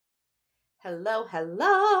Hello,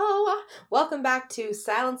 hello. Welcome back to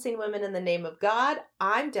Silencing Women in the Name of God.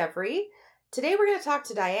 I'm Devery. Today we're going to talk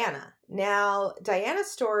to Diana. Now, Diana's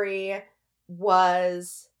story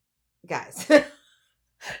was, guys,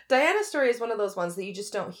 Diana's story is one of those ones that you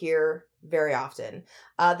just don't hear very often.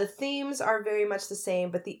 The themes are very much the same,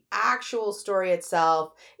 but the actual story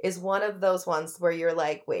itself is one of those ones where you're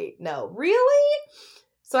like, wait, no, really?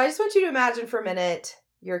 So I just want you to imagine for a minute,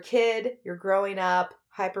 you're a kid, you're growing up,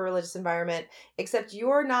 hyper religious environment, except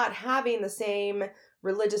you're not having the same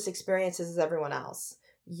religious experiences as everyone else.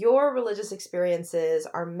 Your religious experiences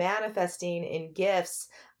are manifesting in gifts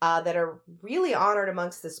that are really honored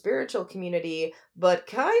amongst the spiritual community, but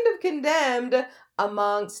kind of condemned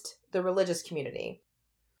amongst the religious community.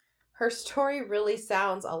 Her story really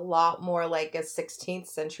sounds a lot more like a 16th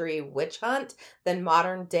century witch hunt than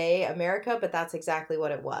modern day America, but that's exactly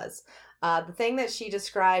what it was. The thing that she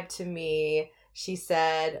described to me, she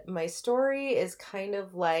said, my story is kind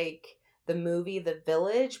of like the movie The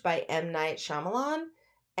Village by M. Night Shyamalan.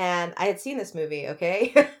 And I had seen this movie,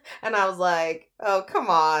 okay? And I was like, oh, come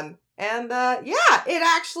on. And yeah, it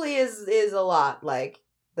actually is a lot like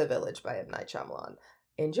The Village by M. Night Shyamalan.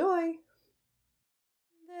 Enjoy.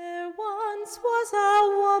 There once was a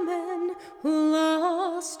woman who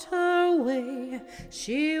lost her way.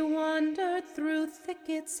 She wandered through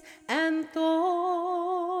thickets and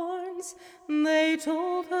thorns. They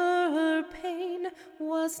told her her pain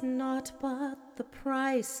was naught but the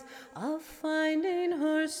price of finding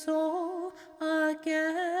her soul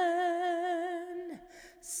again.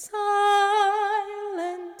 Silent,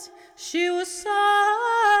 she was silent,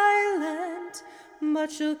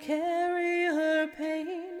 but she'll carry her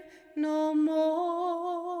pain no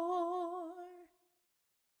more.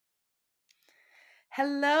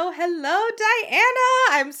 Hello, hello, Diana.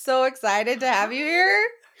 I'm so excited to have you here.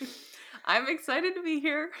 I'm excited to be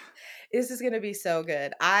here. This is going to be so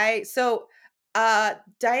good. Diana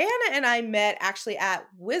and I met actually at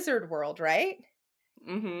Wizard World, right?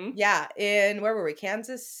 Mm-hmm. Yeah, in where were we?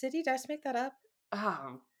 Kansas City? Did I just make that up?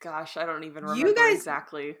 Oh gosh, I don't even You remember guys,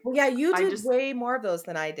 exactly. well, yeah, you I did just way more of those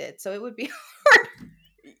than I did, so it would be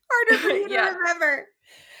harder for you to yeah, remember.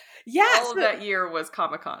 Yeah, all of so that year was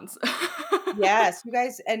Comic Cons. yes, you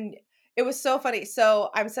guys, and it was so funny. So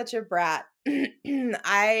I'm such a brat.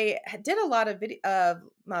 I did a lot of video,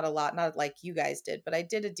 not a lot, not like you guys did, but I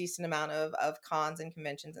did a decent amount of cons and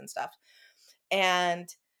conventions and stuff. And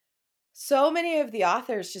so many of the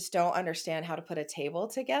authors just don't understand how to put a table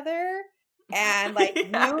together. And like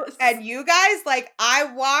Yes. you guys, like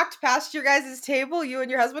I walked past your guys' table, you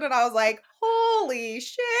and your husband, and I was like, holy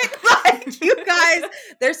shit. Like you guys,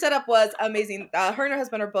 their setup was amazing. Her and her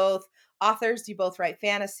husband are both authors. You both write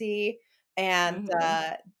fantasy. And hmm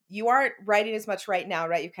you aren't writing as much right now,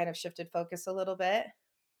 right? You've kind of shifted focus a little bit.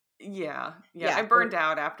 Yeah. I Yeah. burned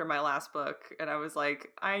out after my last book, and I was like,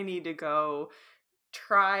 I need to go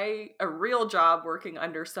try a real job working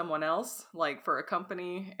under someone else, like for a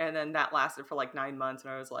company, and then that lasted for like 9 months,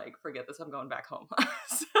 and I was like, forget this, I'm going back home.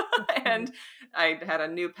 And I had a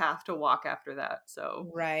new path to walk after that,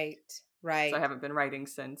 Right. so I Right. haven't been writing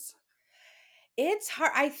since. It's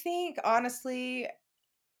hard. I think honestly,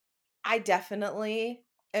 I definitely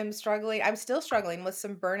am struggling. I'm still struggling with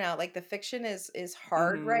some burnout. Like the fiction is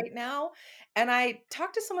hard hmm right now. And I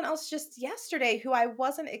talked to someone else just yesterday who I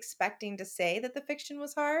wasn't expecting to say that the fiction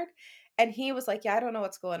was hard. And he was like, "Yeah, I don't know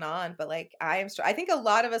what's going on, but like I think a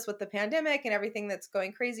lot of us with the pandemic and everything that's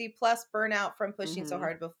going crazy plus burnout from pushing so hmm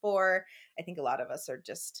hard before, I think a lot of us are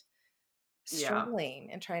just Yeah. struggling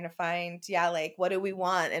and trying to find, yeah, like what do we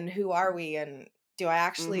want and who are we and do I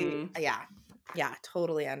actually, hmm yeah, yeah,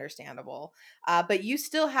 totally understandable. But you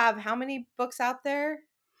still have how many books out there?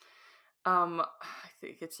 I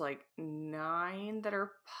think it's like 9 that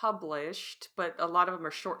are published, but a lot of them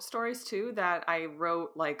are short stories too that I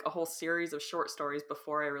wrote like a whole series of short stories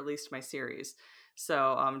before I released my series.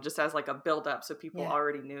 So just as like a build up so people Yeah,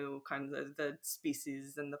 already knew kind of the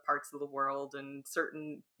species and the parts of the world and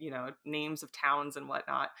certain, names of towns and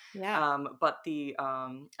whatnot. yeah. But the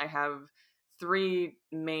I have 3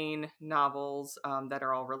 main novels that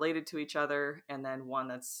are all related to each other, and then one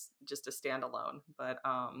that's just a standalone. But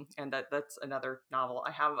and that's another novel.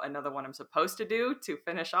 I have another one I'm supposed to do to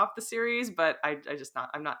finish off the series, but I just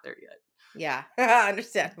not I'm not there yet. Yeah,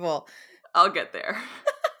 understandable. I'll get there.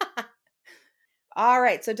 All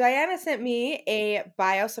right. So Diana sent me a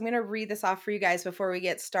bio. So I'm going to read this off for you guys before we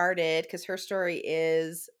get started because her story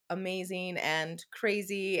is amazing and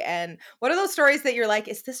crazy and one of those stories that you're like,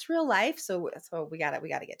 is this real life? So we got to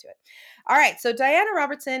get to it. All right. So Diana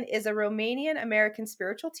Robertson is a Romanian American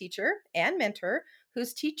spiritual teacher and mentor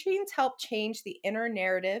whose teachings help change the inner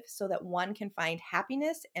narrative so that one can find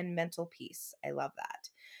happiness and mental peace. I love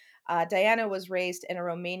that. Diana was raised in a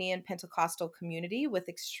Romanian Pentecostal community with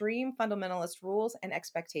extreme fundamentalist rules and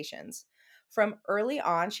expectations. From early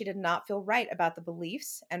on, she did not feel right about the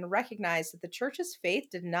beliefs and recognized that the church's faith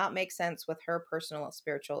did not make sense with her personal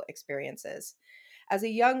spiritual experiences. As a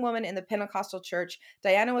young woman in the Pentecostal church,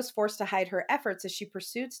 Diana was forced to hide her efforts as she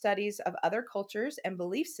pursued studies of other cultures and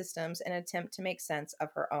belief systems in an attempt to make sense of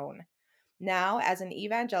her own. Now, as an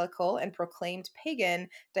evangelical and proclaimed pagan,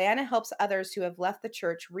 Diana helps others who have left the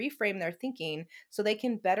church reframe their thinking so they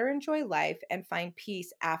can better enjoy life and find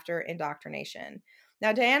peace after indoctrination.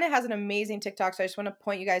 Now, Diana has an amazing TikTok, so I just want to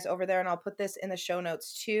point you guys over there, and I'll put this in the show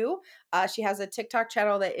notes too. She has a TikTok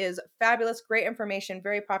channel that is fabulous, great information,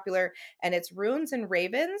 very popular, and it's Runes and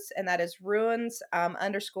Ravens, and that is runes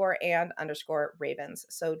underscore and underscore ravens.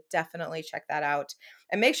 So definitely check that out.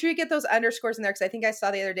 And make sure you get those underscores in there because I think I saw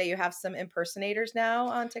the other day you have some impersonators now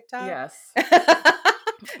on TikTok. Yes. That's how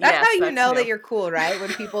Yes, you that's know that new. you're cool, right? When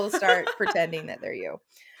people start pretending that they're you.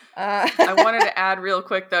 I wanted to add real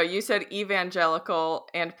quick though. You said evangelical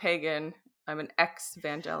and pagan. I'm an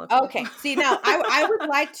ex-evangelical. Okay. See, now I would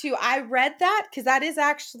like to. I read that because that is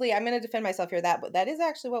actually. I'm going to defend myself here. That is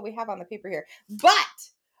actually what we have on the paper here. But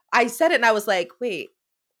I said it and I was like, wait,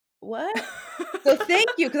 what? So thank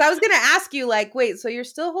you, because I was gonna ask you, like, wait, so you're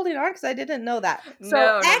still holding on? Because I didn't know that. So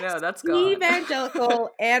No, no, no, that's gone. ex-evangelical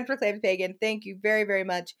and proclaimed pagan. Thank you very, very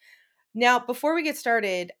much. Now, before we get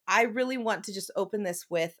started, I really want to just open this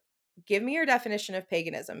with, give me your definition of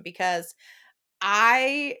paganism, because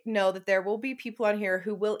I know that there will be people on here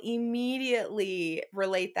who will immediately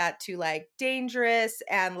relate that to like dangerous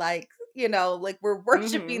and like, like we're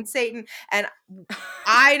worshiping Mhm. Satan. And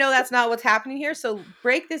I know that's not what's happening here. So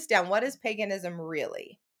break this down. What is paganism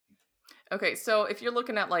really? Okay, so if you're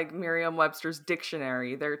looking at like Merriam-Webster's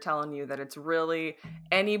dictionary, they're telling you that it's really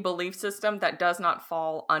any belief system that does not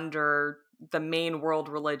fall under the main world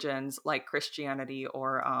religions like Christianity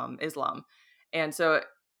or Islam. And so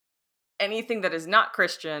anything that is not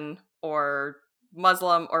Christian or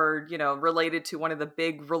Muslim or related to one of the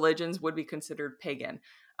big religions would be considered pagan.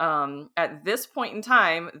 At this point in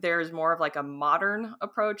time, there's more of like a modern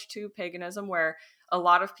approach to paganism where a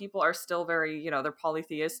lot of people are still very they're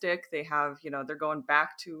polytheistic. They have they're going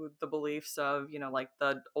back to the beliefs of like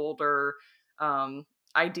the older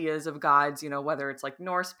ideas of gods, whether it's like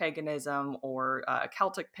Norse paganism or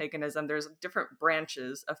Celtic paganism. There's different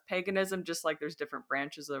branches of paganism, just like there's different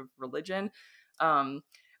branches of religion. Um,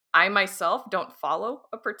 I myself don't follow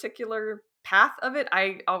a particular path of it.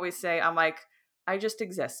 I always say, I'm like, I just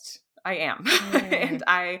exist. I am. Mm,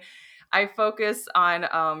 And I focus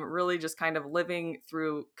on really just kind of living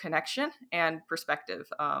through connection and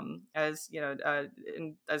perspective. As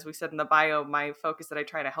as we said in the bio, my focus that I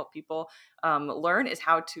try to help people learn is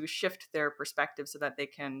how to shift their perspective so that they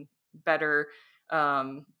can better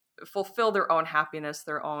um, fulfill their own happiness,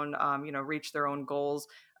 their own reach their own goals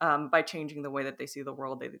by changing the way that they see the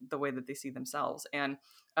world, the way that they see themselves, and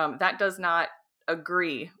that does not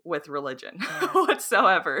agree with religion yeah.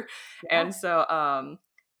 whatsoever. Yeah. And so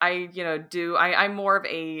I'm more of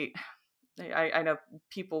a I know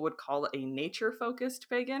people would call it a nature focused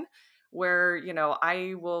pagan, where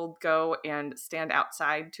I will go and stand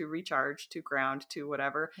outside to recharge, to ground, to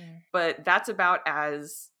whatever, Mm, but that's about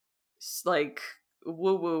as like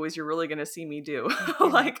woo woo as you're really going to see me do.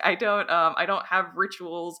 mhm. Like I don't have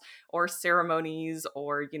rituals or ceremonies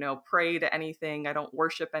or pray to anything. I don't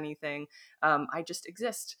worship anything. I just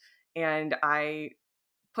exist, and I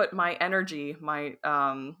put my energy, my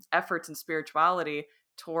efforts and spirituality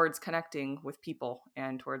towards connecting with people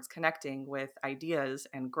and towards connecting with ideas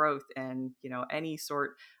and growth and any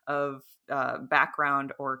sort of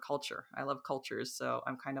background or culture. I love cultures, so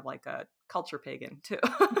I'm kind of like a culture pagan too.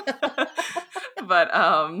 but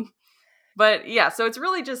but yeah, so it's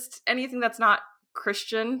really just anything that's not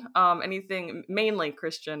Christian, anything mainly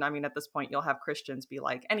Christian. I mean, at this point, you'll have Christians be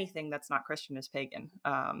like, anything that's not Christian is pagan.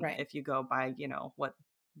 Right. If you go by, what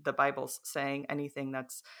the Bible's saying, anything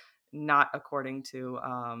that's not according to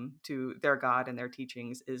their God and their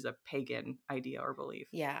teachings is a pagan idea or belief.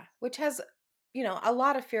 Yeah. Which has, a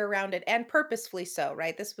lot of fear around it, and purposefully so,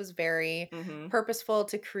 right? This was very Mm-hmm. purposeful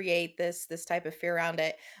to create this type of fear around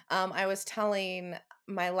it. I was telling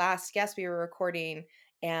my last guest we were recording,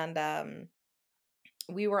 and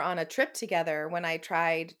we were on a trip together when I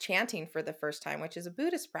tried chanting for the first time, which is a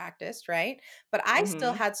Buddhist practice, right? But I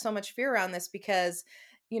still Mm-hmm. had so much fear around this because,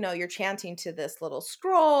 you're chanting to this little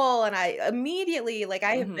scroll. And I immediately, like,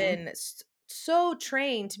 I have Mm-hmm. been so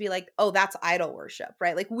trained to be like, oh, that's idol worship,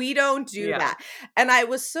 right? Like, we don't do Yeah. that. And I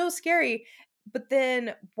was so scary. But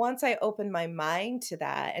then once I opened my mind to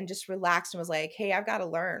that and just relaxed and was like, "Hey, I've got to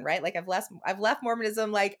learn," right? Like I've left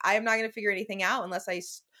Mormonism, like I am not going to figure anything out unless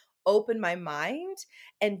open my mind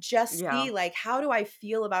and just Yeah. see like how do I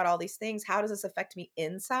feel about all these things? How does this affect me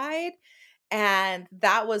inside? And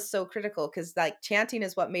that was so critical because like chanting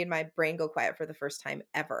is what made my brain go quiet for the first time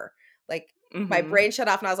ever. Like my Mhm. brain shut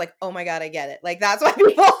off and I was like, "Oh my god, I get it." Like that's why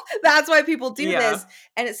people that's why people do Yeah. this.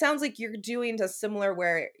 And it sounds like you're doing a similar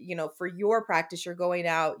where, for your practice you're going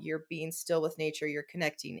out, you're being still with nature, you're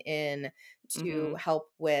connecting in to Mhm.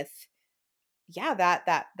 help with yeah,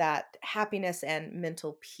 that happiness and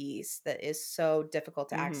mental peace that is so difficult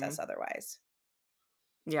to access Mhm. otherwise.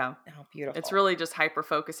 Yeah. Oh, It's beautiful. really just hyper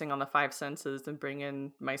focusing on the five senses and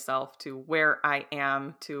bringing myself to where I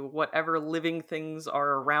am, to whatever living things are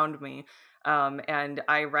around me. And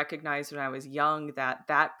I recognized when I was young that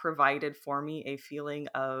that provided for me a feeling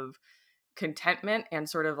of contentment and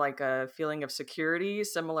sort of like a feeling of security,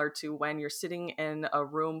 similar to when you're sitting in a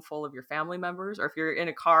room full of your family members, or if you're in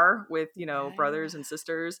a car with, brothers Yeah. and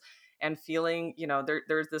sisters, and feeling,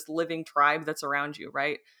 there's this living tribe that's around you,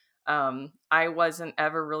 right? I wasn't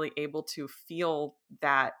ever really able to feel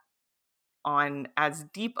that on as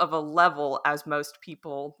deep of a level as most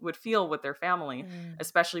people would feel with their family, Mm,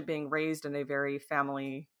 especially being raised in a very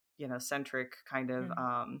family, centric kind of mhm,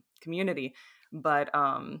 community. But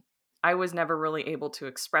I was never really able to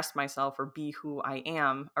express myself or be who I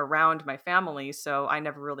am around my family. So I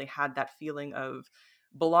never really had that feeling of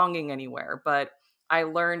belonging anywhere. But I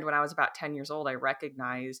learned when I was about 10 years old, I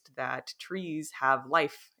recognized that trees have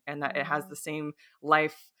life and that it has mm, the same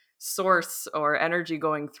life source or energy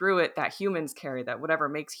going through it that humans carry, that whatever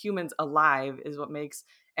makes humans alive is what makes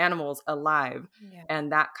animals alive. yeah,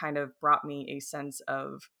 And that kind of brought me a sense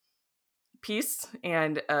of peace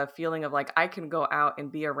and a feeling of like I can go out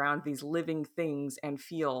and be around these living things and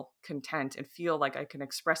feel content and feel like I can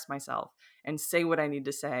express myself and say what I need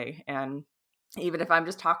to say. And even if I'm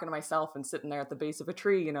just talking to myself and sitting there at the base of a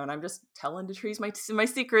tree, and I'm just telling the trees my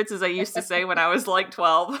secrets, as I used to say when I was like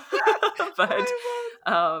 12. but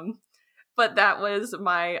I um but that was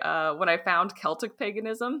my when I found Celtic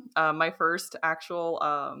paganism, my first actual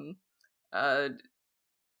uh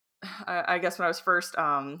I guess when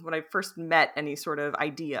I first met any sort of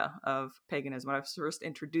idea of paganism, when I was first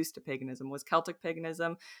introduced to paganism, was Celtic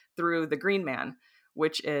paganism through the Green Man,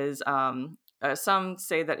 which is some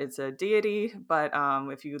say that it's a deity, but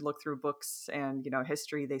if you look through books and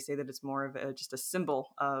history, they say that it's more of just a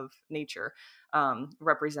symbol of nature,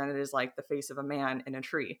 represented as like the face of a man in a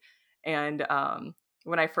tree. And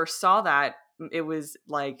when I first saw that, it was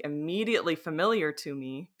like immediately familiar to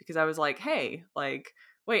me because I was like, hey, like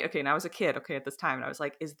wait, okay, and I was a kid, okay, at this time, and I was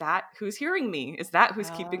like, is that who's hearing me? Is that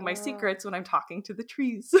who's keeping my Oh, secrets when I'm talking to the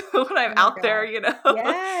trees? When I'm oh my out there, god.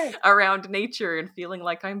 Yes. around nature and feeling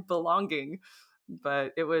like I'm belonging.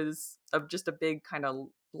 But it was just a big kind of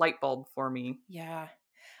light bulb for me. Yeah.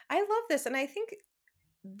 I love this, and I think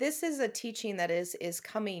this is a teaching that is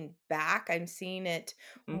coming back. I'm seeing it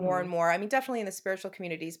more and Mhm. more. I mean, definitely in the spiritual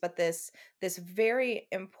communities, but this very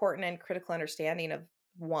important and critical understanding of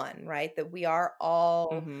one, right? That we are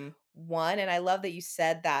all Mhm. one. And I love that you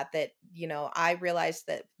said that, I realized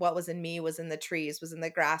that what was in me was in the trees, was in the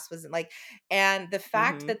grass, was in like, and the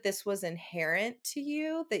fact Mhm. that this was inherent to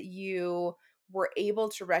you, that you were able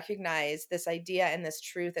to recognize this idea and this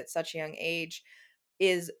truth at such a young age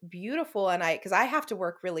is beautiful. And because I have to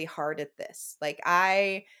work really hard at this. Like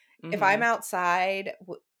if I'm Mhm. outside,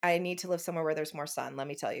 I need to live somewhere where there's more sun, let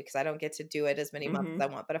me tell you, because I don't get to do it as many months as Mhm.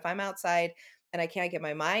 I want. But if I'm outside and I can't get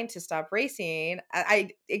my mind to stop racing,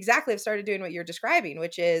 I exactly have started doing what you're describing,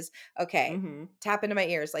 which is okay, Mhm. tap into my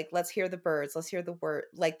ears. Like, let's hear the birds, let's hear the word,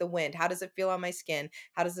 like the wind. How does it feel on my skin?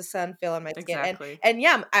 How does the sun feel on my skin? And Exactly. and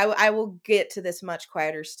yeah, I will get to this much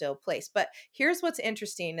quieter still place. But here's what's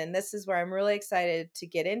interesting, and this is where I'm really excited to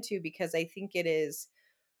get into because I think it is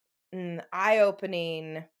eye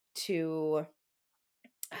opening to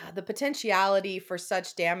the potentiality for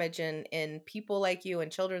such damage in people like you and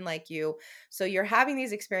children like you. So you're having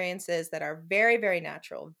these experiences that are very, very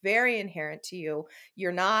natural, very inherent to you.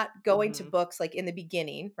 You're not going to Mhm. books like in the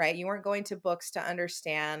beginning, right? You weren't going to books to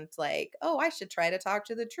understand like, oh, I should try to talk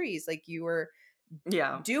to the trees. Like you were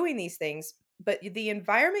Yeah. doing these things, but the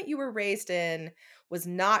environment you were raised in was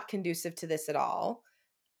not conducive to this at all.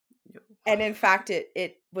 And in fact,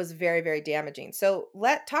 it was very, very damaging. So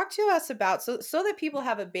let talk to us about so that people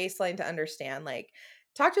have a baseline to understand, like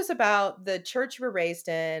talk to us about the church you were raised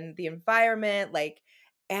in, the environment, like,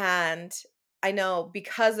 and I know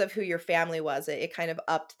because of who your family was, it kind of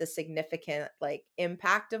upped the significant like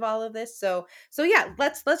impact of all of this. So yeah,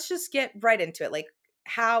 let's just get right into it. Like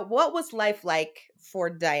what was life like for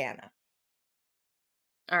Diana?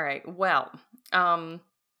 All right. Well, um,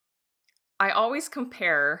 I always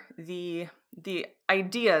compare the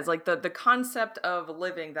ideas, like the concept of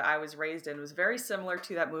living that I was raised in was very similar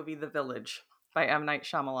to that movie The Village by M. Night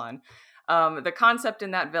Shyamalan. The concept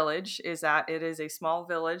in that village is that it is a small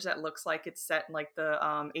village that looks like it's set in like the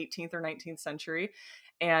 18th or 19th century,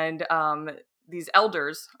 and these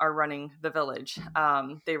elders are running the village.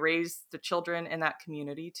 They raise the children in that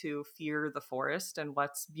community to fear the forest and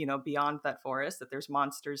what's beyond that forest. That there's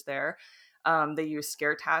monsters there. They use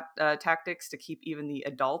tactics to keep even the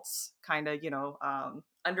adults kind of,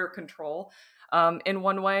 under control in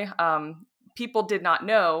one way. People did not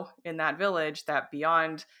know in that village that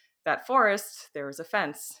beyond that forest, there is a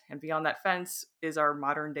fence. And beyond that fence is our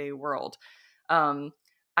modern day world. Um,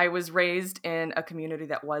 I was raised in a community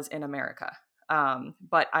that was in America,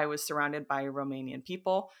 but I was surrounded by Romanian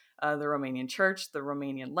people, the Romanian church, the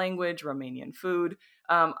Romanian language, Romanian food.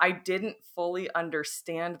 I didn't fully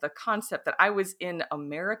understand the concept that I was in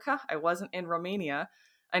America. I wasn't in Romania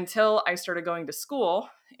until I started going to school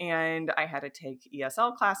and I had to take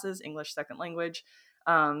ESL classes, English second language.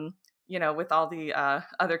 With all the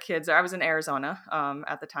other kids. I was in Arizona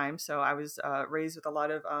at the time, so I was raised with a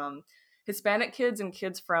lot of Hispanic kids and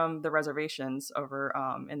kids from the reservations over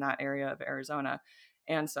in that area of Arizona.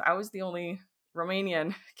 And so I was the only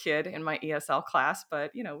Romanian kid in my ESL class,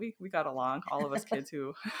 but we got along. All of us kids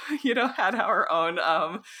who had our own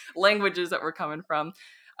languages that we're coming from.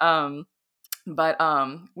 But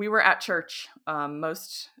we were at church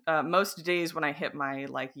most days when I hit my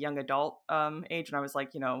like young adult age, and I was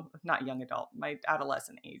like not young adult, my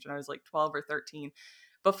adolescent age, and I was like 12 or 13.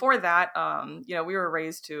 Before that, we were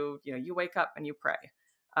raised to you wake up and you pray,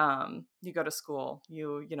 you go to school,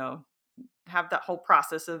 you have that whole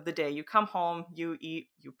process of the day. You come home, you eat,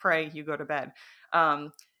 you pray, you go to bed.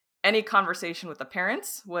 Um, any conversation with the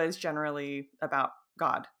parents was generally about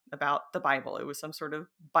God, about the Bible. It was some sort of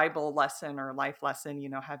Bible lesson or life lesson,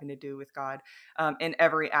 having to do with God in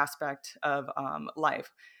every aspect of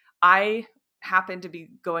life. I happened to be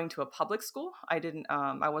going to a public school. I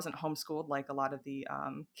wasn't homeschooled like a lot of the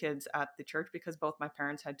kids at the church because both my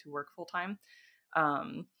parents had to work full time.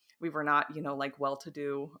 Um, we were not, like well to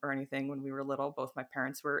do or anything when we were little. Both my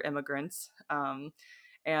parents were immigrants.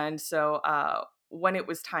 And so when it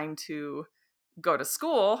was time to go to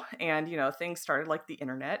school and things started like the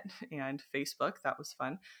internet and Facebook, that was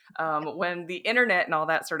fun. When the internet and all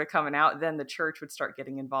that started coming out, then the church would start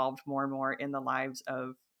getting involved more and more in the lives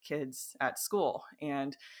of kids at school.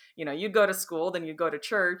 And you'd go to school, then you'd go to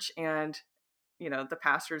church, and the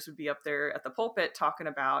pastors would be up there at the pulpit talking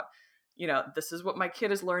about, this is what my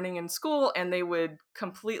kid is learning in school. And they would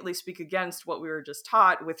completely speak against what we were just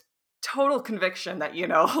taught with total conviction that,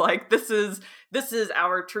 like this is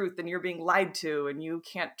our truth and you're being lied to and you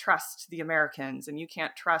can't trust the Americans and you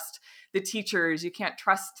can't trust the teachers. You can't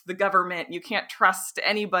trust the government. You can't trust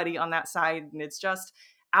anybody on that side. And it's just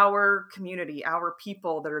our community, our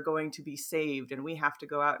people that are going to be saved. And we have to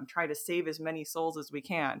go out and try to save as many souls as we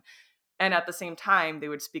can. And at the same time, they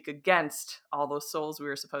would speak against all those souls we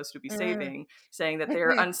were supposed to be Mm. saving, saying that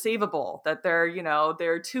they're unsavable, that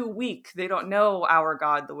they're too weak. They don't know our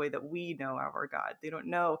God the way that we know our God. They don't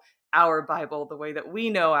know our Bible the way that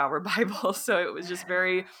we know our Bible. So it was just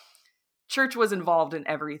church was involved in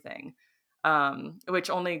everything, which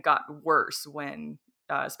only got worse when,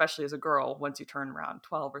 especially as a girl, once you turn around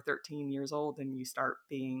 12 or 13 years old and you start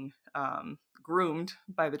being groomed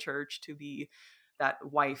by the church to be that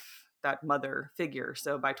wife, that mother figure.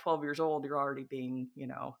 So by 12 years old, you're already being,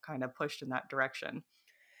 kind of pushed in that direction.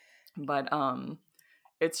 But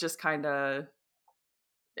it's just kind of,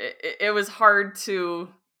 it was hard to,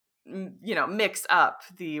 mix up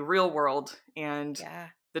the real world and Yeah.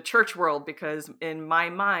 the church world because in my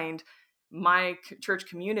mind, my church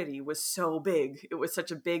community was so big. It was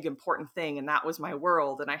such a big, important thing. And that was my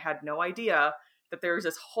world. And I had no idea that there was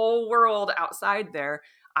this whole world outside there.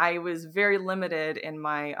 I was very limited in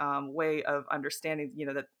my way of understanding,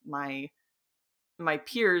 that my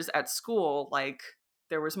peers at school, like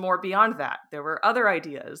there was more beyond that. There were other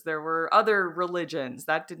ideas, there were other religions.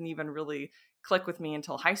 That didn't even really click with me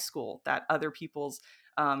until high school, that other people's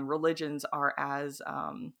religions are as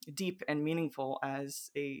deep and meaningful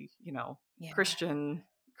as a Yeah.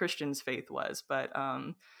 Christian's faith was. But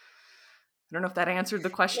I don't know if that answered the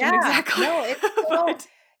question Yeah. exactly. No, But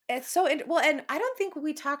it's so well, and I don't think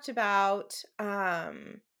we talked about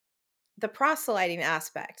the proselyting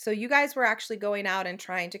aspect. So you guys were actually going out and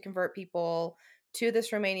trying to convert people to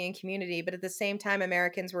this Romanian community, but at the same time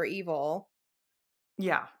Americans were evil.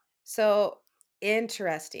 yeah. So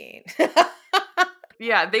interesting.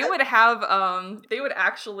 Yeah, they would have they would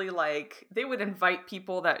actually like they would invite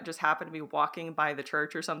people that just happen to be walking by the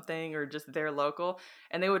church or something or just their local,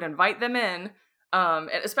 and they would invite them in. And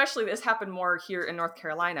especially this happened more here in North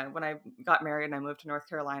Carolina when I got married and I moved to North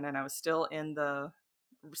Carolina and I was still in the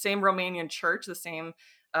same Romanian church, the same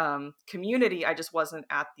community. I just wasn't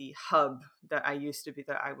at the hub that I used to be,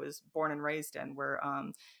 that I was born and raised in, where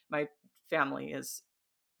my family is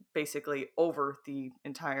basically over the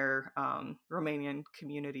entire Romanian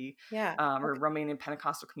community, Yeah. or Okay. Romanian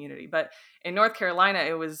Pentecostal community. But in North Carolina,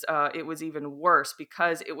 it was even worse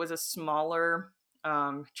because it was a smaller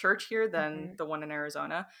church here than Mhm. the one in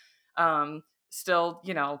Arizona. Still,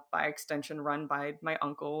 by extension, run by my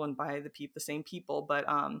uncle and by the same people. But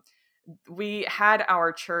we had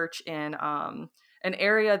our church in an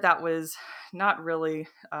area that was not really.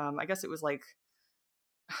 I guess it was like,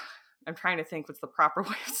 I'm trying to think what's the proper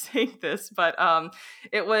way of saying this, but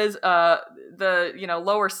it was the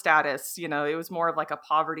lower status. It was more of like a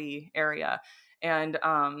poverty area, and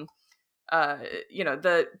uh,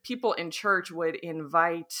 the people in church would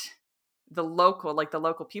invite the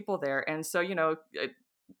local people there, and so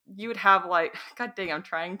you would have like, God dang, I'm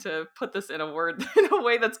trying to put this in a word in a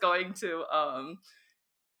way that's going to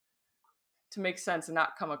make sense and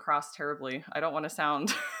not come across terribly. I don't want to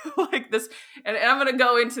sound like this, and I'm going to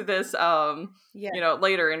go into this, Yeah.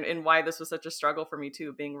 later, and why this was such a struggle for me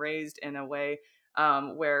too, being raised in a way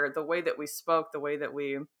where the way that we spoke, the way that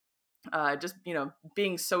we just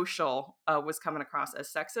being social was coming across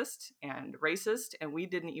as sexist and racist, and we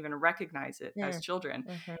didn't even recognize it as Mm. children.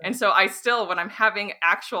 Mhm. And so I still, when I'm having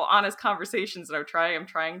actual honest conversations and I'm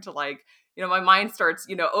trying to like, my mind starts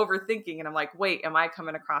overthinking, and I'm like, wait, am I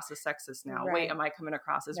coming across as sexist now? Wait, Right. am I coming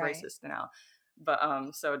across as Right. racist now? But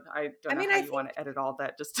so I don't I know mean, how I you think want to edit all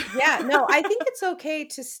that, just yeah, no, I think it's okay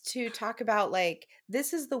to talk about, like,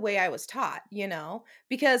 this is the way I was taught,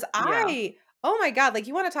 Because yeah. oh my god, like,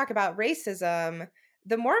 you wanna talk about racism,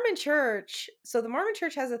 the Mormon Church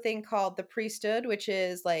has a thing called the priesthood, which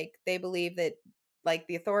is, like, they believe that, like,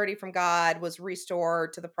 the authority from God was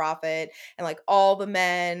restored to the prophet, and, like, all the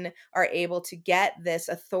men are able to get this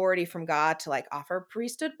authority from God to, like, offer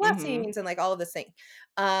priesthood Mm-hmm. blessings and, like, all of this thing.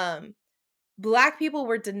 Um Black people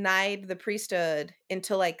were denied the priesthood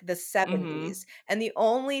until, like, the Mm-hmm. '70s, and the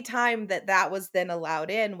only time that that was then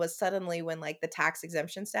allowed in was suddenly when, like, the tax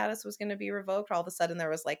exemption status was gonna be revoked. All of a sudden, there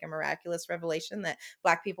was, like, a miraculous revelation that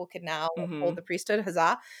Black people could now hold Mm-hmm. the priesthood,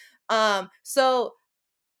 huzzah. So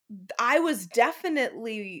I was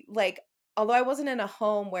definitely, like, although I wasn't in a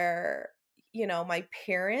home where, my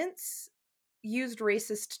parents used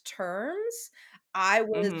racist terms, I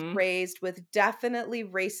was Mm-hmm. raised with definitely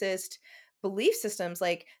racist belief systems.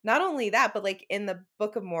 Like, not only that, but, like, in the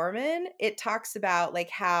Book of Mormon, it talks about, like,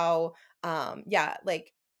 how, yeah,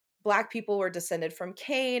 like, Black people were descended from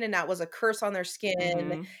Cain, and that was a curse on their skin,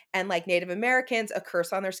 Mm-hmm. and, like, Native Americans, a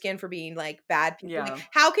curse on their skin for being, like, bad people. Like, Yeah.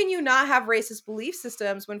 how can you not have racist belief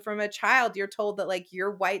systems when from a child you're told that, like,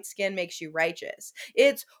 your white skin makes you righteous?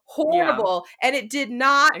 It's Yeah. horrible, and it did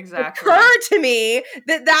not occur Exactly. to me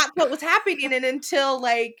that that's what was happening, and until,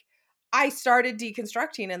 like, I started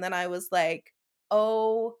deconstructing, and then I was like,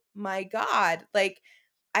 "Oh my god." Like,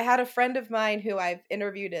 I had a friend of mine who I've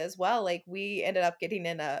interviewed as well, like, we ended up getting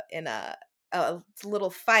in a little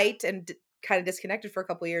fight and kinda disconnected for a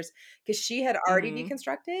couple years because she had already Mm-hmm.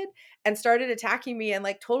 deconstructed and started attacking me and,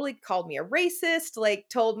 like, totally called me a racist, like,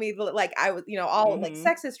 told me that, like, I was, all, like, Mm-hmm.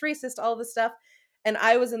 sexist, racist, all this stuff, and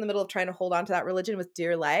I was in the middle of trying to hold on to that religion with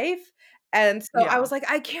dear life, and so I Yeah. was like,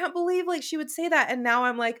 "I can't believe, like, she would say that," and now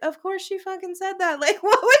I'm like, "Of course she fucking said that." Like,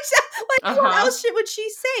 what would she like, what Uh-huh. else would she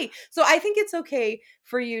say? So I think it's okay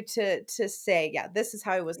for you to say, "Yeah, this is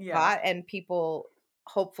how I was Yeah. taught," and people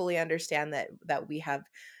hopefully understand that we have,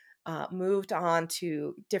 moved on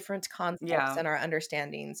to different concepts Yeah. and our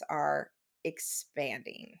understandings are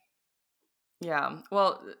expanding. Yeah.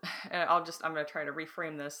 Well, I'm going to try to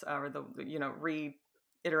reframe this, or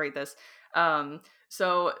reiterate this.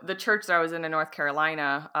 So the church that I was in North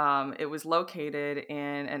Carolina, it was located in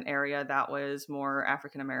an area that was more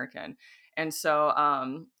African American. And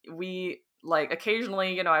so, we like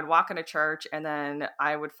occasionally, I'd walk into church and then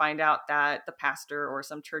I would find out that the pastor or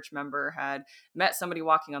some church member had met somebody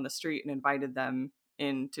walking on the street and invited them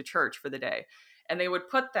into church for the day. And they would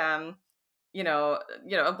put them,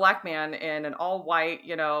 a black man in an all white,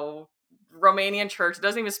 Romanian church,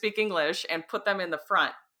 doesn't even speak English, and put them in the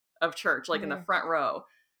front of church, like in the Mhm. front row.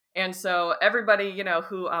 And so everybody,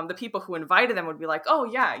 who the people who invited them would be like, "Oh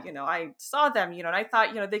yeah, I saw them, and I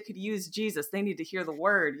thought, they could use Jesus. They need to hear the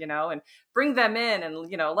word, and bring them in, and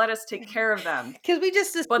let us take care of them." Because we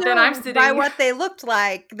just But then I'm assumed by sitting what they looked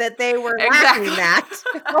like that they were lacking exactly. that.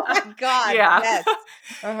 Oh my god, Yeah. yes.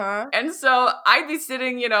 Uh-huh. And so I'd be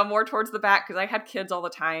sitting, more towards the back because I had kids all the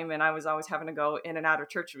time and I was always having to go in and out of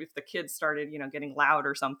church if the kids started, getting loud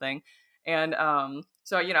or something. And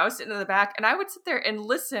so, I was sitting in the back and I would sit there and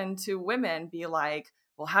listen to women be like,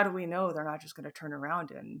 well, how do we know they're not just going to turn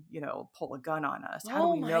around and, pull a gun on us? How do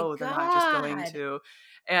Oh we my know they're not just going god. to?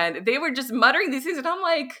 And they were just muttering these things. And I'm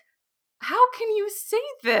like, how can you say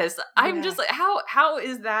this? I'm Yeah, just like, how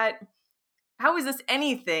is this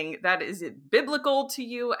anything that is it biblical to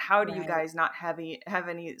you? How do you right, guys not have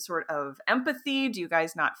any sort of empathy? Do you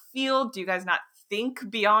guys not feel? Do you guys not think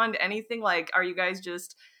beyond anything? Like, are you guys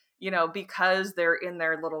just, because they're in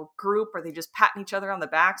their little group, are they just patting each other on the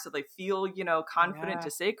back so they feel, confident yeah,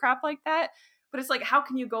 to say crap like that? But it's like, how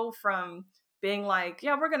can you go from being like,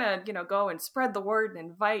 yeah, we're gonna, go and spread the word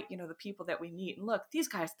and invite, the people that we meet. And look, these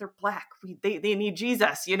guys, they're black. They need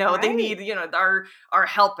Jesus, they right, need, our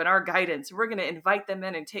help and our guidance. We're gonna invite them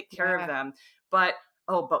in and take care of yeah, them. But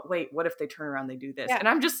oh, but wait, what if they turn around and they do this? yeah, And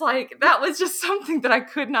I'm just like, yeah, that was just something that I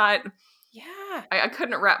could not yeah, I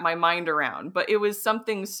couldn't wrap my mind around, but it was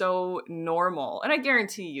something so normal. And I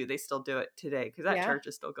guarantee you they still do it today because that yeah, church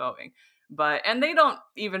is still going. And they don't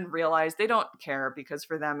even realize, they don't care because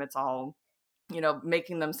for them it's all,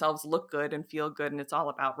 making themselves look good and feel good. And it's all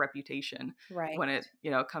about reputation right, when it,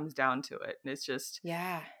 comes down to it. And it's just,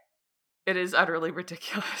 yeah. it is utterly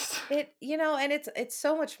ridiculous. And it's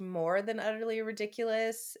so much more than utterly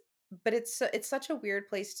ridiculous, but it's such a weird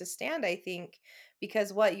place to stand, I think,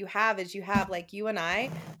 because what you have is you have like you and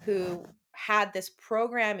I who had this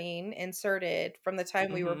programming inserted from the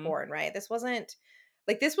time we were Hmm. born, right? This was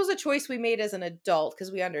a choice we made as an adult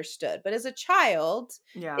because we understood. But as a child,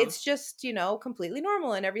 Yeah. it's just, completely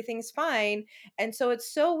normal and everything's fine. And so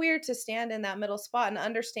it's so weird to stand in that middle spot and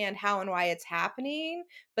understand how and why it's happening,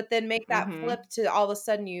 but then make that flip Hmm. to all of a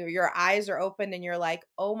sudden your eyes are open and you're like,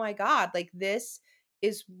 "Oh my god, like this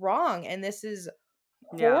is wrong and this is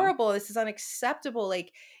Yeah. horrible. This is unacceptable."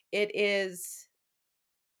 Like it is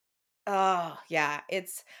oh, yeah.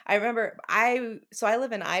 I remember I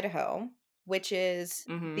live in Idaho, which is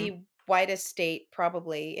Hmm. the whitest state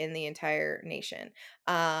probably in the entire nation.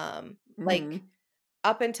 Like Hmm.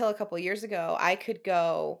 up until a couple years ago, I could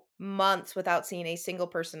go months without seeing a single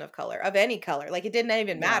person of color, of any color. Like it didn't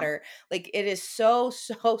even Yeah. matter. Like it is so,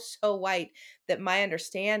 so, so white that my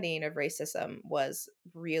understanding of racism was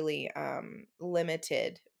really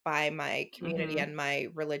limited by my community Hmm. and my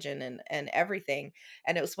religion and everything.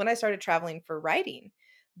 And it was when I started traveling for writing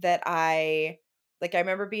that I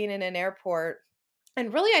remember being in an airport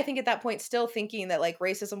and really I think at that point still thinking that like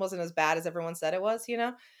racism wasn't as bad as everyone said it was,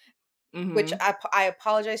 which Hmm. I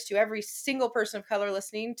apologize to every single person of color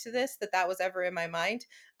listening to this that was ever in my mind.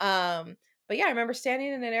 But yeah, I remember standing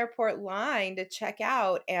in an airport line to check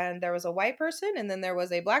out, and there was a white person, and then there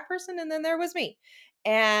was a black person, and then there was me.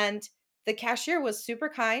 And the cashier was super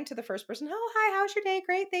kind to the first person. Oh, hi, how's your day?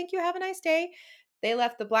 Great, thank you. Have a nice day. They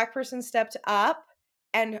left. The black person stepped up,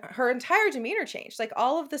 and her entire demeanor changed. Like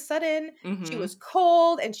all of the sudden, she Hmm. was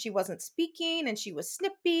cold and she wasn't speaking and she was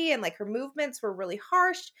snippy and like her movements were really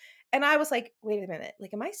harsh and I was like, "Wait a minute.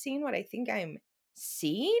 Like, am I seeing what I think I'm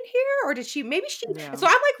seeing here? Or did she maybe she" and Yeah. so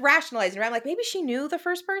I'm, like, rationalizing around, like, maybe she knew the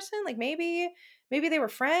first person, like, maybe they were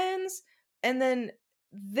friends, and then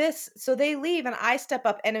so they leave, and I step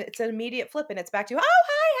up, and it's an immediate flip, and it's back to, "Oh,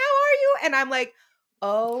 hi, how are you?" And I'm like,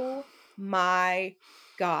 "Oh my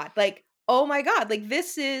god." Like, "Oh my god." Like,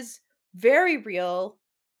 this is very real,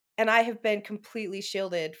 and I have been completely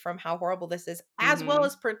shielded from how horrible this is, as well Hmm.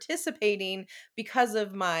 as participating because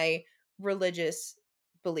of my religious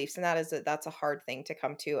beliefs, and that's a hard thing to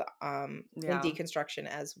come to, in Yeah. deconstruction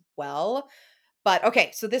as well. But,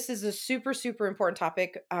 okay, so this is a super, super important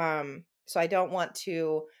topic, so I didn't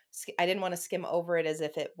wanna skim over it as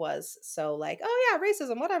if it was so like, "Oh, yeah,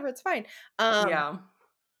 racism, whatever, it's fine." Um Yeah.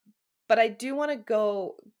 but I do wanna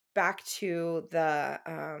go back to the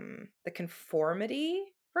conformity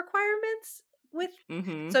requirements with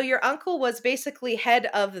so Hmm. your uncle was basically head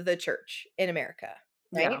of the church in America,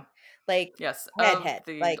 right? Yeah. Like, Yes, head, of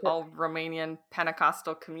the like all Romanian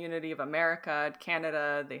Pentecostal community of America,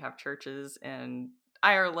 Canada. They have churches in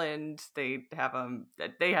Ireland. They have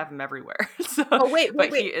them everywhere. So, oh, wait, wait,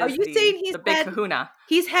 but wait, he are is you saying the big Kahuna.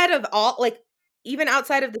 he's head of all like, even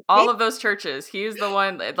outside of the All state? of those churches. He is the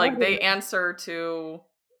one like Oh, they answer to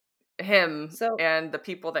him so and the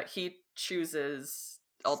people that he chooses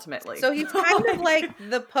ultimately. So he's kind of like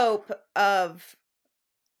the Pope of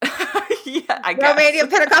Yeah, I guess. Romanian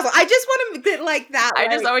Pentecostal. I just want to get like that I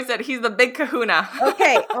just right. always said he's the big kahuna.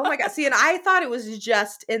 Okay. Oh my God. See, and I thought it was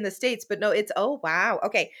just in the States, but no, it's, oh, wow.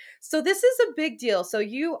 Okay. So this is a big deal. So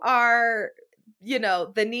you are,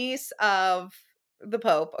 the niece of the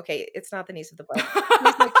Pope. Okay. It's not the niece of the Pope.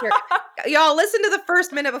 Please make sure. Y'all listen to the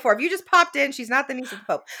first minute before. If you just popped in, she's not the niece of the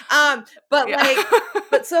Pope. But Yeah. like,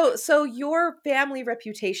 but so your family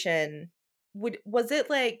reputation was it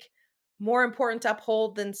like more important to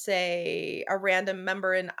uphold than say a random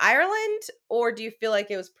member in Ireland, or do you feel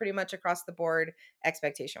like it was pretty much across the board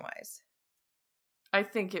expectation wise? I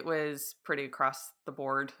think it was pretty across the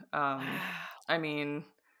board. Wow. I mean,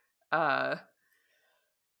 uh,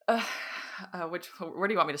 uh, where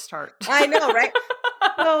do you want me to start? I know, right?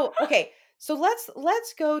 So, okay. So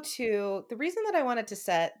let's go to the reason that I wanted to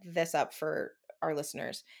set this up for our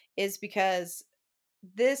listeners is because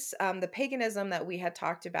this the paganism that we had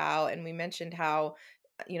talked about, and we mentioned how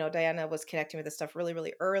Diana was connecting with this stuff really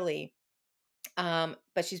really early,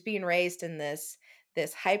 but she's being raised in this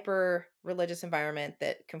hyper religious environment,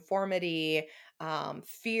 that conformity,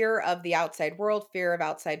 fear of the outside world, fear of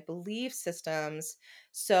outside belief systems.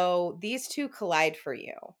 So these two collide for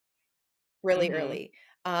you really Hmm. early.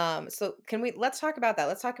 So let's talk about that.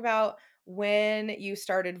 Let's talk about when you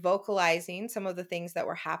started vocalizing some of the things that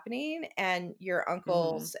were happening and your Hmm.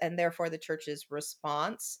 uncles and therefore the church's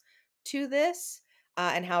response to this,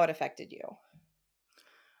 and how it affected you.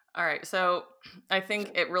 All right. So I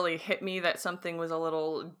think it really hit me that something was a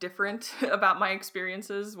little different about my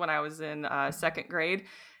experiences when I was in second grade.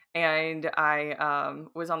 And I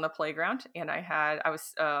was on the playground, and I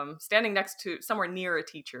was standing next to somewhere near a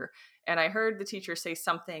teacher. And I heard the teacher say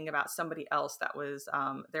something about somebody else that was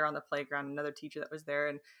there on the playground, another teacher that was there.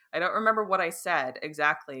 And I don't remember what I said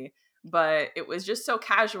exactly, but it was just so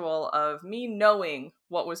casual of me knowing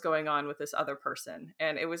what was going on with this other person.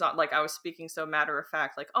 And it was like I was speaking so matter of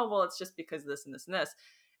fact, like, oh, well, it's just because this and this and this.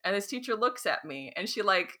 And this teacher looks at me, and she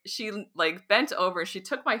bent over, and she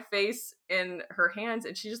took my face in her hands,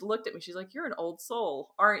 and she just looked at me. She's like, "You're an old soul,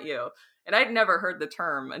 aren't you?" And I'd never heard the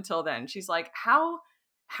term until then. She's like, how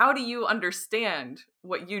do you understand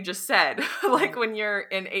what you just said? Like Right. when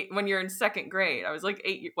you're in second grade. I was like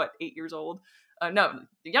 8 years old. No,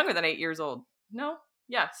 younger than 8 years old. No,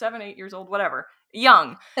 yeah, 7, 8 years old, whatever,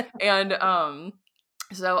 young. And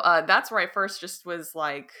so that's where I first just was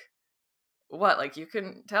like, what, like you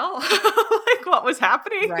couldn't tell like what was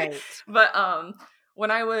happening? Right. But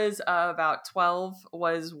when I was about 12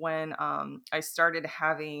 was when I started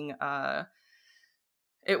having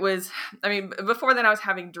it was, I mean, before then I was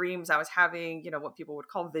having dreams. I was having, what people would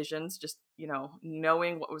call visions, just,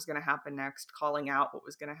 knowing what was going to happen next, calling out what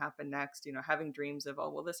was going to happen next, having dreams of, oh,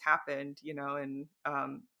 well, this happened, and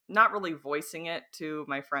not really voicing it to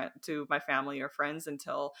my family or friends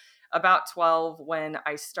until about 12, when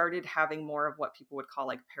I started having more of what people would call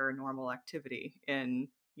like paranormal activity in,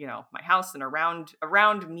 my house and around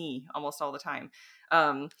me almost all the time.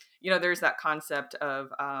 um there's that concept of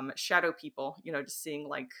shadow people, just seeing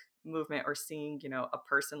like movement, or seeing, a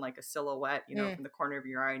person like a silhouette, Mm, from the corner of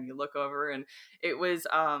your eye, and you look over, and it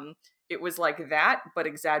was like that, but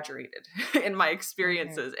exaggerated in my mhm,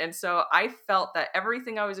 experiences. And so I felt that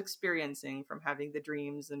everything I was experiencing, from having the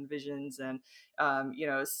dreams and visions, and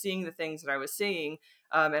seeing the things that I was seeing,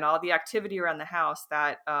 and all the activity around the house,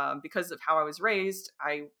 that because of how I was raised,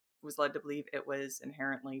 I was led to believe it was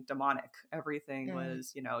inherently demonic. Everything mm,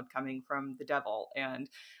 was, coming from the devil. And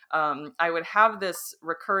I would have this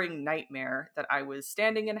recurring nightmare that I was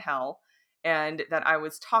standing in hell, and that I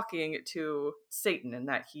was talking to Satan, and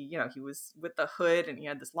that he was with the hood, and he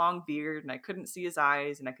had this long beard, and I couldn't see his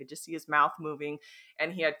eyes, and I could just see his mouth moving,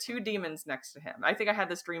 and he had two demons next to him. I think I had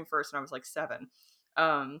this dream first when I was like 7.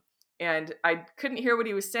 Um, and I couldn't hear what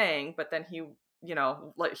he was saying, but then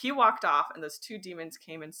like he walked off, and those two demons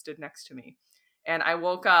came and stood next to me. And I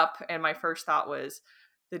woke up, and my first thought was,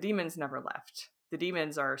 the demons never left. The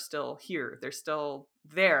demons are still here. They're still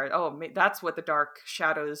there. Oh, that's what the dark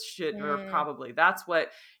shadows should, or mm, probably that's what,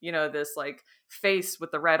 this like face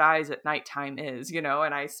with the red eyes at nighttime is, and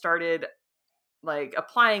I started like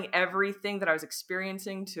applying everything that I was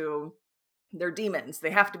experiencing to, they're demons.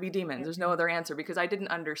 They have to be demons. There's no mhm, other answer, because I didn't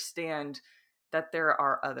understand that there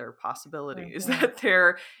are other possibilities, mhm. that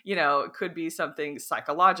there, could be something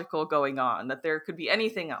psychological going on, that there could be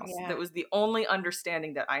anything else. That Yeah. was the only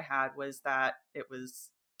understanding that I had, was that it was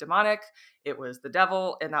demonic, it was the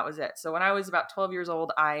devil, and that was it. So when I was about 12 years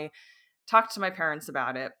old, I talked to my parents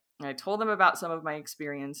about it. I told them about some of my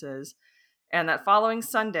experiences. And that following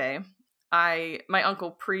Sunday, my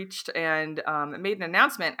uncle preached and made an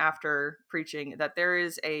announcement after preaching that there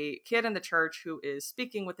is a kid in the church who is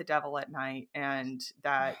speaking with the devil at night, and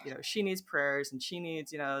that she needs prayers and she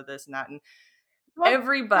needs this and that, and From the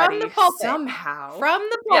everybody pulpit. somehow, From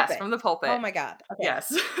the yes, pulpit. from the Oh pulpit, my God. Okay.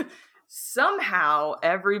 yes, somehow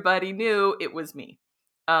everybody knew it was me.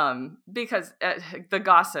 Because the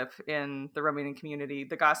gossip in the Romanian community,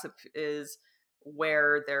 the gossip is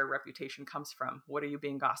where their reputation comes from. What are you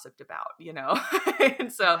being gossiped about?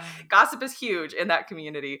 And so Wow. gossip is huge in that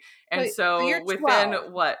community. So And so you're so within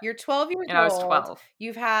 12. what? You're 12 years And I was old. 12.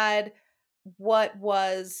 You've had what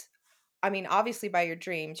was, I mean, obviously by your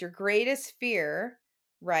dreams, your greatest fear,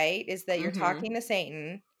 right, is that you're Mm-hmm. talking to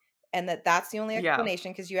Satan and that's the only Yeah.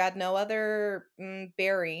 explanation because you had no other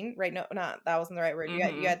bearing, right? No, not that wasn't the right word. You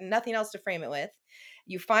Mm-hmm. had nothing else to frame it with.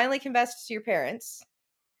 You finally confessed to your parents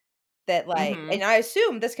that, like, Mm-hmm. and I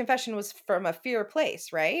assume this confession was from a fear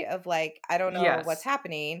place, right? Of like, I don't know what's Yes.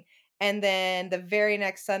 happening. And then the very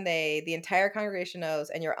next Sunday, the entire congregation knows,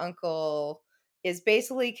 and your uncle is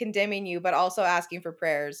basically condemning you, but also asking for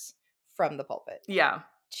prayers from the pulpit. Yeah.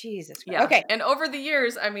 Jesus Christ. Yeah. Okay. And over the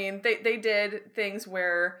years, I mean, they did things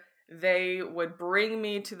where they would bring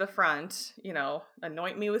me to the front,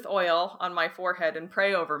 anoint me with oil on my forehead and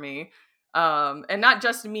pray over me. And not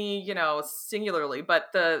just me, singularly, but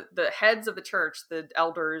the heads of the church, the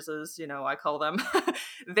elders, as I call them,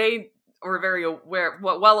 they were very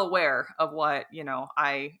well aware of what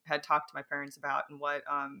I had talked to my parents about and what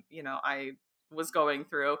I was going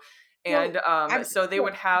through, So and so they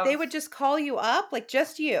would so they have. would just call you up, like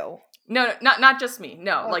just you. No, not just me.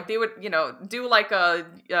 No, Oh, like they would, do like a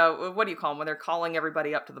what do you call them when they're calling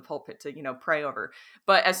everybody up to the pulpit to, pray over.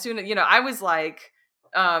 But as soon as I was like,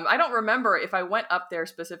 I don't remember if I went up there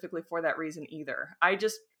specifically for that reason either.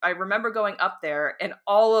 I remember going up there and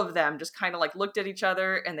all of them just kind of like looked at each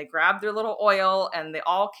other and they grabbed their little oil and they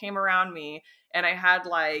all came around me. And I had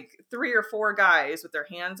like 3 or 4 guys with their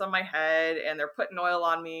hands on my head and they're putting oil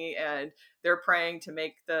on me and they're praying to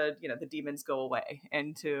make the demons go away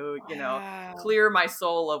and to wow. clear my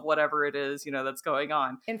soul of whatever it is that's going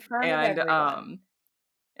on. In front of And everyone.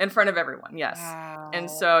 in front of everyone, yes. And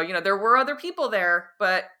Wow. so there were other people there,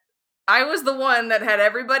 but I was the one that had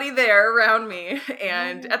everybody there around me. Oh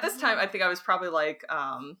And my at this time I God. think I was probably like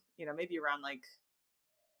maybe around like,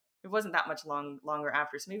 it wasn't that much longer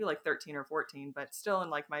after, so maybe like 13 or 14, but still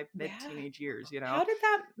in like my mid Yeah. teenage years. How did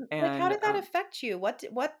that how And did that affect you? What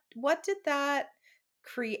did that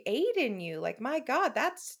create in you? Like, my God,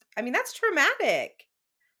 that's, I mean, that's traumatic.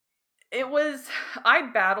 it was I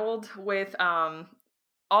battled with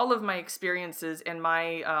all of my experiences and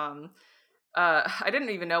my I didn't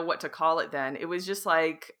even know what to call it then. It was just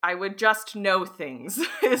like I would just know things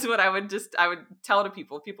is what I would tell to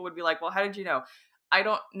people. People would be like, "Well, how did you know?" I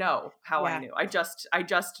don't know how I Yeah. knew. I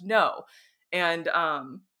just know. And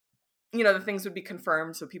the things would be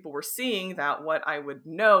confirmed, so people were seeing that what I would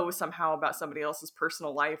know somehow about somebody else's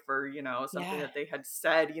personal life, or something Yeah. that they had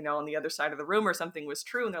said on the other side of the room or something was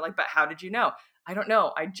true, and they're like, but how did you know? I don't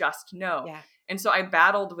know, I just know. Yeah. And so I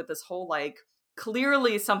battled with this whole like,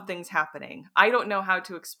 clearly something's happening, I don't know how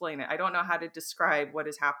to explain it, I don't know how to describe what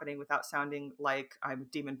is happening without sounding like I'm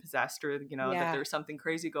demon possessed, or that Yeah. there's something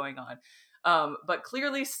crazy going on. But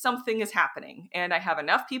clearly something is happening, and I have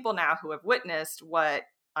enough people now who have witnessed what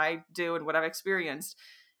I do and what I've experienced.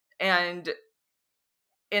 And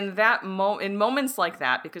in moments like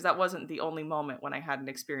that, because that wasn't the only moment when I had an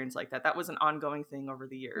experience like that, that was an ongoing thing over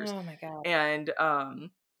the years. Oh my God. And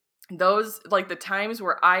those, like the times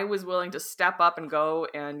where I was willing to step up and go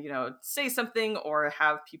and say something or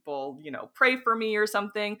have people pray for me or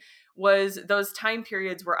something, was those time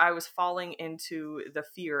periods where I was falling into the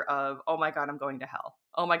fear of, oh my God, I'm going to hell,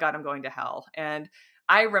 oh my God, I'm going to hell. And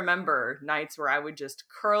I remember nights where I would just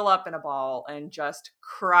curl up in a ball and just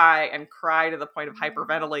cry and cry to the point of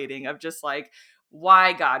hyperventilating, of just like,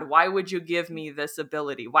 why, God, why would you give me this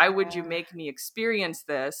ability, why would you Yeah. make me experience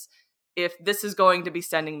this if this is going to be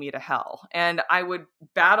sending me to hell? And I would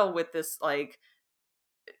battle with this, like,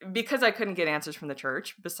 because I couldn't get answers from the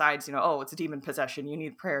church besides, oh, it's a demon possession, you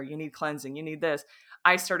need prayer, you need cleansing, you need this.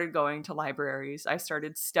 I started going to libraries. I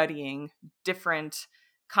started studying different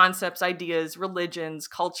concepts, ideas, religions,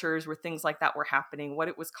 cultures where things like that were happening, what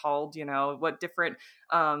it was called, what different,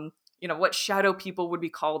 what shadow people would be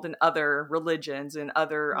called in other religions and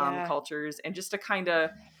other Yeah. cultures, and just to kind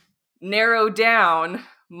of narrow down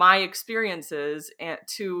my experiences and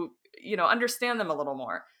to understand them a little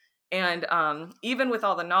more. And even with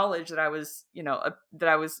all the knowledge that I was that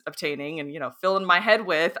I was obtaining and filling my head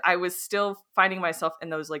with, I was still finding myself in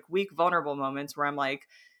those like weak, vulnerable moments where I'm like,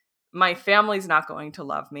 my family's not going to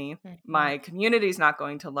love me. Mhm. My community's not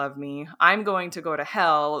going to love me. I'm going to go to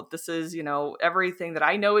hell. This is, everything that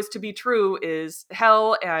I know is to be true is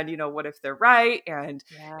hell. And, what if they're right? And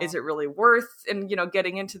Yeah. is it really worth, and,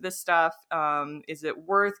 getting into this stuff? Is it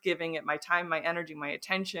worth giving it my time, my energy, my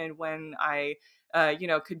attention when I,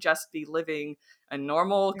 could just be living a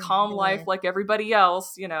normal, calm life Mhm. like everybody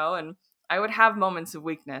else, and I would have moments of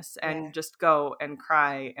weakness Yeah. and just go and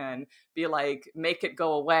cry and be like, make it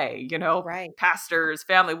go away, Right. pastors,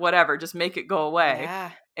 family, whatever, just make it go away.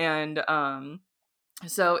 Yeah. And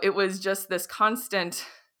so it was just this constant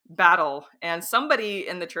battle. And somebody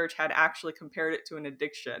in the church had actually compared it to an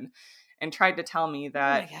addiction and tried to tell me Oh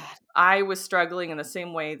my that God. I was struggling in the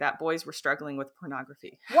same way that boys were struggling with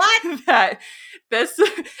pornography. What? That this,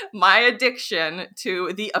 my addiction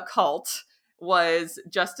to the occult was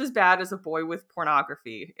just as bad as a boy with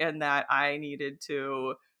pornography, and that I needed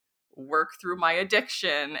to work through my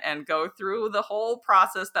addiction and go through the whole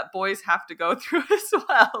process that boys have to go through as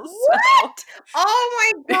well. So, What?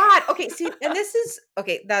 Oh my God. Okay, see, and this is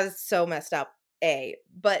okay, that is so messed up.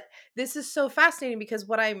 But this is so fascinating because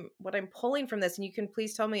what I'm pulling from this, and you can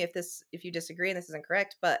please tell me if you disagree and this isn't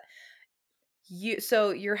correct, but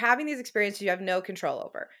you're having these experiences you have no control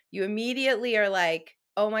over. You immediately are like,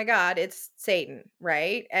 "Oh my god, it's Satan,"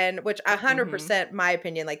 right? And which mhm. 100% my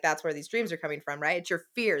opinion, like that's where these dreams are coming from, right? It's your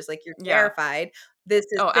fears, like you're Yeah. terrified. This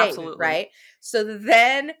is Oh, Satan, absolutely. right? So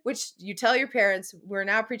then, which you tell your parents, we're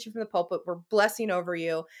now preaching from the pulpit, we're blessing over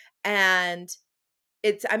you. And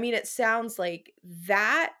I mean, it sounds like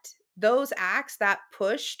that, those acts, that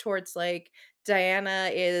push towards like Diana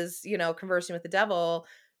is, conversing with the devil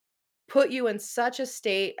put you in such a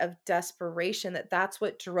state of desperation that that's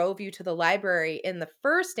what drove you to the library in the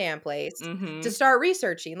first damn place to Mhm. start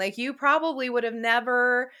researching. Like, you probably would have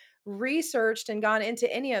never researched and gone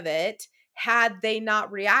into any of it had they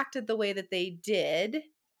not reacted the way that they did,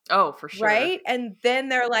 Oh, for sure. right? And then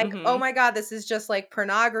they're like, "Oh Mhm. my god, this is just like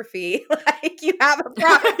pornography." Like, you have a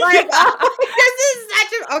like, "Oh, Yeah. this is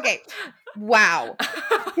such a" okay. Wow.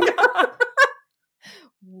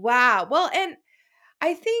 Wow. Well, and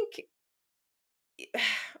I think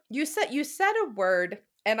you said a word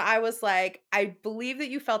and I was like, I believe that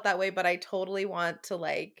you felt that way, but I totally want to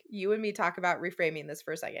like you and me talk about reframing this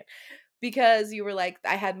for a second because you were like,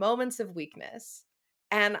 I had moments of weakness.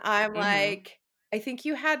 And I'm Mhm. like, I think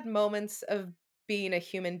you had moments of being a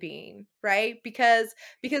human being, right? Because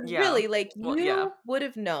Yeah. really like Well, yeah. you would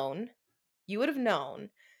have known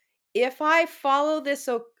if I follow this,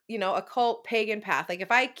 occult pagan path, like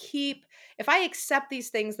if I accept these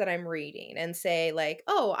things that I'm reading and say, like,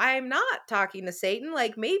 oh, I'm not talking to Satan,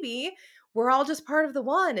 like maybe we're all just part of the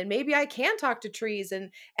one, and maybe I can talk to trees,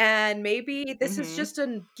 and maybe this is Mhm. just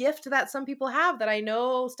a gift that some people have that I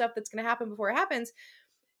know stuff that's going to happen before it happens.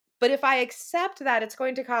 But if I accept that, it's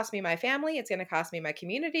going to cost me my family, it's gonna cost me my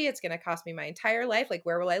community, it's gonna cost me my entire life, like,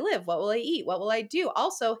 where will I live? What will I eat? What will I do?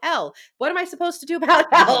 Also, hell. What am I supposed to do about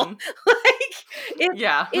hell? Mhm. Like,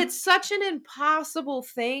 Yeah. it's such an impossible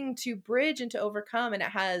thing to bridge and to overcome, and it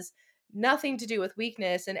has nothing to do with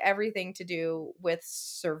weakness and everything to do with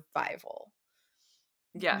survival,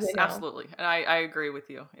 you Yes, know? absolutely. And I agree with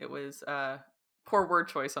you. It was poor word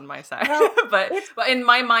choice on my side. Well, but it's but in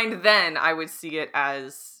my mind then I would see it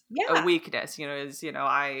as a yeah, weakness, as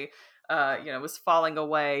I was falling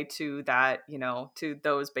away to that, to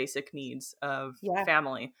those basic needs of yeah,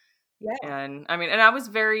 family. yeah. And I mean, and I was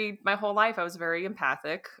my whole life I was very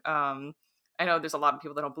empathic. I know there's a lot of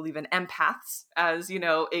people that don't believe in empaths as,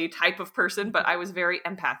 a type of person, but Mhm. I was very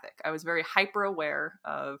empathic. I was very hyper aware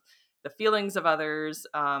of the feelings of others.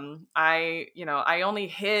 I only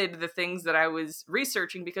hid the things that I was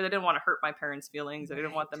researching because I didn't want to hurt my parents' feelings. I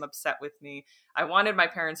didn't want Right. them upset with me. I wanted my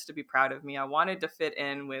parents to be proud of me. I wanted to fit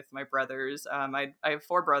in with my brothers. I have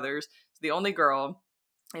four brothers, the only girl,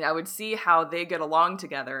 and I would see how they get along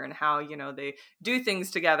together and how, they do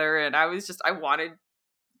things together. And I wanted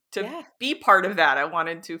to Yeah, be part of that. I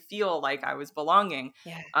wanted to feel like I was belonging.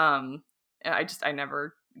 yeah, Um, and I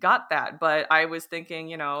never got that, but I was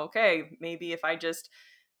thinking, okay, maybe if I just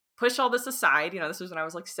push all this aside, this was when I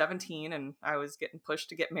was like 17 and I was getting pushed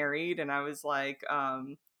to get married. And I was like,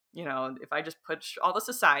 if I just push all this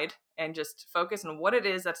aside and just focus on what it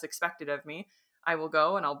is that's expected of me, I will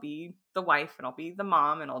go and I'll be the wife and I'll be the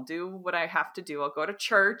mom and I'll do what I have to do. I'll go to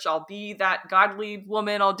church. I'll be that godly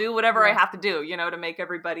woman. I'll do whatever I yeah, have to do, to make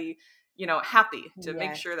everybody, happy, to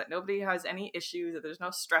make yes, sure that nobody has any issues, that there's no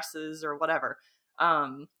stresses or whatever.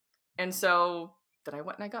 Um, and so that I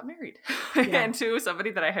went and I got married yeah. again to somebody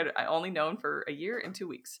that I only known for a year and 2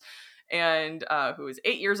 weeks. and who is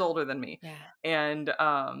 8 years older than me. Yeah. And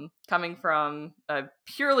coming from a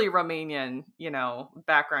purely Romanian,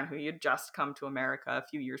 background, who he had just come to America a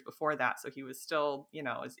few years before that, so he was still,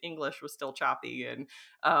 his English was still choppy, and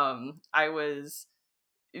I was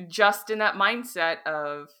just in that mindset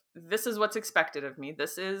of, this is what's expected of me.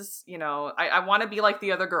 This is, I want to be like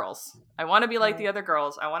the other girls. I want to be like Right. the other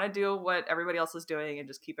girls. I want to do what everybody else is doing and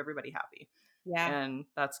just keep everybody happy. Yeah. And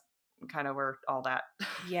that's kind of where all that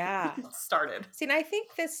Yeah. started. See, and I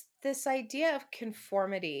think this idea of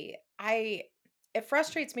conformity, it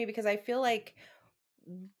frustrates me because I feel like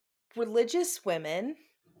religious women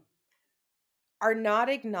are not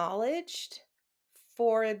acknowledged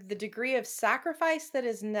for the degree of sacrifice that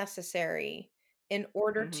is necessary in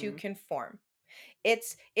order to Mhm. conform.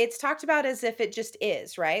 It's talked about as if it just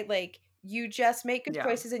is, right? Like, you just make good Yeah.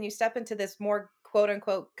 choices and you step into this more quote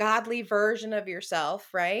unquote godly version of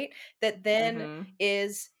yourself, right? That then Mhm.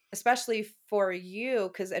 is, especially for you,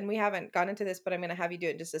 because, and we haven't gone into this, but I'm going to have you do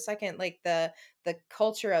it in just a second, like the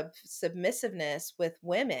culture of submissiveness with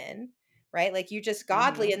women, right? Like, you just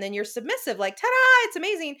godly Mhm. and then you're submissive, like, ta-da, it's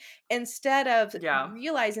amazing, instead of Yeah.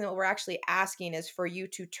 realizing that what we're actually asking is for you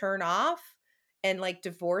to turn off and, like,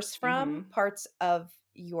 divorce from Mhm. parts of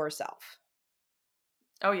yourself.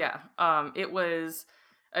 Oh yeah. It was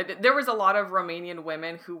there was a lot of Romanian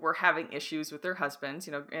women who were having issues with their husbands,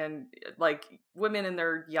 and like women in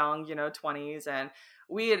their young, 20s, and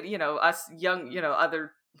we had, us young,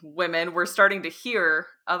 other women were starting to hear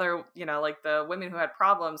other, like the women who had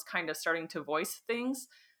problems kind of starting to voice things.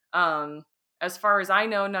 Um as far as I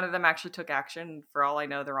know, none of them actually took action. For all I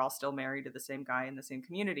know, they're all still married to the same guy in the same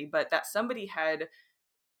community, but that somebody had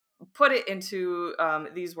put it into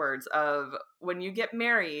these words of, when you get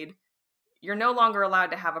married, you're no longer allowed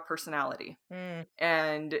to have a personality. Mm,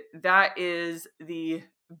 And that is the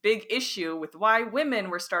big issue with why women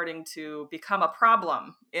were starting to become a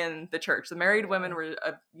problem in the church. The married women mm, were,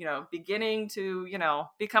 beginning to,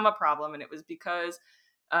 become a problem. And it was because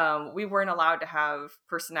we weren't allowed to have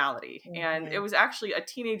personality. And it mhm. was actually a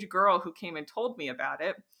teenage girl who came and told me about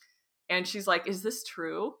it. And she's like, "Is this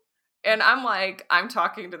true?" And I'm like, I'm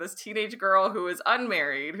talking to this teenage girl who is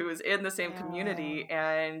unmarried, who is in the same community. Oh,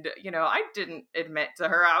 And, I didn't admit to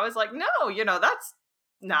her. I was like, no, that's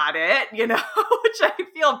not it, which I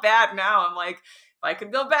feel bad now. I'm like, if I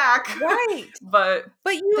could go back. right. But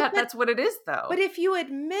But you but that's what it is, but though. if you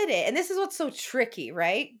admit it, and this is what's so tricky,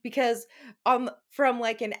 right? Because, from,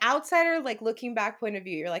 like, an outsider, like, looking back point of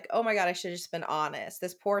view, you're like, "Oh my god, I should've just been honest,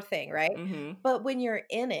 this poor thing," right? Hmm. But when you're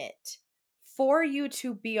in it, for you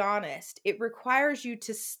to be honest, it requires you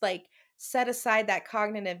to like, set aside that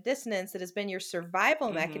cognitive dissonance that has been your survival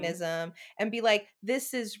Hmm. mechanism and be like,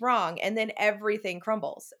 "This is wrong," and then everything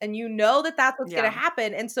crumbles, and you know that that's what's gonna Yeah.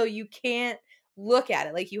 happen, and so you can't look at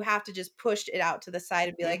it, like, you have to just push it out to the side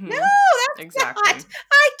and be like, "No, Hmm. that's not, Exactly.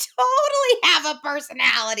 I totally have a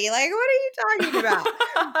personality, like, what are you talking about?"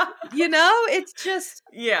 It's just,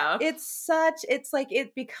 Yeah. it's like,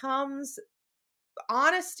 it becomes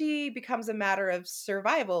honesty becomes a matter of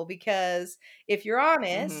survival, because if you're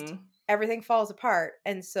honest, Hmm. everything falls apart,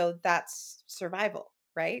 and so that's survival,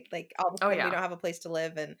 right? Like, all of a Oh, sudden we yeah. don't have a place to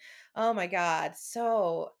live, and oh my god,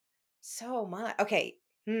 so much. Okay,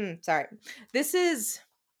 sorry. This is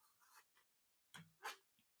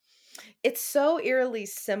It's so eerily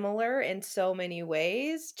similar in so many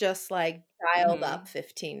ways, just, like, dialed up Hmm.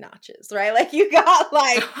 15 notches, right? Like, you got,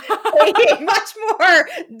 like, a much more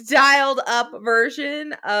dialed up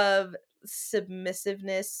version of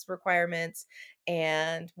submissiveness requirements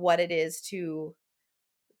and what it is to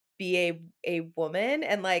be a woman,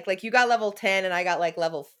 and, like, you got level 10 and I got, like,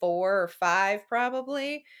 level 4 or 5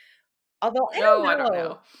 probably. Although, I No, I don't don't know.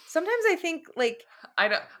 know. Sometimes I think, like, I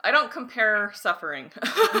don't compare suffering.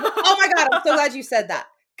 oh my god, I'm so glad you said that.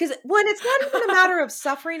 Because when it's not even a matter of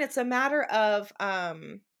suffering, it's a matter of,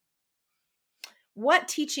 what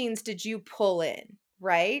teachings did you pull in,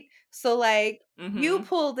 right? So, like, you Mhm.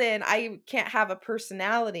 pulled in, "I can't have a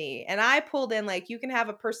personality," and I pulled in, like, "You can have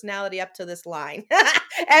a personality up to this line."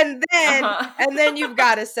 And then and Uh-huh. then you've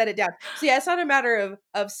gotta set it down. So, yeah, it's not a matter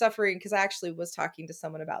of suffering, because I actually was talking to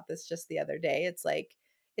someone about this just the other day. It's like,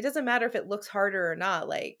 it doesn't matter if it looks harder or not,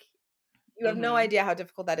 like, you have no Mhm. idea how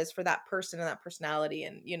difficult that is for that person and that personality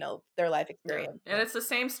and, their life Yeah, experience. and it's the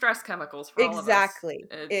same stress chemicals for all of us. Exactly,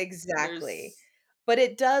 It exactly. there's But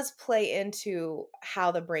it does play into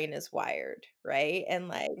how the brain is wired, right? And,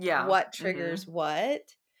 like, Yeah. what triggers Mhm.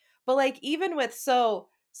 what. But, like, even with so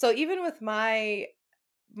even with my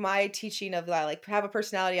teaching of that, like, have a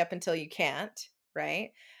personality up until you can't,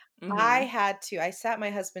 right? Mhm. I sat my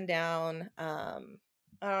husband down, I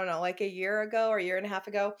don't know, like a year ago or a year and a half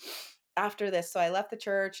ago, after this, so I left the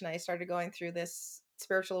church and I started going through this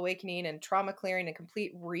spiritual awakening and trauma clearing and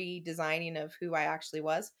complete redesigning of who I actually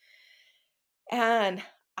was. And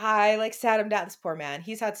I like sat him down. This poor man,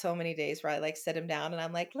 he's had so many days where I like sit him down and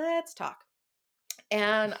I'm like, let's talk.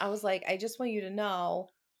 And I was like, I just want you to know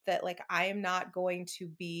that like I am not going to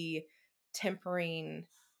be tempering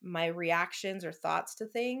my reactions or thoughts to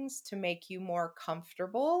things to make you more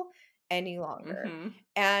comfortable any longer. Mm-hmm.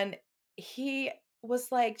 And he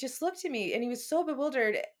was like, just looked at me and he was so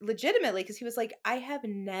bewildered legitimately because he was like, I have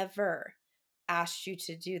never asked you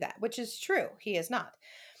to do that, which is true. He is not.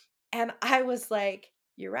 And I was like,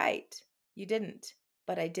 you're right. You didn't,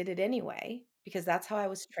 but I did it anyway because that's how I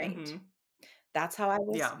was trained. Mm-hmm. That's how I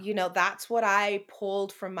was, Yeah. that's what I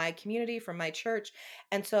pulled from my community, from my church.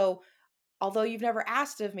 And so, although you've never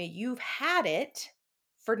asked of me, you've had it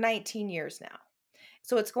for 19 years now.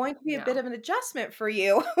 So it's going to be a bit Yeah. of an adjustment for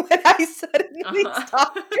you when I suddenly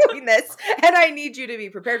stop Uh-huh. doing this, and I need you to be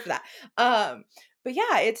prepared for that. But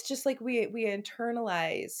yeah, it's just like we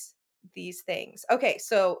internalize these things. Okay,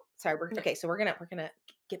 so sorry, Yeah. okay, so we're gonna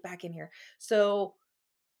get back in here. So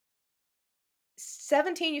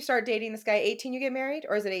 17 you start dating this guy, 18 you get married,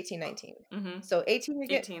 or is it 18, 19? Mm-hmm. So 18 you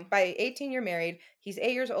get 18. by 18 you're married. He's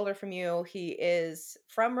 8 years older from you. He is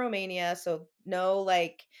from Romania, so no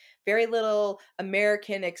like very little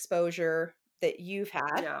American exposure that you've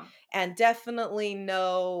had, Yeah. and definitely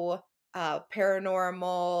no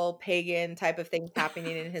paranormal pagan type of things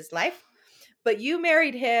happening in his life. But you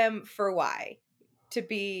married him for why? To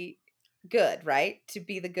be good, right? To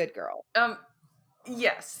be the good girl. Um,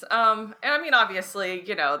 yes. And I mean, obviously,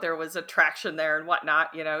 there was attraction there and whatnot.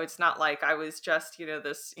 It's not like I was just,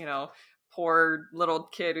 this, poor little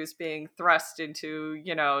kid who's being thrust into,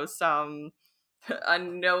 some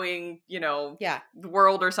unknowing, Yeah.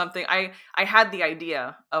 world or something. I had the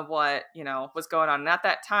idea of what, was going on. And at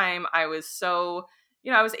that time, I was so,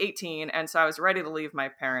 I was 18, and so I was ready to leave my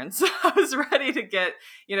parents. I was ready to get,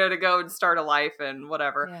 to go and start a life and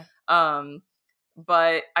whatever. Yeah. Um,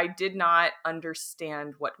 but I did not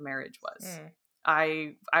understand what marriage was.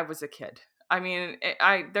 Mm. I was a kid. I mean,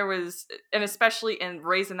 I there was, and especially in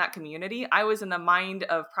raised in that community, I was in the mind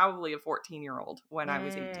of probably a 14-year-old when I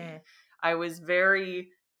was 18. Mm. I was very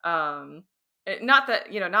not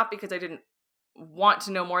that, not because I didn't want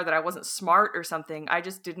to know more, that I wasn't smart or something. I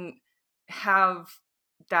just didn't have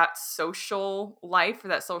that social life or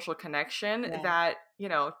that social connection Yeah. that,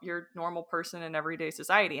 your normal person in everyday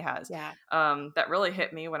society has. Yeah. That really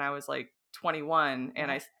hit me when I was like 21 and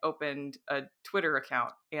Yeah. I opened a Twitter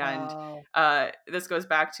account. And Oh, this goes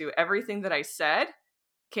back to everything that I said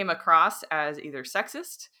came across as either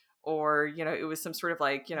sexist, or it was some sort of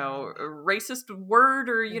like a racist word,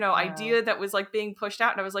 or wow. idea that was like being pushed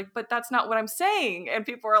out, and I was like, but that's not what I'm saying. And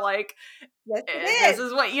people are like, Yes, it this is.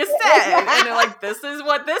 is what you said, and they're like, this is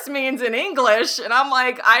what this means in English. And I'm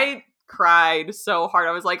like, I cried so hard.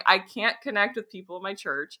 I was like, I can't connect with people in my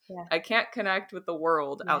church. Yeah. I can't connect with the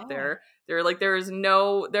world out Yeah. there. They're like, there is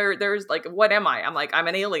no there's like, what am I? I'm like, I'm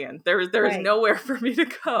an alien. There is Right. nowhere for me to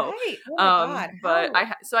go. Right. Oh my God. But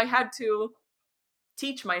How? so I had to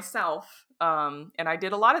teach myself, and I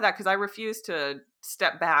did a lot of that because I refused to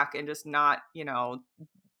step back and just not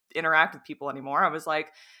interact with people anymore. I was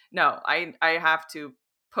like, no, I have to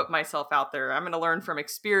put myself out there. I'm going to learn from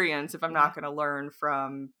experience if I'm Yeah. not going to learn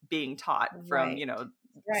from being taught from Right.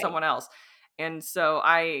 Right. someone else. And so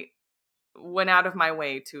I went out of my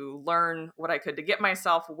way to learn what I could to get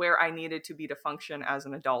myself where I needed to be to function as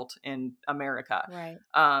an adult in America. Right.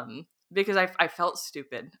 Because I felt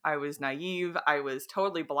stupid. I was naive. I was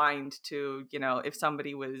totally blind to, if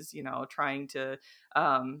somebody was, trying to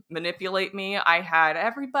manipulate me. I had,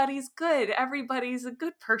 everybody's good. Everybody's a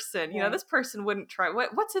good person. Right. This person wouldn't try.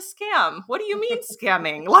 What's a scam? What do you mean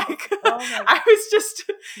scamming? Like, Oh my. I was just,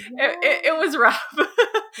 it Yeah. was rough.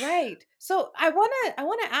 Right. So I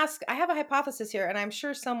wanna ask, I have a hypothesis here, and I'm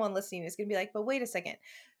sure someone listening is gonna be like, but wait a second.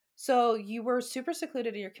 So you were super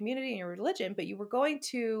secluded in your community and your religion, but you were going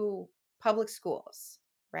to public schools,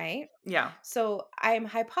 right? Yeah. So I'm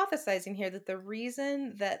hypothesizing here that the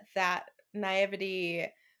reason that that naivety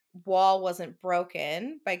wall wasn't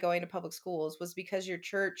broken by going to public schools was because your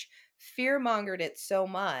church fear mongered it so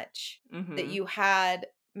much that Hmm. you had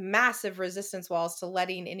massive resistance walls to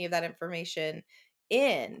letting any of that information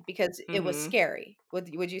in because it was Hmm. scary.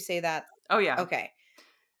 Would you say that? Oh yeah. Okay.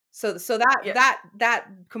 So that Yeah.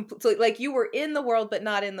 so like you were in the world but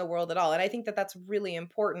not in the world at all. And I think that that's really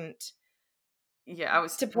important Yeah.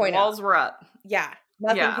 to The point out. walls were up. Yeah,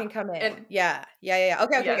 nothing Yeah. can come And in. Yeah. Yeah, yeah, yeah.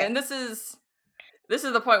 Okay, okay, yeah. okay. And this is this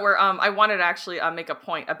is the point where I wanted to actually make a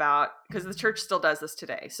point about, because the church still does this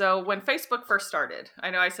today. So when Facebook first started, I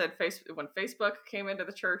know I said when Facebook came into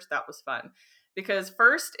the church, that was fun, because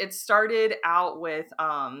first it started out with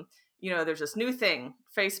there's this new thing.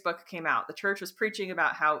 Facebook came out. The church was preaching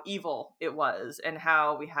about how evil it was and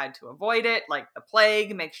how we had to avoid it, like the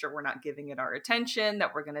plague, make sure we're not giving it our attention,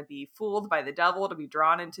 that we're going to be fooled by the devil to be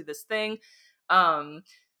drawn into this thing.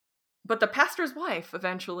 But the pastor's wife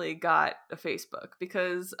eventually got a Facebook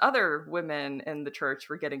because other women in the church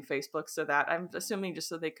were getting Facebook, so that, I'm assuming, just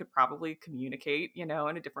so they could probably communicate, in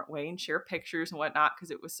a different way and share pictures and whatnot, because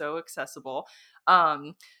it was so accessible.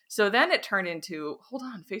 So then it turned into, hold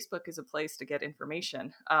on, Facebook is a place to get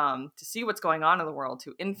information, to see what's going on in the world,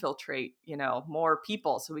 to infiltrate, more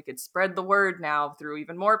people, so we could spread the word now through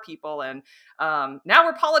even more people. And now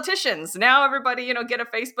we're politicians. Now everybody, get a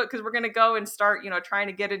Facebook, because we're going to go and start, trying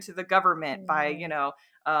to get into the government by,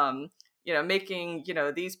 making,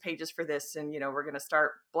 these pages for this. And, we're going to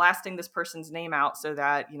start blasting this person's name out so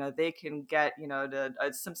that, they can get,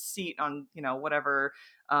 some seat on, whatever,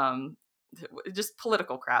 just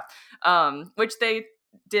political crap, which they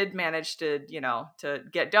did manage to, to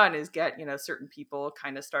get done, is get, certain people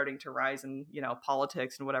kind of starting to rise in,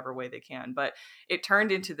 politics in whatever way they can. But it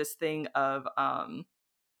turned into this thing of,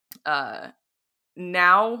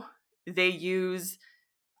 now they use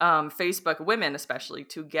Facebook, women especially,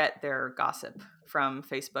 to get their gossip from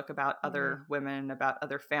Facebook about other women, about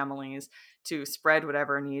other families, to spread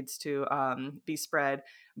whatever needs to be spread.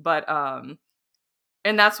 But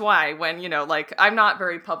and that's why when, I'm not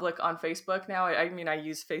very public on Facebook now. I mean, I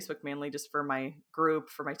use Facebook mainly just for my group,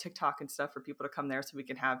 for my TikTok and stuff, for people to come there so we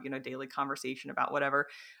can have, daily conversation about whatever.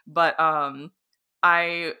 But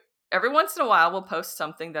I every once in a while will post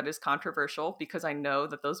something that is controversial, because I know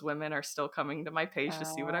that those women are still coming to my page to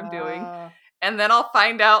see what I'm doing. And then I'll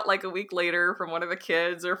find out like a week later from one of the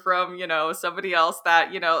kids or from, somebody else that,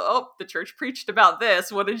 oh, the church preached about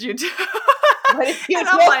this. What did you do? What did you And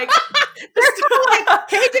do? I'm like, like,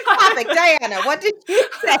 changing topic, Diana, what did you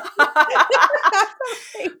say?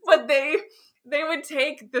 But they would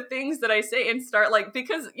take the things that I say and start, like,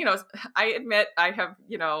 because, I admit I have,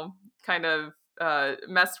 kind of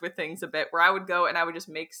messed with things a bit, where I would go and I would just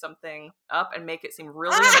make something up and make it seem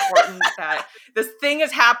really important that this thing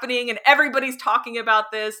is happening and everybody's talking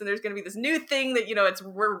about this, and there's going to be this new thing that,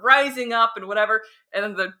 we're rising up and whatever. And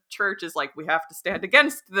then the church is like, we have to stand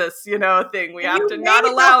against this, thing. We have to not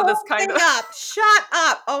allow this kind of up. Shut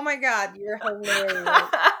up. Oh my God. You're hilarious.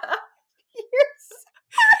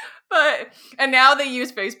 And now they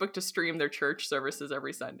use Facebook to stream their church services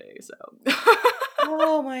every Sunday. So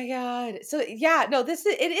oh my God. So yeah, no, it is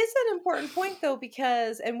an important point though,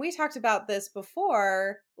 because, and we talked about this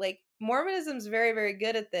before, like Mormonism's very, very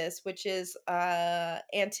good at this, which is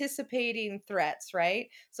anticipating threats, right?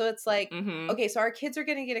 So it's like, okay, so our kids are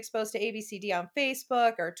going to get exposed to ABCD on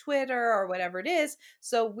Facebook or Twitter or whatever it is.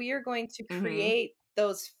 So we are going to create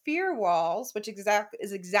those fear walls, which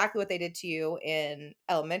is exactly what they did to you in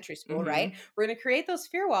elementary school, right? We're going to create those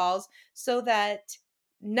fear walls so that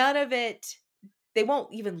none of it, they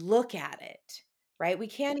won't even look at it, right? We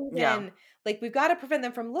can't even, like, we've got to prevent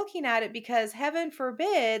them from looking at it, because heaven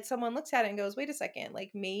forbid someone looks at it and goes, wait a second,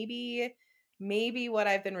 like maybe what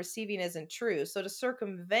I've been receiving isn't true. So to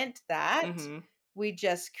circumvent that, we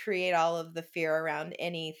just create all of the fear around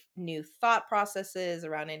any new thought processes,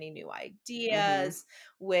 around any new ideas,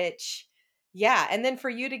 which, yeah. And then for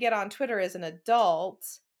you to get on Twitter as an adult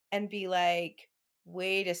and be like,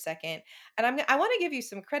 wait a second. And I want to give you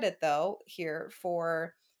some credit though here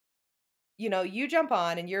for, you jump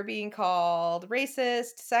on and you're being called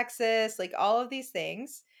racist, sexist, like all of these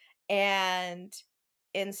things. And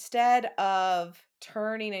instead of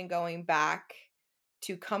turning and going back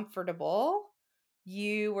to comfortable,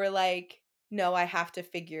 you were like, no, I have to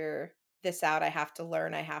figure this out. I have to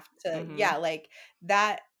learn. I have to, yeah, like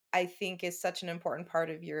that, I think, is such an important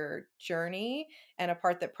part of your journey, and a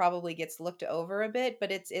part that probably gets looked over a bit,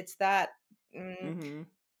 but it's that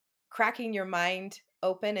cracking your mind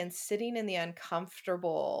open and sitting in the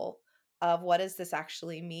uncomfortable of, what does this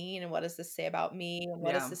actually mean, and what does this say about me, and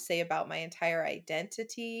what does this say about my entire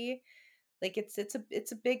identity? Like it's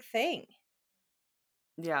a big thing.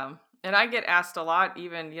 Yeah. And I get asked a lot,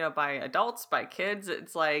 even, by adults, by kids.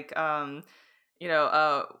 It's like, you know,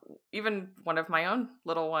 uh, even one of my own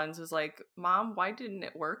little ones was like, Mom, why didn't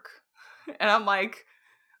it work? And I'm like,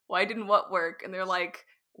 why didn't what work? And they're like,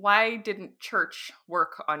 why didn't church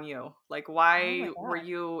work on you? Like, Oh my why were God.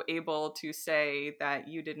 you able to say that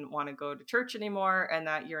you didn't want to go to church anymore and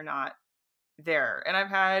that you're not there. And I've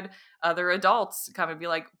had other adults come and be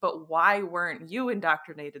like, but why weren't you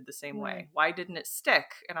indoctrinated the same Mm, way? Why didn't it stick?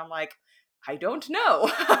 And I'm like, I don't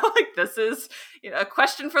know. Like, this is, a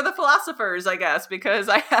question for the philosophers, I guess, because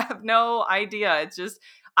I have no idea. It's just,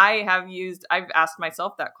 I've asked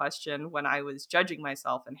myself that question when I was judging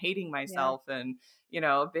myself and hating yeah, myself and,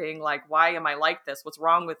 being like, why am I like this? What's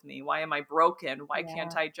wrong with me? Why am I broken? Why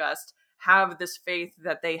can't yeah, I just have this faith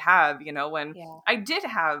that they have, when yeah. I did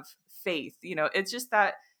have faith, it's just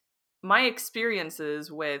that my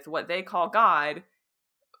experiences with what they call God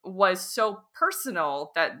was so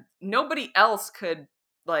personal that nobody else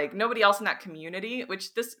in that community,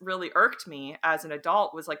 which this really irked me as an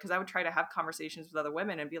adult, was like, because I would try to have conversations with other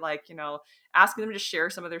women and be like, asking them to share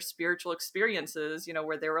some of their spiritual experiences,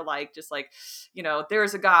 where they were like, just like,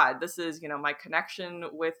 there's a God, this is, my connection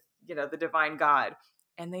with, the divine God,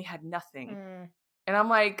 and they had nothing. Mm, And I'm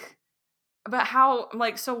like, but how, I'm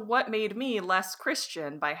like, so what made me less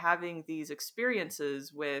Christian by having these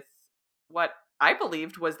experiences with what I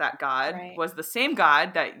believed was that God right. was the same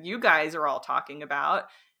God that you guys are all talking about,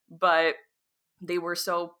 but they were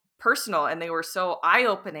so personal and they were so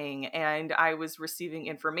eye-opening, and I was receiving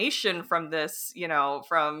information from this,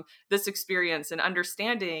 from this experience and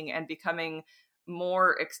understanding and becoming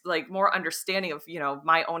more understanding of,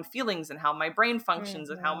 my own feelings and how my brain functions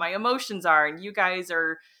and how Hmm. my emotions are, and you guys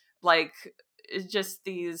are like just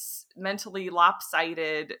these mentally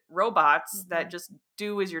lopsided robots that Hmm. just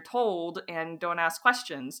do as you're told and don't ask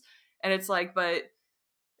questions. And it's like, but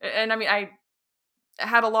and I mean, I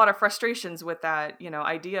had a lot of frustrations with that,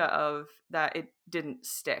 idea of that it didn't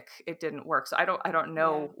stick. It didn't work. So I don't Yeah,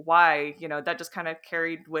 know why, that just kind of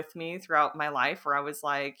carried with me throughout my life, where I was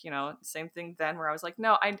like, same thing then, where I was like,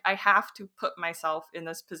 no, I have to put myself in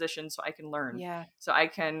this position so I can learn, yeah, so I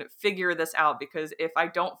can figure this out, because if I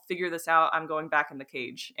don't figure this out, I'm going back in the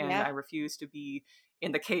cage, and yeah, I refuse to be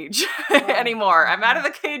in the cage yeah. anymore. I'm out Hmm.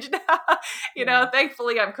 of the cage now. Yeah.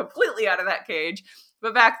 Thankfully I'm completely out of that cage.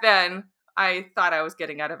 But back then, I thought I was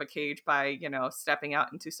getting out of a cage by, stepping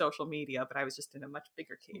out into social media, but I was just in a much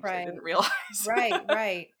bigger cage. I Right. didn't realize. Right,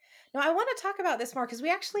 right. No, I want to talk about this more because we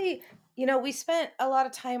actually, we spent a lot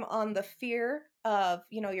of time on the fear of,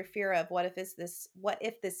 your fear of what if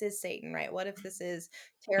this is Satan, right? What if this is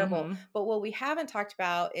terrible? Mhm. But what we haven't talked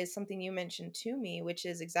about is something you mentioned to me, which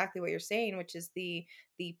is exactly what you're saying, which is the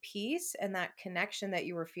peace and that connection that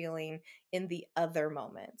you were feeling in the other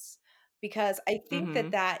moments. Because I think that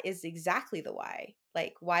Mhm. that is exactly the why.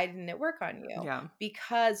 Like, why didn't it work on you? Yeah.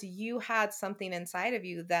 Because you had something inside of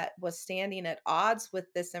you that was standing at odds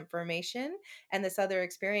with this information and this other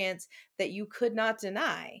experience that you could not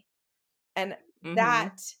deny. And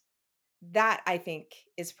Mhm. that I think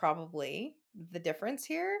is probably the difference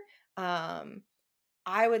here. Um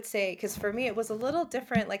I would say cuz for me it was a little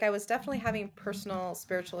different. Like I was definitely having personal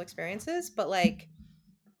spiritual experiences, but like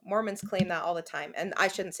Mormons claim that all the time. And I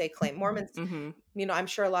shouldn't say claim. Mormons, Mhm. I'm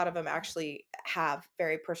sure a lot of them actually have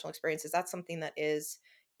very personal experiences. That's something that is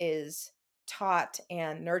taught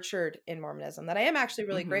and nurtured in Mormonism that I am actually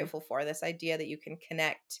really Mhm. grateful for. This idea that you can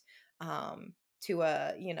connect to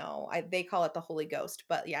they call it the Holy Ghost,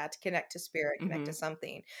 but yeah, to connect to spirit, connect to Mhm.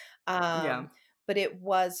 something. Yeah. But it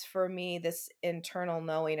was for me this internal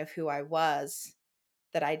knowing of who I was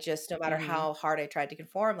that I just no matter Mhm. how hard I tried to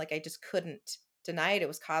conform, like, I just couldn't deny it. It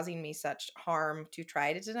was causing me such harm to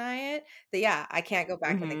try to deny it that, yeah, I can't go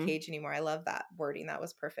back in the Mhm. cage anymore. I love that wording. That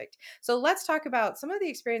was perfect. So let's talk about some of the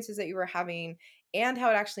experiences that you were having and how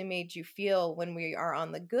it actually made you feel when we are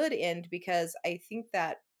on the good end, because I think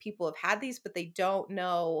that people have had these, but they don't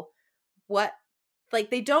know what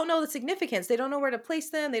they don't know the significance. They don't know where to place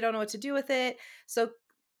them. They don't know what to do with it. So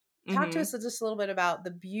talk to us Mhm. just a little bit about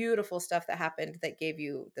the beautiful stuff that happened that gave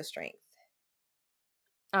you the strength.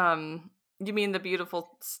 You mean the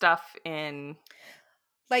beautiful stuff in,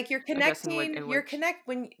 Like you're I guess, connecting, in which?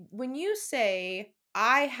 when you say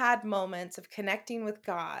I had moments of connecting with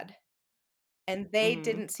God and they Mhm.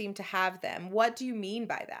 didn't seem to have them. What do you mean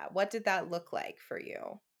by that? What did that look like for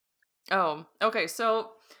you? Oh, okay.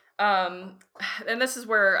 So, and this is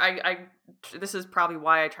where this is probably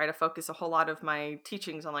why I try to focus a whole lot of my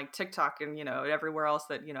teachings on like TikTok and, everywhere else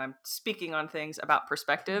that, I'm speaking on things about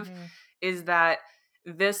perspective, Mhm. is that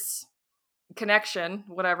this connection,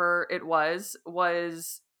 whatever it was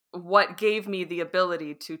what gave me the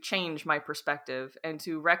ability to change my perspective and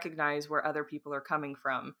to recognize where other people are coming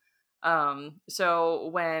from. So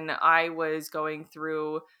when I was going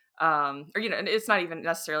through, or, and it's not even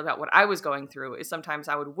necessarily about what I was going through, is sometimes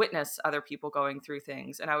I would witness other people going through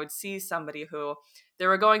things and I would see somebody who they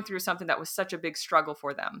were going through something that was such a big struggle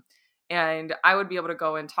for them. And I would be able to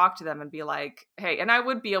go and talk to them and be like, hey, and I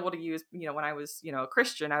would be able to use, when I was, a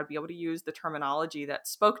Christian, I would be able to use the terminology that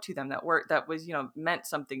spoke to them, that was, meant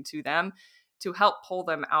something to them, to help pull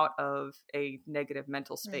them out of a negative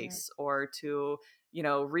mental space, or to,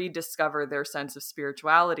 rediscover their sense of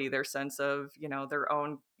spirituality, their sense of, their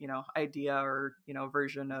own, idea or,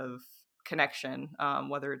 version of connection,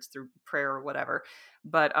 whether it's through prayer or whatever.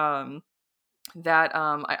 But I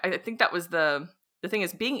think that was the thing,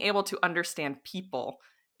 is being able to understand people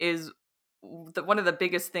is one of the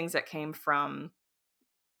biggest things that came from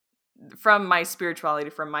my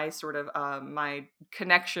spirituality, from my sort of my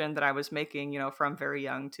connection that I was making, from very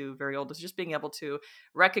young to very old, is just being able to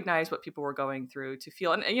recognize what people were going through, to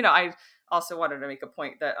feel. And I also wanted to make a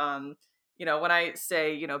point that when I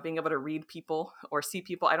say, being able to read people or see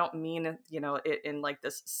people, I don't mean, it in like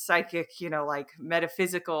this psychic, like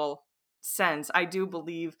metaphysical sense. I do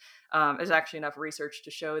believe there's actually enough research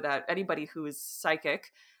to show that anybody who is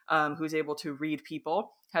psychic, who's able to read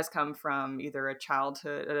people, has come from either a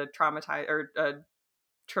childhood, a traumatized or a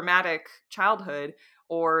traumatic childhood,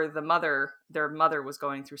 or their mother was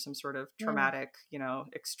going through some sort of traumatic,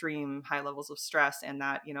 extreme high levels of stress, and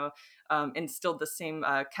that, instilled the same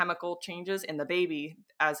chemical changes in the baby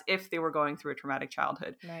as if they were going through a traumatic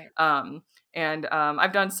childhood. Right. And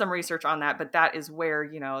I've done some research on that, but that is where,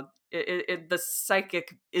 the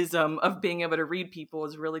psychicism of being able to read people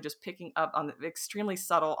is really just picking up on the extremely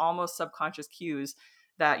subtle, almost subconscious cues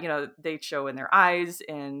that they show in their eyes,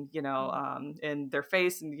 and in their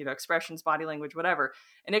face, and expressions, body language, whatever.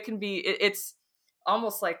 And it can be it's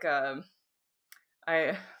almost like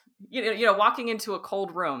I walking into a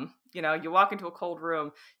cold room. You walk into a cold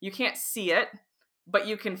room, you can't see it, but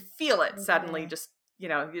you can feel it suddenly. Just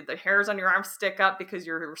the hairs on your arms stick up because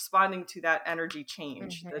you're responding to that energy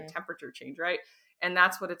change, the temperature change, right? And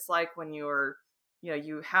that's what it's like when you're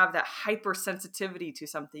you have that hypersensitivity to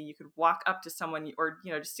something. You could walk up to someone, or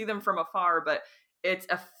just see them from afar, but it's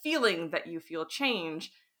a feeling that you feel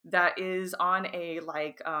change that is on a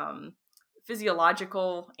like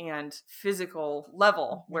physiological and physical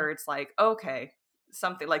level, where it's like, okay,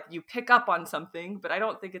 something like you pick up on something, but I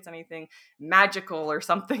don't think it's anything magical or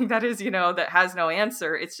something that is, that has no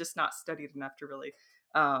answer. It's just not studied enough to really,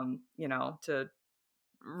 to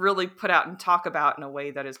really put out and talk about in a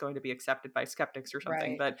way that is going to be accepted by skeptics or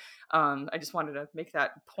something. Right. But I just wanted to make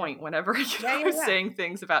that point whenever I Yeah, was saying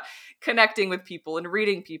things about connecting with people and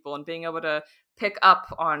reading people and being able to pick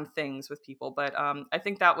up on things with people. But I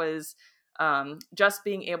think that was just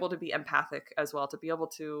being able to be empathic as well, to be able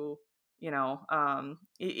to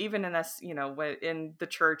even in this, in the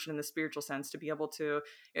church and in the spiritual sense, to be able to,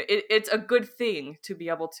 it's a good thing to be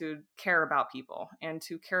able to care about people and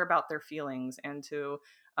to care about their feelings, and to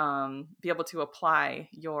be able to apply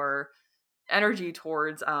your energy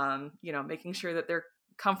towards making sure that they're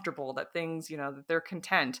comfortable, that things, that they're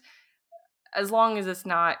content, as long as it's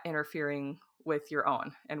not interfering with your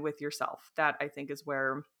own and with yourself. That, I think, is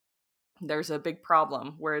where there's a big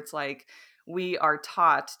problem, where it's like we are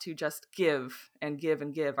taught to just give and give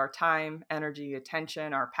and give our time, energy,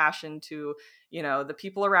 attention, our passion to the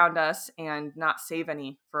people around us, and not save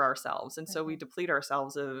any for ourselves. And so we deplete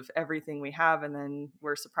ourselves of everything we have, and then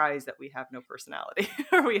we're surprised that we have no personality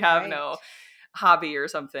or we have no hobby or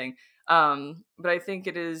something. But I think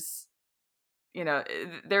it is,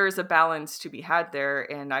 there is a balance to be had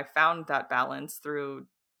there, and I found that balance through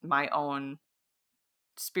my own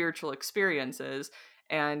spiritual experiences.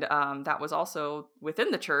 And that was also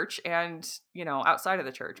within the church and outside of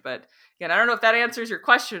the church. But again, I don't know if that answers your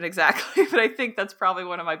question exactly, but I think that's probably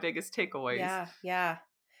one of my biggest takeaways. Yeah.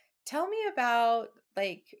 Tell me about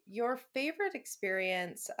like your favorite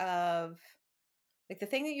experience of like the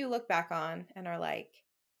thing that you look back on and are like,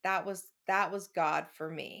 that was God for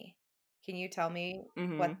me. Can you tell me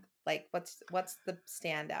what Hmm. like what's the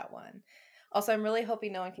standout one? Also, I'm really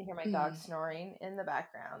hoping no one can hear my dog Mm. snoring in the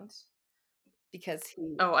background because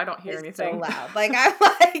he Oh, I don't hear is so anything. loud. Like I'm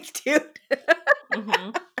like, dude.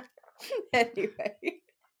 Hmm. Anyway.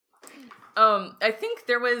 I think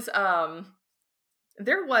there was,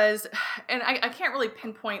 and I can't really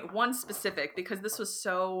pinpoint one specific, because this was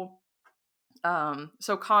so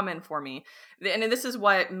common for me. And this is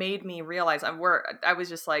what made me realize I was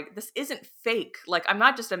just like, this isn't fake. Like, I'm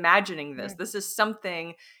not just imagining this. This is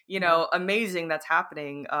something, amazing that's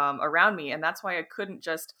happening around me. And that's why I couldn't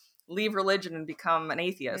just leave religion and become an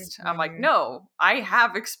atheist. I'm like, Mhm. no, I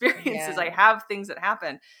have experiences. Yeah. I have things that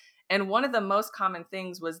happen. And one of the most common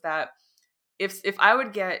things was that if I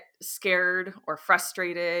would get scared or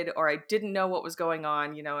frustrated, or I didn't know what was going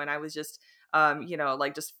on, and I was just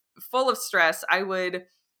like just full of stress, I would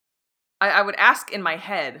I would ask in my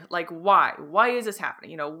head, like, why is this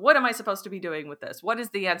happening? What am I supposed to be doing with this? What is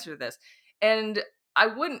the answer to this? And I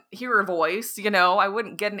wouldn't hear a voice, I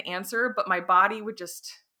wouldn't get an answer, but my body would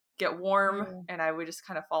just get warm Mm. and I would just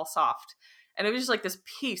kind of fall soft. And it was just like this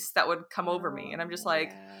peace that would come over me. And I'm just Oh,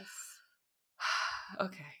 like, yes.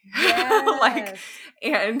 okay. Like, Yes.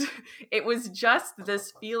 and it was just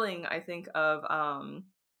this feeling, I think, of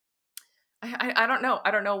I don't know. I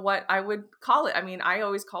don't know what I would call it. I mean, I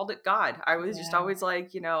always called it God. I was just Yeah. always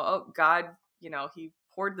like, oh, God, he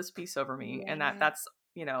poured this peace over me, and Yeah. that's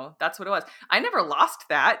what it was. I never lost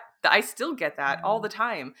that. I still get that all the Mm.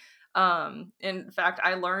 time. In fact,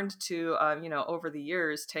 I learned to over the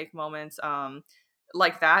years take moments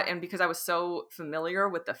like that, and because I was so familiar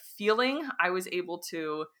with the feeling, I was able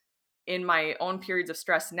to, in my own periods of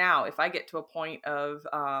stress now, if I get to a point of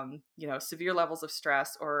severe levels of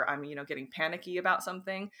stress, or I'm getting panicky about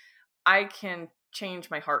something, I can change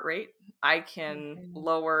my heart rate. I can Mhm.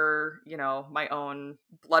 lower my own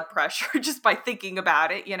blood pressure just by thinking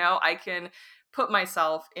about it. I can put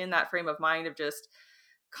myself in that frame of mind of just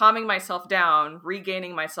calming myself down,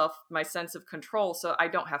 regaining my sense of control, so I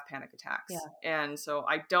don't have panic Yeah. attacks. And so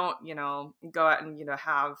I don't, go out and,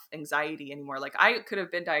 have anxiety anymore. Like, I could have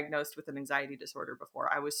been diagnosed with an anxiety disorder before.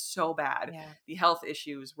 I was so bad. Yeah. The health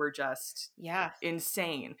issues were just Yeah.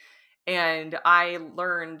 insane. And I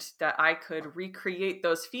learned that I could recreate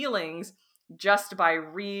those feelings just by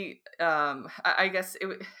I guess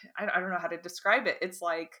I don't know how to describe it. It's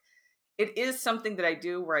like, it is something that I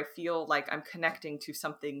do where I feel like I'm connecting to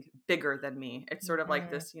something bigger than me. It's sort of like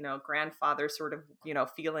Mhm. this, grandfather sort of,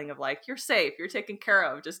 feeling of like, you're safe, you're taken care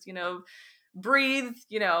of, just, breathe,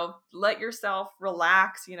 let yourself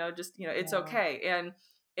relax, just, it's Yeah. okay. And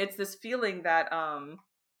it's this feeling that,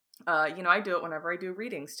 I do it whenever I do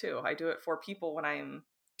readings too. I do it for people when I'm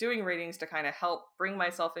doing readings to kind of help bring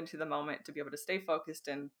myself into the moment, to be able to stay focused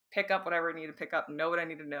and pick up whatever I need to pick up, know what I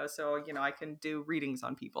need to know, so I can do readings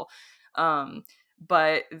on people.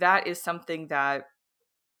 But that is something that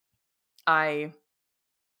I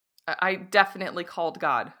I definitely called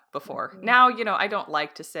God before. Mhm. Now, I don't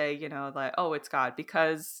like to say, that, oh, it's God,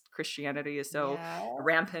 because Christianity is so Yeah.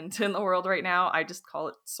 rampant in the world right now. I just call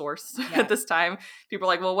it source at Yeah. this time. People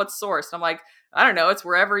are like, well, what's source? And I'm like, I don't know. It's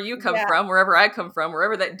wherever you come Yeah. from, wherever I come from,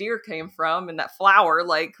 wherever that deer came from and that flower.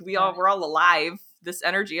 Like, Yeah. we're all alive. This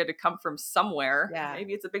energy had to come from somewhere. Yeah.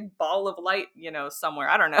 Maybe it's a big ball of light, somewhere.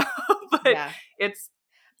 I don't know. But Yeah. it's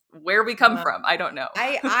where we come Uh, from. I don't know.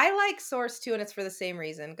 I like Source too, and it's for the same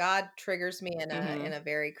reason. God triggers me in a Hmm.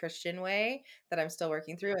 very Christian way that I'm still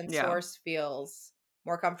working through, and Yeah. Source feels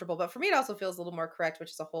more comfortable. But for me, it also feels a little more correct,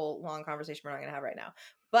 which is a whole long conversation we're not going to have right now.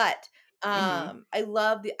 But Hmm. I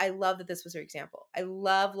love that this was your example. I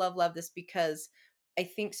love this because I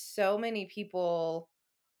think so many people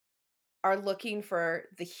are looking for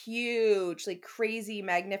the huge, like crazy,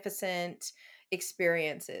 magnificent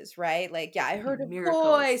experiences, right? Like, yeah, I heard a Miracles.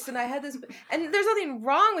 voice and I had this, and there's nothing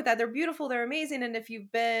wrong with that. They're beautiful, they're amazing. And if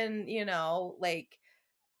you've been, like,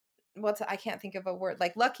 I can't think of a word,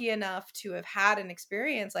 like lucky enough to have had an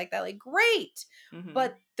experience like that, like great. Hmm.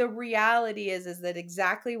 But the reality is that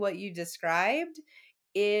exactly what you described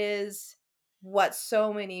is what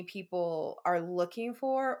so many people are looking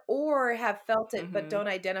for or have felt it but Hmm. don't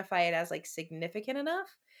identify it as like significant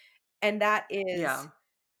enough. And that is Yeah.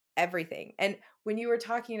 everything. And when you were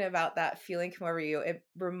talking about that feeling come over you, it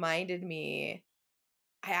reminded me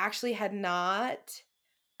I actually had not,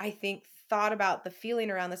 I think, thought about the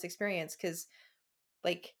feeling around this experience because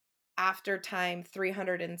like after time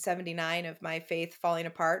 379 of my faith falling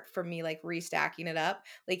apart from me like restacking it up,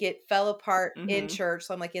 like it fell apart in Hmm. church,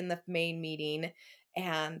 so I'm like in the main meeting,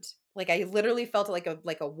 and like I literally felt like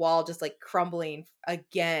a wall just like crumbling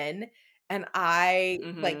again, and I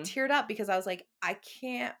like Hmm. teared up because I was like, I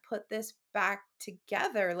can't put this back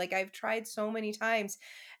together, like I've tried so many times.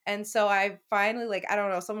 And so I finally, like, I don't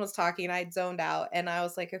know, someone was talking, I'd zoned out, and I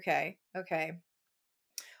was like, okay,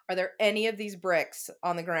 are there any of these bricks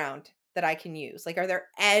on the ground that I can use? Like, are there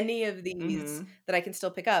any of these Hmm. that I can still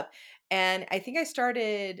pick up? And I think I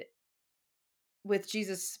started with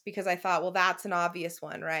Jesus because I thought, well, that's an obvious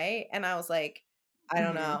one, right? And I was like, I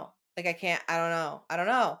don't Hmm. know. Like, I can't, I don't know. I don't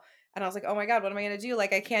know. And I was like, oh my God, what am I going to do?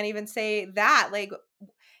 Like, I can't even say that. Like,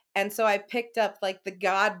 and so I picked up like the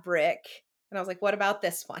God brick and I was like, what about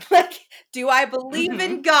this one? Like, do I believe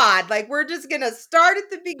in Hmm. God? Like, we're just going to start at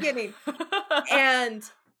the beginning. And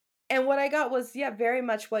and what I got was, yeah, very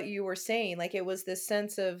much what you were saying. Like it was this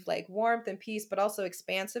sense of like warmth and peace, but also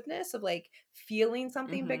expansiveness of like feeling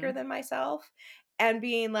something bigger Hmm. than myself and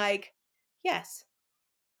being like, yes,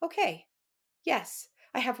 okay, yes,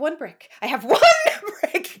 I have one brick. I have one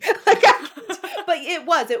brick. Like I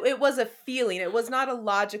it was a feeling. It was not a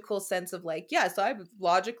logical sense of like, yes, I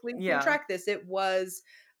logically can Yeah. track this. It was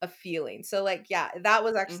a feeling. So like, yeah, that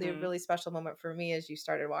was actually a Mhm. really special moment for me as you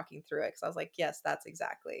started walking through it, because I was like, yes, that's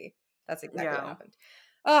exactly what Yeah. happened.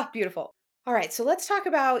 Oh, beautiful. All right, so let's talk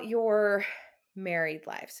about your married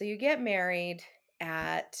life. So you get married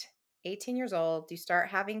at 18 years old. You start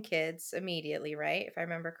having kids immediately, right? If I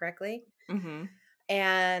remember correctly. Mhm.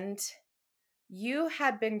 And you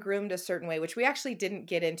had been groomed a certain way, which we actually didn't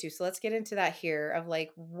get into. So let's get into that here of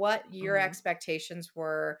like what your Mhm. expectations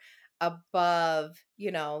were above,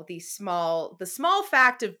 the small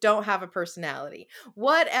fact of don't have a personality.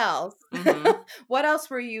 What else? Mhm. What else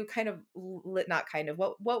were you kind of not kind of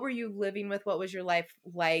what were you living with? What was your life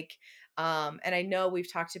like? And I know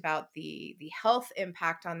we've talked about the health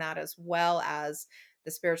impact on that as well as the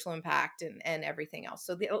spiritual impact and everything else.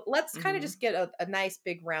 So let's kind of Mhm. just get a nice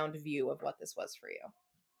big round view of what this was for you.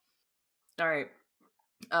 All right.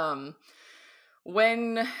 Um,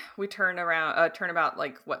 when we turn about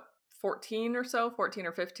like what 14 or so, 14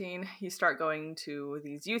 or 15, you start going to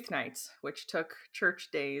these youth nights, which took church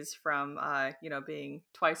days from being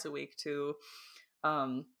twice a week to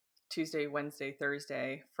um Tuesday, Wednesday,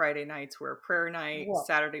 Thursday. Friday nights were prayer night, Whoa.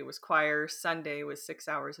 Saturday was choir, Sunday was 6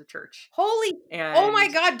 hours of church. Holy, oh my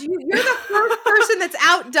And God, you're the first person that's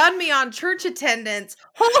outdone me on church attendance.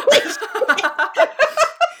 Holy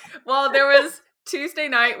well, there was Tuesday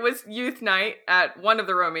night was youth night at one of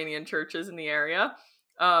the Romanian churches in the area.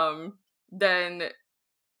 Then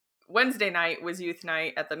Wednesday night was youth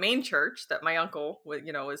night at the main church that my uncle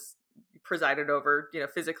was presided over,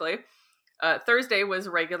 physically. Thursday was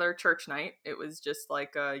regular church night. It was just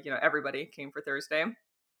like everybody came for Thursday.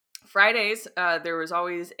 Fridays, there was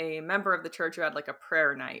always a member of the church who had like a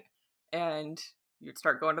prayer night, and you'd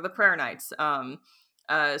start going to the prayer nights.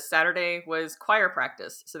 Saturday was choir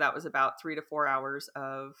practice, so that was about 3 to 4 hours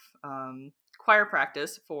of choir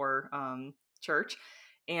practice for church,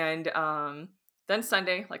 and then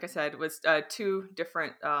Sunday, like I said, was two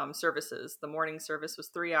different services. The morning service was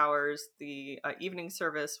 3 hours. The evening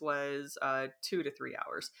service was 2 to 3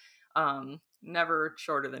 hours. Never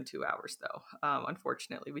shorter than 2 hours, though.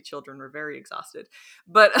 Unfortunately, we children were very exhausted,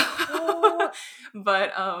 but shit.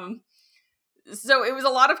 but so it was a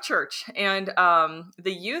lot of church, and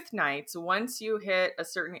the youth nights. Once you hit a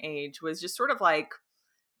certain age, was just sort of like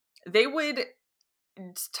they would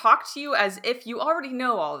talk to you as if you already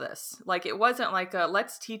know all this. Like it wasn't like a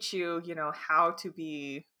let's teach you, how to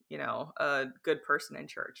be, a good person in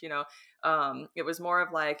church. It was more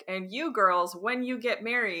of like, and you girls, when you get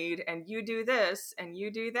married and you do this and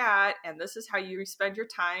you do that, and this is how you spend your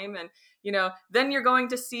time, and then you're going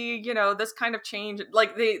to see, this kind of change.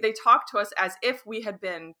 Like they talk to us as if we had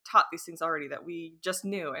been taught these things already that we just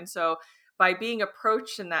knew, and so by being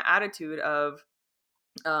approached in that attitude of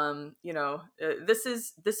this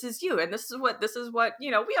is you, and this is what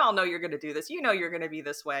we all know you're going to do this, you're going to be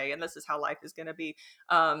this way, and this is how life is going to be.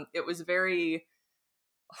 It was very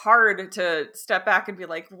hard to step back and be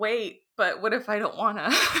like, wait, but what if I don't want to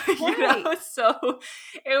Right, so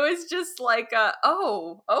it was just like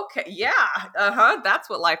oh, okay, yeah, that's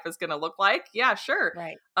what life is going to look like, yeah, sure.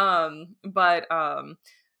 right. But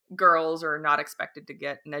girls are not expected to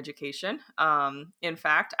get an education. In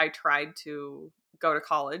fact, I tried to go to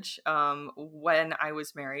college when I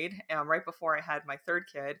was married, right before I had my third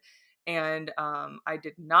kid. And I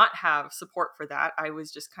did not have support for that. I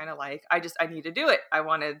was just kind of like, I need to do it. I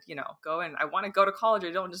want to, go and I want to go to college.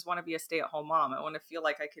 I don't just want to be a stay at home mom. I want to feel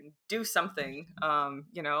like I can do something,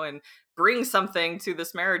 and bring something to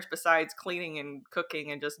this marriage besides cleaning and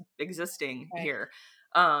cooking and just existing Right. here.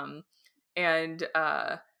 And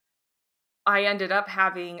I ended up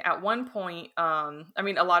having at one point, a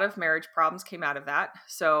lot of marriage problems came out of that.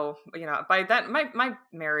 So, by then my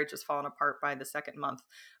marriage was falling apart by the second month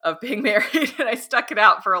of being married, and I stuck it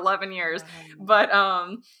out for 11 years. Wow. But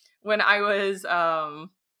when I was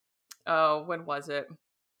when was it?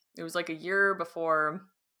 It was like a year before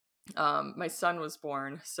my son was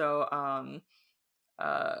born. So,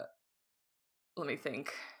 uh let me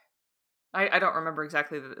think. I don't remember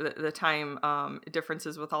exactly the time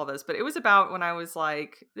differences with all this, but it was about when it was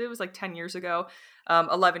like 10 years ago,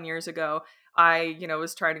 11 years ago. I,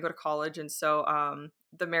 was trying to go to college. And so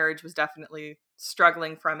the marriage was definitely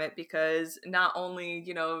struggling from it because not only,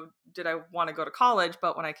 did I want to go to college,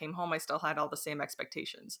 but when I came home, I still had all the same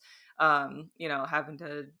expectations, having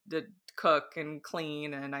to cook and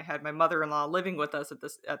clean. And I had my mother-in-law living with us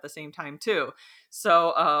at the same time too.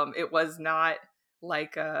 So it was not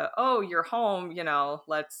like oh, you're home,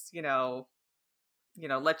 let's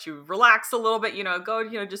let you relax a little bit,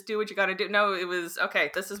 go, just do what you got to do. No, it was,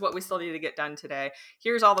 okay, this is what we still need to get done today.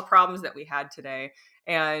 Here's all the problems that we had today.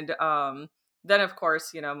 And then, of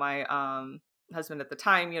course, my husband at the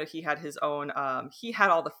time, he had his own, he had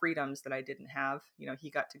all the freedoms that I didn't have. He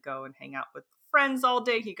got to go and hang out with friends all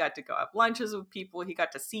day. He got to go have lunches with people. He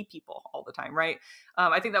got to see people all the time, right?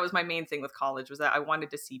 I think that was my main thing with college, was that I wanted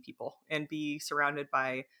to see people and be surrounded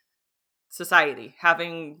by society,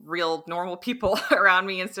 having real normal people around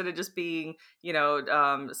me instead of just being,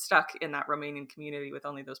 stuck in that Romanian community with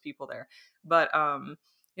only those people there. But,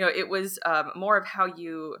 it was more of how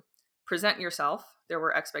you present yourself. There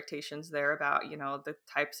were expectations there about, the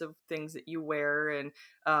types of things that you wear, and,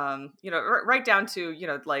 right down to,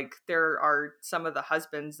 like, there are some of the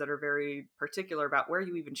husbands that are very particular about where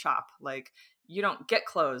you even shop. Like, you don't get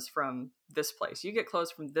clothes from this place. You get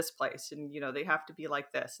clothes from this place. And, they have to be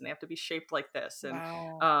like this, and they have to be shaped like this. And,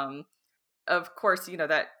 Wow. of course,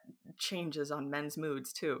 that changes on men's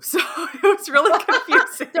moods too. So it was really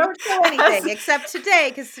confusing. Don't show anything except today,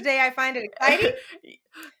 because today I find it exciting.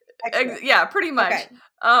 Excellent. Yeah, pretty much. Okay.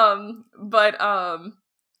 But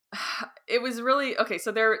it was really okay.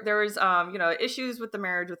 So there was issues with the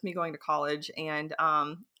marriage, with me going to college, and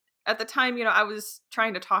at the time, I was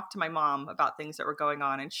trying to talk to my mom about things that were going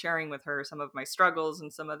on and sharing with her some of my struggles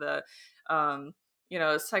and some of the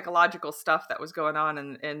psychological stuff that was going on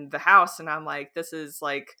in the house. And I'm like, this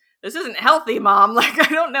isn't healthy, Mom. Like,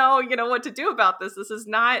 I don't know, what to do about this. This is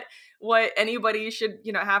not what anybody should,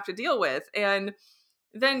 have to deal with. And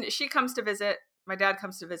then she comes to visit, my dad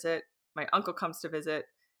comes to visit, my uncle comes to visit.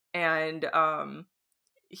 And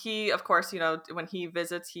he, of course, when he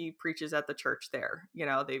visits, he preaches at the church there.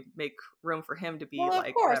 They make room for him to be, Well, of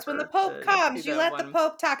like, course, when the whatever, Pope to comes, be you the let the one.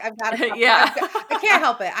 Pope talk. I've got to. Yeah. I can't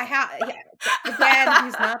help it. Again,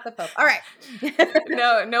 he's not the Pope. All right.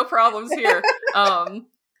 No problems here.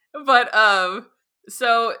 But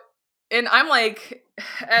so, and I'm like,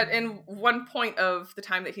 in one point of the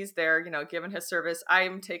time that he's there, given his service,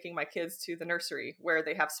 I'm taking my kids to the nursery where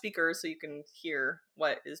they have speakers so you can hear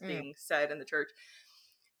what is being said in the church.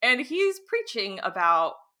 And he's preaching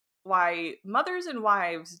about why mothers and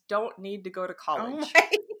wives don't need to go to college.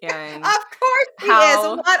 And of course he is.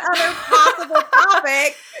 What other possible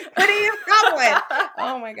topic could he have come with?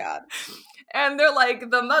 Oh my God. And they're like,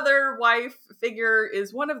 the mother-wife figure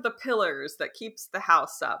is one of the pillars that keeps the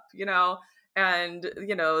house up, and,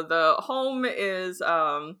 the home is,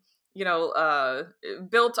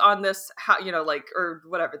 built on this, or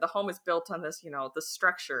whatever, the home is built on this, the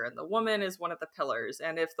structure, and the woman is one of the pillars.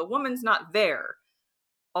 And if the woman's not there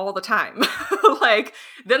all the time, like,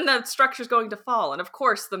 then the structure's going to fall. And of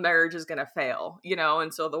course the marriage is going to fail,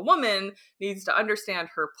 and so the woman needs to understand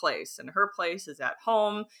her place, and her place is at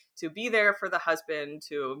home, to be there for the husband,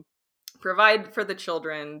 to provide for the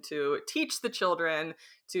children, to teach the children,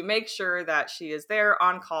 to make sure that she is there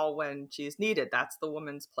on call when she's needed. That's the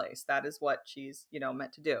woman's place. That is what she's,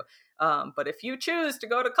 meant to do. But if you choose to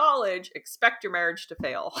go to college, expect your marriage to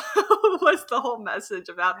fail, was the whole message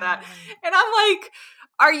about that. And I'm like,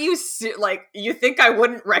 are you like, you think I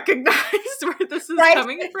wouldn't recognize where this is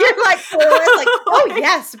coming from? You're like, oh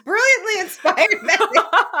yes, brilliantly inspired message.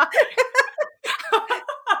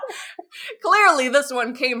 Clearly this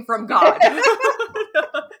one came from God.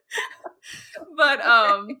 But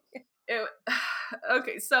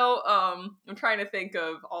okay, so I'm trying to think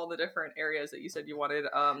of all the different areas that you said you wanted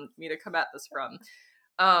me to come at this from.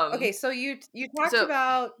 Okay, so you talked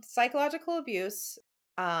about psychological abuse,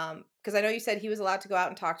 because I know you said he was allowed to go out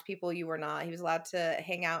and talk to people, you were not. He was allowed to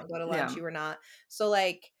hang out and go to lunch, you were not. So,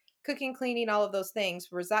 like, cooking, cleaning, all of those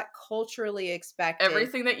things, was that culturally expected?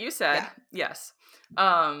 Everything that you said, yes.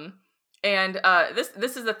 And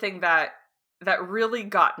this is the thing that really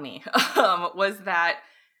got me, was that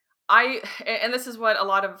and this is what a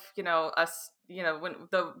lot of, us, when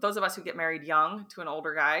those of us who get married young to an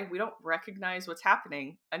older guy, we don't recognize what's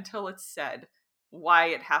happening until it's said why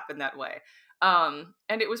it happened that way. And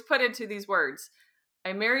it was put into these words: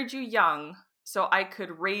 I married you young so I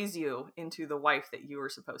could raise you into the wife that you were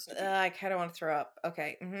supposed to be. I kind of want to throw up.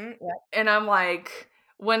 Okay. Mm-hmm. Yeah. And I'm like,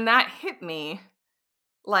 when that hit me,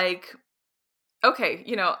 like, okay,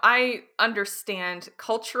 I understand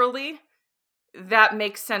culturally that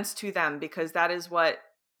makes sense to them because that is what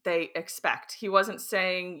they expect. He wasn't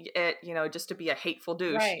saying it, just to be a hateful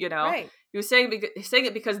douche, Right. He was saying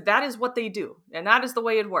it because that is what they do, and that is the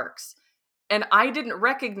way it works. And I didn't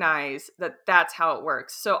recognize that that's how it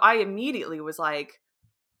works. So I immediately was like,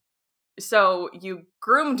 so you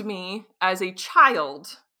groomed me as a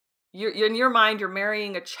child. In your mind, you're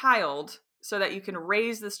marrying a child so that you can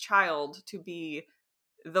raise this child to be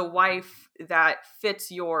the wife that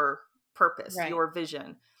fits your purpose, Right. your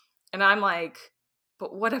vision. And I'm like,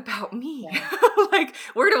 but what about me? Yeah. Like,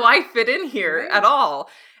 where do I fit in here Right. at all?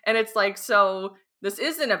 And it's like, so this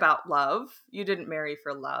isn't about love. You didn't marry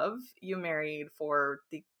for love. You married for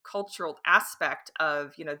the cultural aspect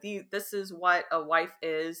of, this is what a wife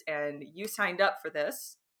is, and you signed up for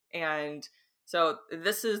this. And so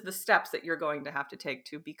this is the steps that you're going to have to take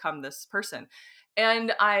to become this person.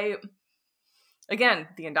 And again,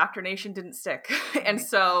 the indoctrination didn't stick. And Right.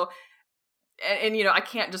 so, I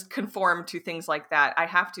can't just conform to things like that. I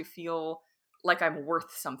have to feel like I'm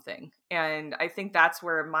worth something. And I think that's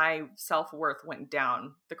where my self-worth went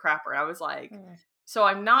down the crapper. I was like, Mm. so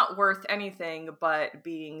I'm not worth anything but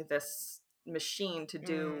being this machine to Mm.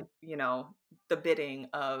 do, the bidding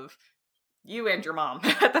of you and your mom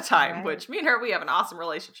at the time, Right. which me and her, we have an awesome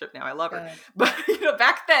relationship now. I love her. Good. But,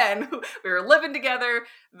 back then we were living together.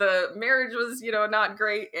 The marriage was, not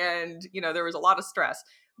great. And, there was a lot of stress.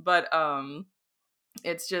 But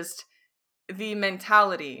it's just the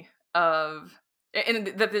mentality of, and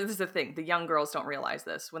this is the thing, the young girls don't realize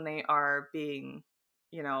this when they are being,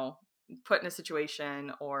 you know, put in a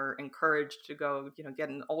situation or encouraged to go, get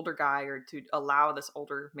an older guy or to allow this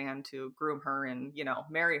older man to groom her and,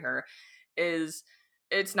 marry her, is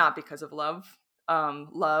it's not because of love.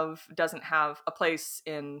 Love doesn't have a place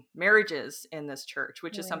in marriages in this church,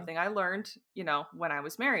 which is Yeah. something I learned, when I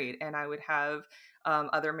was married. And I would have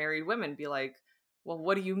other married women be like, well,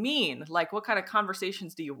 what do you mean? Like, what kind of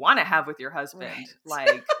conversations do you want to have with your husband? Right.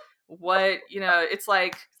 Like, what, it's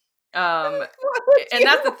like, um, What would and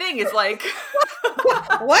that's the you? thing is like,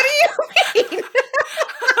 What do you mean?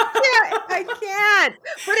 I can't.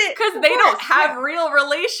 But because they don't yes, have yeah, real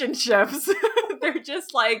relationships. They're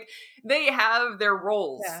just like, they have their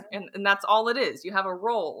roles, yeah. and that's all it is. You have a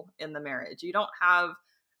role in the marriage. You don't have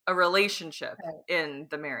a relationship Right. in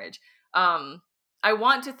the marriage. Um, I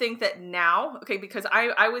want to think that now, okay, because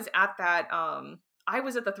I was at that I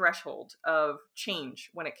was at the threshold of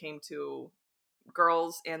change when it came to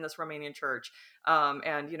girls in this Romanian church,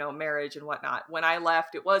 and marriage and whatnot. When I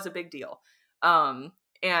left, it was a big deal, and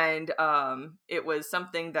it was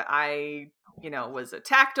something that I was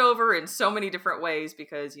attacked over in so many different ways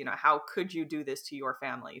because how could you do this to your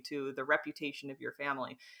family, to the reputation of your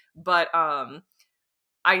family? But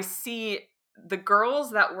I see the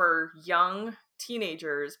girls that were young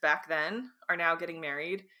teenagers back then are now getting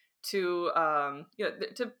married to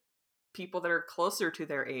to people that are closer to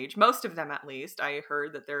their age, most of them at least. I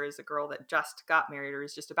heard that there is a girl that just got married or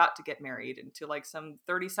is just about to get married, and to like some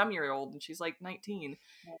 30 some year old, and she's like 19,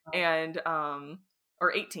 Wow. and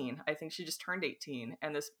or 18. I think she just turned 18,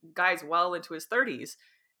 and this guy's well into his 30s.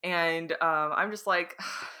 And I'm just like,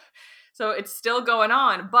 so it's still going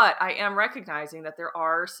on, but I am recognizing that there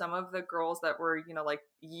are some of the girls that were, like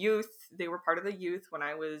youth, they were part of the youth when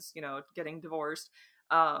I was, getting divorced,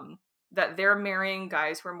 um that they're marrying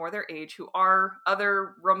guys who are more their age, who are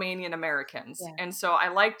other Romanian Americans. Yeah. And so I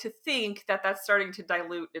like to think that that's starting to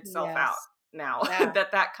dilute itself out Yes. now, Yeah.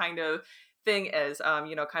 that kind of thing is,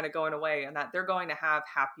 kind of going away, and that they're going to have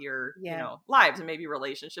happier, Yeah. lives and maybe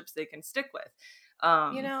relationships they can stick with. You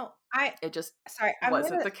Um, know, it just sorry, I'm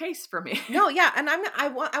wasn't gonna the case for me. no, yeah, and I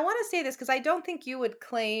want to say this because I don't think you would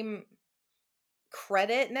claim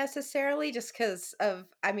credit necessarily just because of,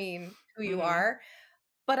 I mean, who you Mhm. are.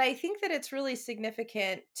 But I think that it's really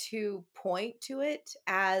significant to point to it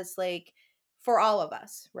as like for all of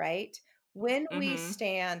us, right? When we Mhm.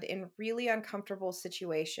 stand in really uncomfortable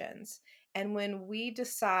situations and when we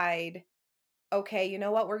decide, okay, you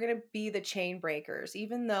know what? We're going to be the chain breakers,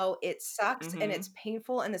 even though it sucks and it's Mhm.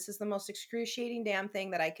 painful. And this is the most excruciating damn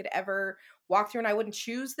thing that I could ever walk through. And I wouldn't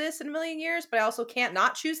choose this in a million years, but I also can't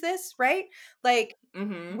not choose this, right? Like,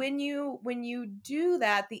 Mhm. when you do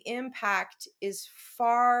that, the impact is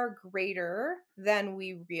far greater than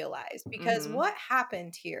we realize, because Mhm. what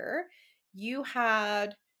happened here, you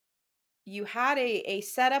had a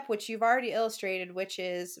setup which you've already illustrated, which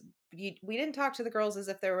is we didn't talk to the girls as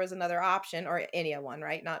if there was another option, or anyone,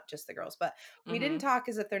 right? Not just the girls, but we didn't Mhm. talk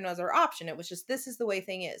as if there's another option. It was just, this is the way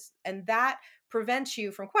thing is. And that prevents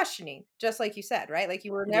you from questioning, just like you said, right? Like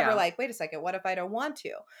you were never Yeah. like, wait a second, what if I don't want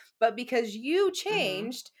to? But because you Mhm.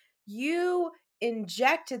 changed, you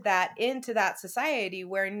injected that into that society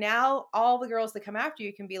where now all the girls that come after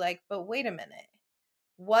you can be like, but wait a minute,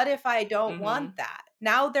 what if I don't want Mhm. that?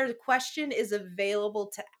 Now their question is available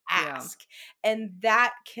to Yeah. ask. And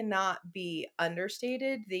that cannot be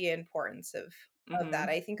understated, the importance of that. Mhm.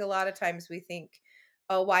 I think a lot of times we think,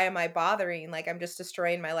 oh, why am I bothering? Like I'm just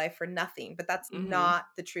destroying my life for nothing. But that's Mhm. not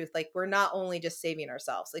the truth. Like we're not only just saving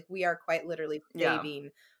ourselves, like we are quite literally Yeah.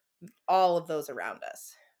 saving all of those around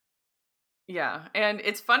us. Yeah, and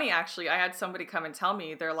it's funny actually. I had somebody come and tell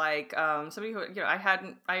me they're like, somebody who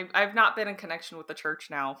I've not been in connection with the church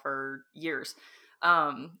now for years,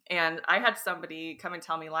 and I had somebody come and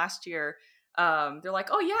tell me last year, they're like,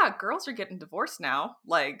 oh yeah, girls are getting divorced now.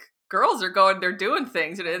 Like girls are going, they're doing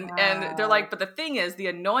things, and they're Wow. like, but the thing is, the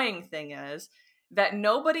annoying thing is that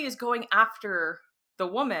nobody is going after the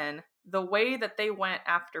woman the way that they went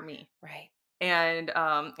after me, Right. and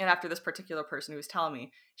after this particular person who was telling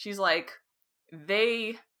me, she's like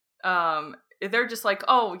they they're just like,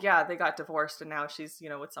 oh yeah, they got divorced and now she's,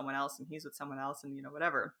 with someone else and he's with someone else and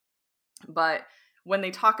whatever. But when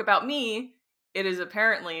they talk about me, it is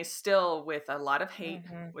apparently still with a lot of hate,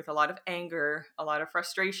 Hmm. with a lot of anger, a lot of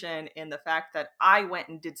frustration in the fact that I went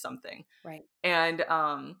and did something. Right. And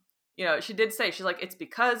she did say, she's like, it's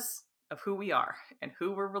because of who we are and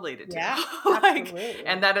who we're related to. Yeah, Like,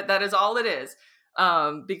 and absolutely. that is all it is.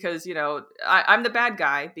 Because I'm the bad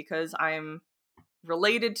guy because I'm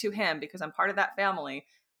related to him, because I'm part of that family,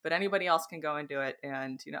 but anybody else can go and do it,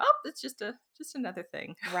 and oh, it's just another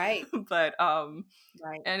thing. Right. But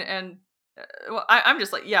Right. and well, I'm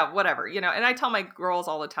just like, yeah, whatever, and I tell my girls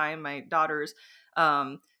all the time, my daughters,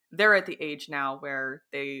 um they're at the age now where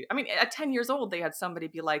I mean, at 10 years old, they had somebody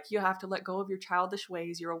be like, you have to let go of your childish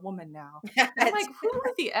ways, you're a woman now. And I'm like, who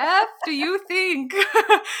the F do you think?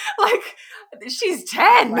 Like, she's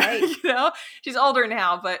 10. Right. She's older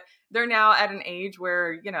now, but they're now at an age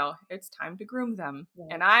where, it's time to groom them. Right.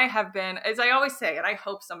 And I have been, as I always say, and I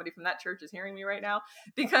hope somebody from that church is hearing me right now,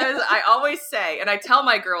 because I always say, and I tell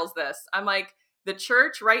my girls this, I'm like, the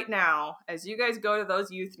church right now, as you guys go to those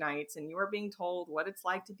youth nights and you are being told what it's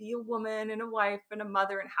like to be a woman and a wife and a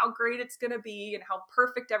mother and how great it's going to be and how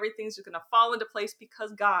perfect everything's just going to fall into place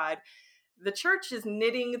because God, the church is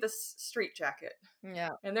knitting the street jacket, Yeah.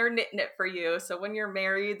 and they're knitting it for you. So when you're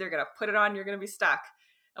married, they're going to put it on, you're going to be stuck.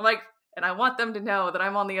 I'm like, and I want them to know that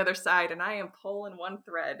I'm on the other side and I am pulling one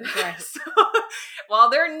thread. Right. So while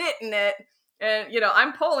they're knitting it, and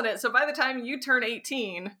I'm pulling it. So by the time you turn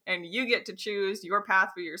 18 and you get to choose your path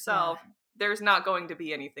for yourself, Yeah. there's not going to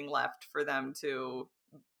be anything left for them to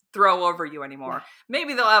throw over you Yeah. anymore.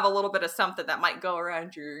 Maybe they'll have a little bit of something that might go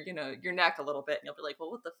around your neck a little bit, and you'll be like,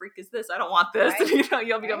 well, what the freak is this? I don't want this. Right. And,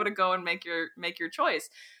 you'll be able Right. to go and make your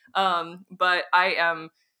choice. But I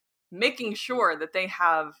am making sure that they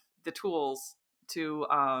have the tools to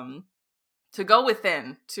go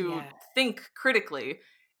within, to Yeah. think critically,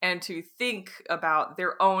 and to think about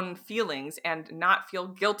their own feelings and not feel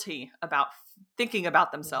guilty about thinking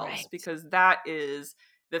about themselves, Right. because that is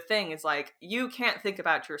the thing. Is like, you can't think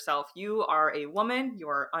about yourself. You are a woman, you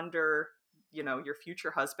are under your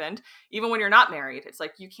future husband. Even when you're not married, it's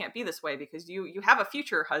like, you can't be this way because you have a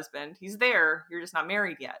future husband. He's there, you're just not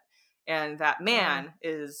married yet, and that Mm. man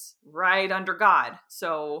is right under God,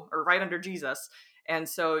 or right under Jesus, and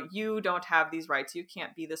so you don't have these rights. You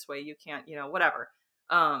can't be this way. You can't, whatever.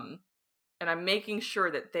 Um, and I'm making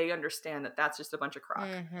sure that they understand that that's just a bunch of crock,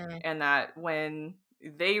 Mm-hmm. and that when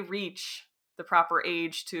they reach the proper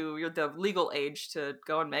age, the legal age to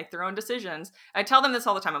go and make their own decisions, I tell them this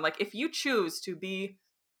all the time. I'm like, if you choose to be,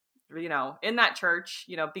 in that church,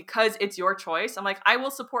 because it's your choice, I'm like, I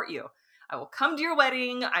will support you. I will come to your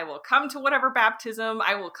wedding. I will come to whatever baptism.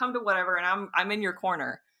 I will come to whatever, and I'm in your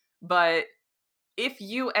corner. But if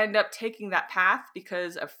you end up taking that path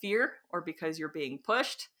because of fear or because you're being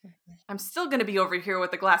pushed, I'm still going to be over here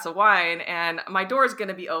with a glass of wine, and my door is going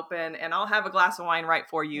to be open, and I'll have a glass of wine right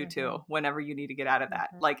for you Mm-hmm. too, whenever you need to get out of that.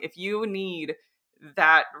 Mm-hmm. Like, if you need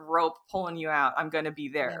that rope pulling you out, I'm going to be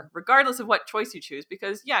Yeah. there, regardless of what choice you choose,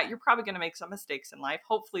 because yeah, you're probably going to make some mistakes in life.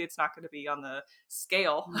 Hopefully it's not going to be on the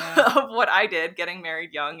scale Yeah. of what I did, getting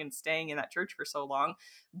married young and staying in that church for so long.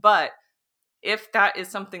 But if that is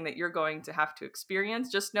something that you're going to have to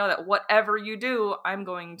experience, just know that whatever you do, I'm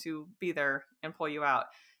going to be there and pull you out.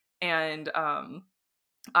 And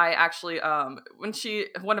I actually, when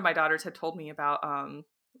one of my daughters had told me about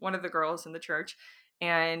one of the girls in the church,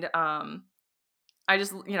 and I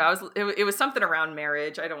just, it was something around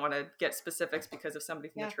marriage. I don't want to get specifics, because if somebody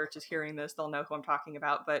from Yeah. the church is hearing this, they'll know who I'm talking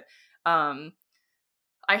about. But um,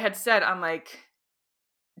 I had said, I'm like,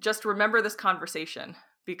 just remember this conversation,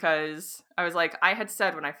 because I was like, I had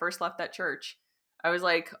said when I first left that church, I was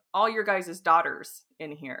like, all your guys' daughters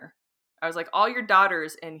in here, I was like, all your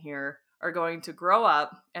daughters in here are going to grow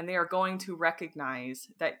up, and they are going to recognize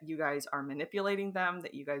that you guys are manipulating them,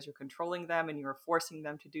 that you guys are controlling them, and you are forcing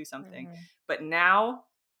them to do something. Mm-hmm. But now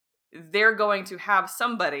they're going to have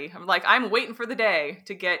somebody. I'm like, I'm waiting for the day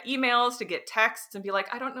to get emails, to get texts, and be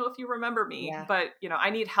like, I don't know if you remember me, Yeah. but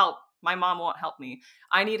I need help My mom won't help me.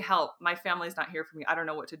 I need help. My family's not here for me. I don't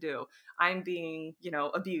know what to do. I'm being,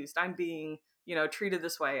 abused. I'm being, treated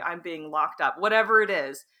this way. I'm being locked up, whatever it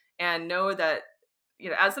is. And know that,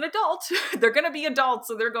 as an adult, they're going to be adults,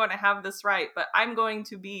 so they're going to have this right. But I'm going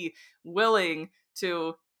to be willing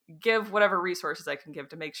to give whatever resources I can give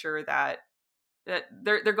to make sure that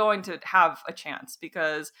they're going to have a chance,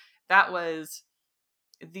 because that was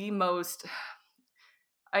the most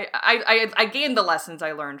I gained the lessons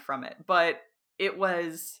I learned from it, but it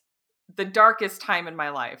was the darkest time in my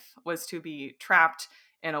life, was to be trapped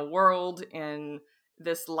in a world, in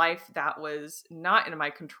this life that was not in my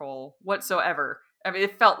control whatsoever. I mean,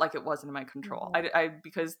 it felt like it wasn't in my control. Mhm.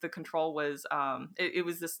 Because the control was, it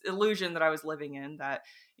was this illusion that I was living in, that,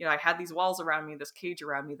 I had these walls around me, this cage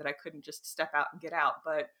around me that I couldn't just step out and get out.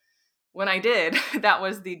 But when I did, that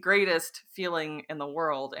was the greatest feeling in the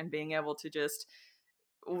world. And being able to just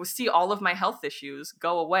see all of my health issues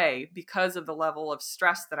go away because of the level of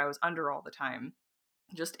stress that I was under all the time,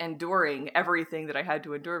 just enduring everything that I had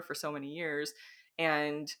to endure for so many years,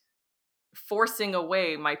 and forcing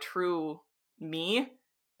away my true me,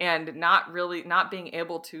 and not being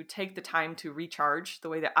able to take the time to recharge the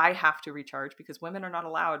way that I have to recharge, because women are not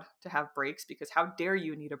allowed to have breaks. Because how dare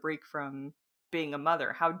you need a break from being a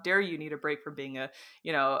mother? How dare you need a break from being a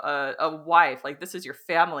wife? Like, this is your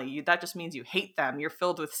family. That just means you hate them. You're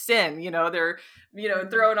filled with sin. They're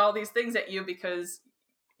Mhm. throwing all these things at you, because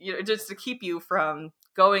just to keep you from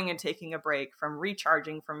going and taking a break, from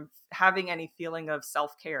recharging, from having any feeling of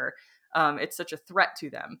self-care. It's such a threat to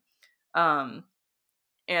them. Um,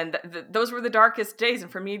 and those were the darkest days.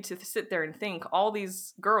 And for me to sit there and think, all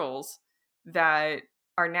these girls that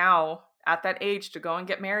are now at that age to go and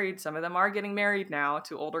get married, some of them are getting married now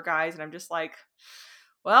to older guys. And I'm just like,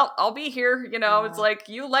 well, I'll be here. It's Yeah. like,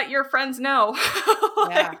 you let your friends know.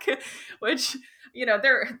 Yeah. Like, which,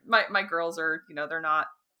 they're, my girls are, they're not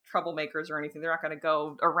troublemakers or anything. They're not going to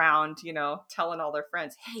go around, telling all their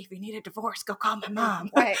friends, hey, if you need a divorce, go call my mom.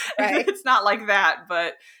 Right. Right. It's not like that.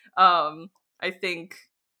 But I think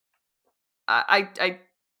I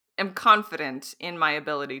am confident in my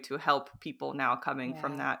ability to help people now coming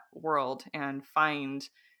from Yeah. that world, and find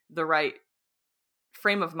the right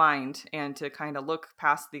frame of mind, and to kind of look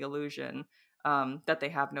past the illusion, that they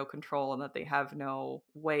have no control, and that they have no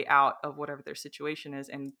way out of whatever their situation is,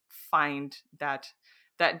 and find that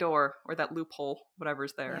door, or that loophole,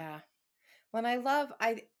 whatever's there. Yeah. When I love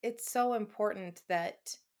I it's so important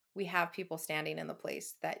that we have people standing in the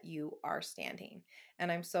place that you are standing.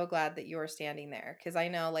 And I'm so glad that you are standing there, cuz I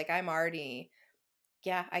know, like, I'm already,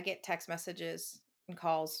 yeah, I get text messages and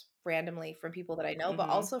calls randomly from people that I know, but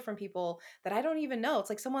Mhm. also from people that I don't even know. It's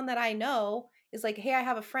like someone that I know is like, "Hey, I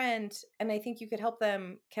have a friend and I think you could help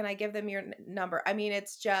them. Can I give them your number?" I mean,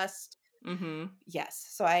 it's just, Mhm. yes.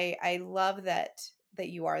 So I love that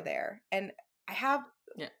you are there. And I have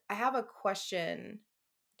Yeah. I have a question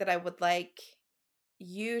that I would like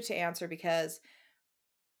you to answer, because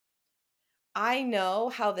I know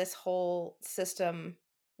how this whole system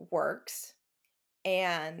works,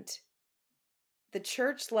 and the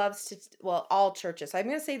church loves to, well, all churches. I'm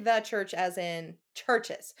going to say the church as in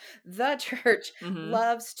churches. The church Mhm.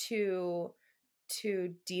 loves to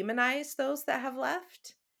demonize those that have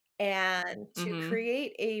left, and to Mhm.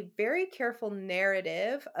 create a very careful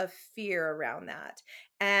narrative of fear around that.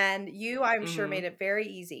 And you, I'm sure, made Mhm. it very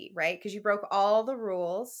easy, right? Because you broke all the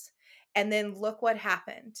rules, and then look what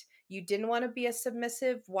happened. You didn't want to be a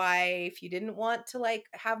submissive wife. You didn't want to, like,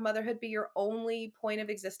 have motherhood be your only point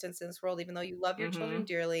of existence in this world, even though you love your children Mhm.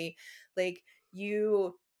 dearly. Like,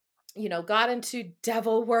 got into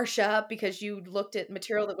devil worship because you looked at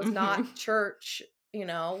material that was not Mhm. church,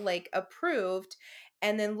 like, approved.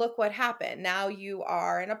 And then look what happened. Now you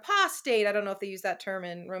are an apostate. I don't know if they use that term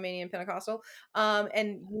in Romanian Pentecostal.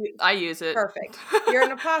 And you, I use it. perfect. You're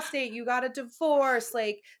an apostate. You got a divorce.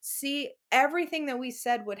 Like, see, everything that we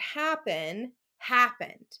said would happen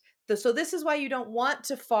happened. So this is why you don't want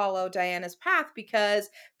to follow Diana's path, because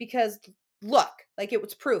look, like, it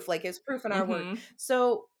was proof. Like, it's proof in our word. Mhm.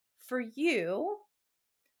 So for you,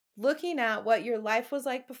 looking at what your life was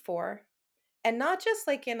like before, and not just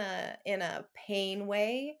like in a pain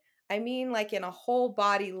way, I mean, like, in a whole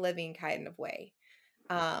body living kind of way,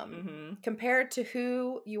 um Mhm. compared to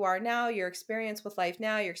who you are now, your experience with life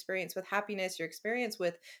now, your experience with happiness, your experience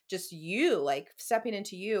with just you, like, stepping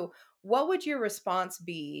into you, what would your response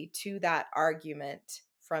be to that argument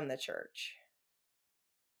from the church?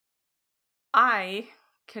 I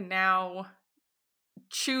can now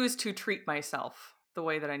choose to treat myself the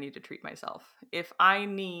way that I need to treat myself. If I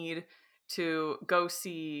need to go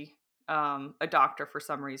see a doctor for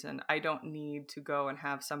some reason. I don't need to go and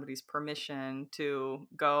have somebody's permission to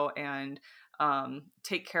go and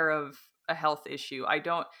take care of a health issue. I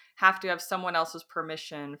don't have to have someone else's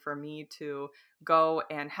permission for me to go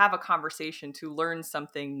and have a conversation to learn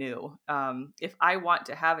something new. If I want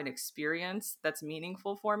to have an experience that's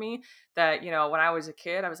meaningful for me, that, when I was a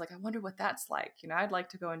kid, I was like, I wonder what that's like. I'd like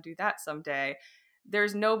to go and do that someday.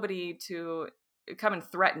 There's nobody to come and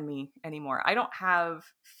threaten me anymore. I don't have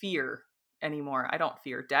fear anymore. I don't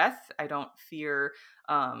fear death. I don't fear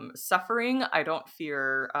suffering. I don't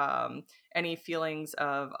fear any feelings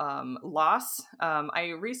of loss.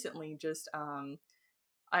 I recently just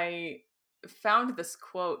I found this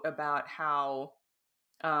quote about how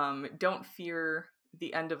don't fear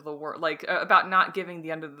the end of the world, like about not giving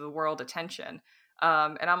the end of the world attention.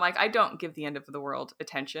 And I'm like, I don't give the end of the world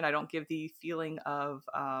attention. I don't give the feeling of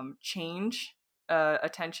change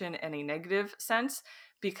attention in a negative sense,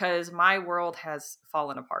 because my world has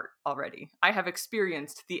fallen apart already. I have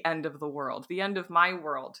experienced the end of the world, the end of my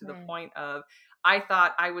world, to the point of I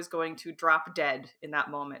thought I was going to drop dead in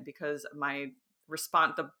that moment, because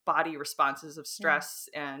the body responses of stress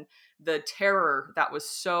and the terror that was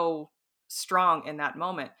so strong in that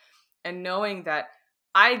moment. And knowing that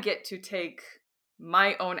I get to take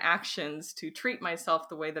my own actions to treat myself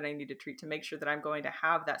the way that I need to treat, to make sure that I'm going to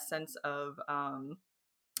have that sense of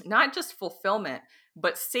not just fulfillment,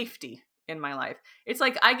 but safety in my life. It's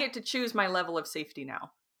like I get to choose my level of safety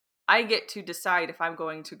now. I get to decide if I'm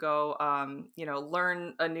going to go,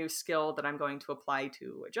 learn a new skill that I'm going to apply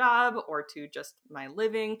to a job or to just my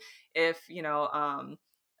living. If, I'm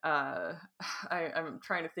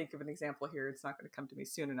trying to think of an example here. It's not going to come to me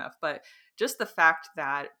soon enough, but just the fact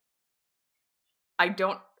that I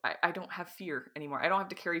don't have fear anymore. I don't have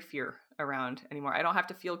to carry fear around anymore. I don't have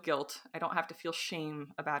to feel guilt. I don't have to feel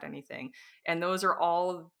shame about anything. And those are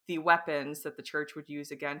all the weapons that the church would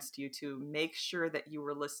use against you to make sure that you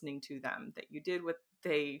were listening to them, that you did what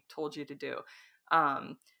they told you to do.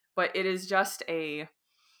 But it is just it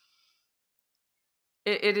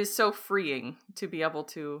is so freeing to be able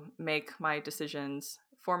to make my decisions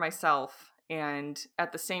for myself, and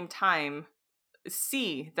at the same time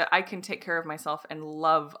see that I can take care of myself and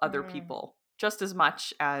love other people just as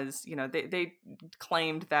much as, they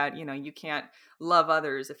claimed that, you can't love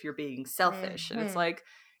others if you're being selfish. And it's like,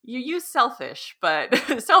 you use selfish, but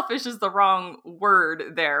selfish is the wrong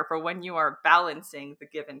word there for when you are balancing the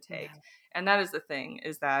give and take. And that is the thing,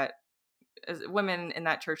 is that as women in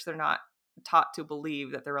that church, they're not taught to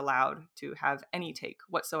believe that they're allowed to have any take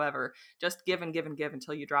whatsoever. Just give and give and give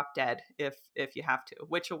until you drop dead, if you have to,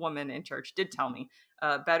 which a woman in church did tell me.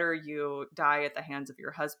 Better you die at the hands of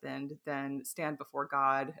your husband than stand before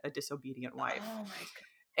God a disobedient wife. Oh my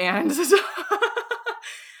And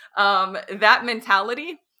that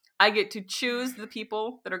mentality, I get to choose the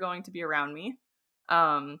people that are going to be around me,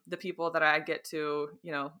 the people that I get to,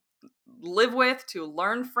 live with, to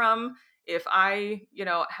learn from. If I,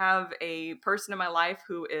 have a person in my life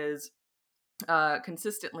who is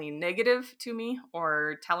consistently negative to me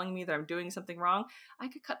or telling me that I'm doing something wrong, I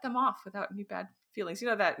could cut them off without any bad feelings. You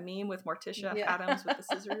know that meme with Morticia Adams with the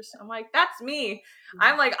scissors? I'm like, that's me.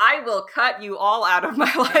 I'm like, I will cut you all out of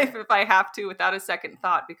my life if I have to, without a second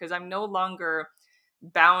thought, because I'm no longer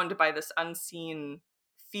bound by this unseen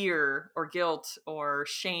fear or guilt or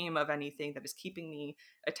shame of anything that is keeping me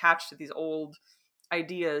attached to these old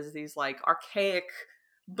ideas, these like archaic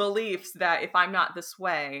beliefs that if I'm not this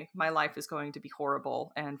way, my life is going to be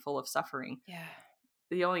horrible and full of suffering. Yeah.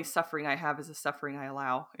 The only suffering I have is the suffering I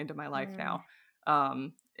allow into my life now.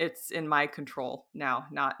 It's in my control now,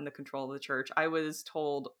 not in the control of the church. I was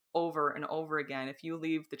told over and over again, if you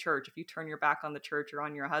leave the church, if you turn your back on the church or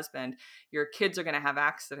on your husband, your kids are going to have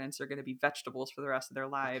accidents. They're going to be vegetables for the rest of their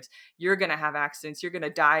lives. You're going to have accidents. You're going to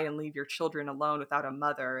die and leave your children alone without a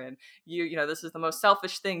mother. And this is the most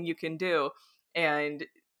selfish thing you can do. And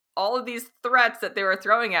all of these threats that they were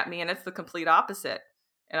throwing at me, and it's the complete opposite.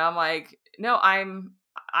 And I'm like, no,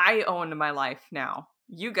 I own my life now.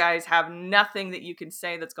 You guys have nothing that you can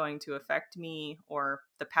say that's going to affect me or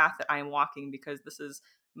the path that I am walking, because this is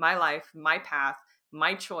my life, my path,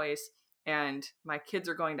 my choice, and my kids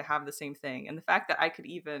are going to have the same thing. And the fact that I could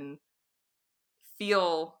even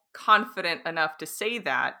feel confident enough to say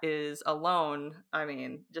that is alone, I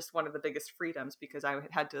mean, just one of the biggest freedoms, because I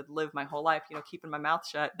had to live my whole life, keeping my mouth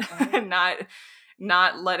shut and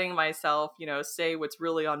not letting myself, say what's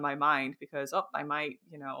really on my mind, because, I might,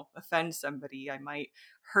 offend somebody. I might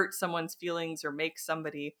hurt someone's feelings or make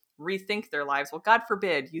somebody rethink their lives. Well, God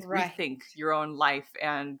forbid you rethink your own life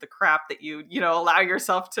and the crap that you allow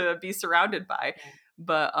yourself to be surrounded by.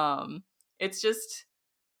 But it's just,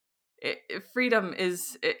 freedom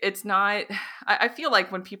is, it's not, I feel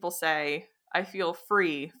like when people say, I feel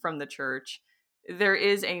free from the church, there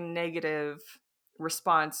is a negative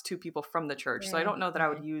response to people from the church. So I don't know that I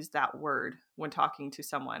would Mhm. use that word when talking to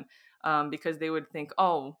someone, because they would think,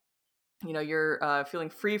 oh, you're feeling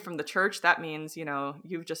free from the church. That means,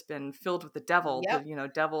 you've just been filled with the devil.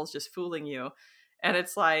 Yep. Devil's just fooling you. And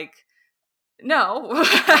it's like, no, Yeah.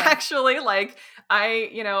 actually, like,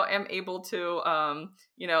 I, am able to,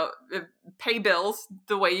 pay bills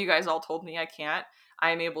the way you guys all told me I can't.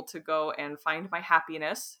 I'm able to go and find my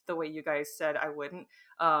happiness the way you guys said I wouldn't.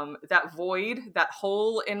 That void, that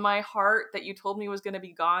hole in my heart that you told me was going to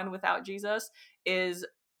be gone without Jesus, is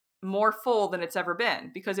more full than it's ever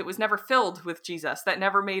been, because it was never filled with Jesus. That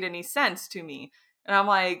never made any sense to me. And I'm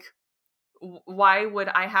like, why would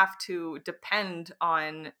I have to depend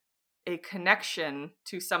on a connection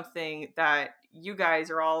to something that you guys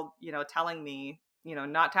are all, telling me,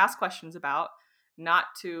 not to ask questions about, not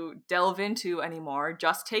to delve into anymore.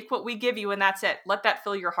 Just take what we give you and that's it. Let that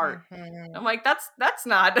fill your heart. Mhm. I'm like, that's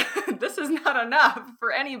not this is not enough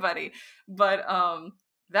for anybody. But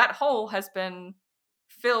that hole has been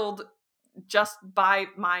filled just by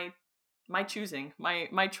my choosing,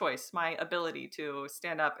 my choice, my ability to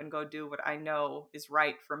stand up and go do what I know is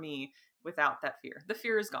right for me without that fear. The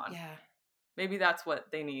fear is gone. Yeah. Maybe that's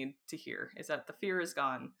what they need to hear, is that the fear is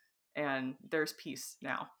gone and there's peace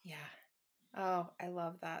now. Yeah. Oh, I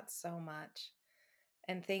love that so much.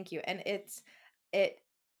 And thank you. And it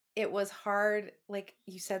it was hard, like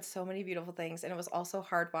you said so many beautiful things, and it was also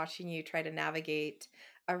hard watching you try to navigate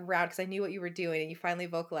around because I knew what you were doing and you finally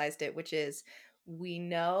vocalized it, which is we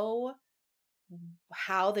know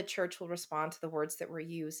how the church will respond to the words that we're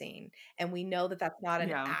using. And we know that that's not an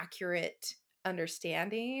Yeah. accurate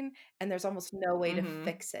understanding and there's almost no way to Mhm.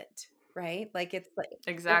 fix it, right? Like it's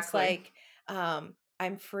Exactly. like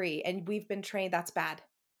I'm free and we've been trained that's bad,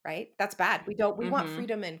 right? That's bad. We want Mhm.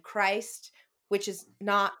 freedom in Christ, which is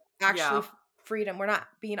not actually Yeah. freedom. We're not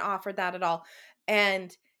being offered that at all.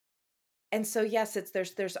 And and so yes, it's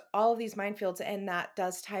there's all of these minefields, and that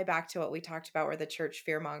does tie back to what we talked about where the church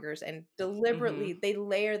fear mongers and Mhm. deliberately they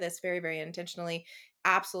layer this very, very intentionally,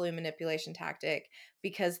 absolute manipulation tactic,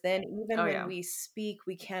 because then even Oh when yeah. we speak,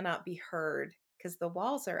 we cannot be heard because the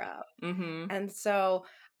walls are up. Mhm. And so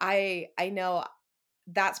I know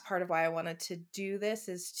that's part of why I wanted to do this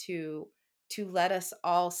is to let us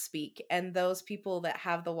all speak, and those people that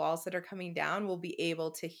have the walls that are coming down will be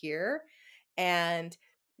able to hear, and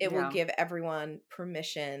it will Yeah. give everyone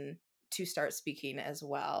permission to start speaking as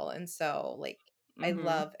well. And so like I Mhm.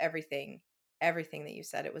 love everything that you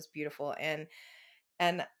said. It was beautiful. And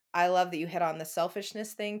I love that you hit on the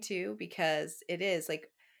selfishness thing too, because it is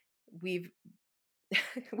like we've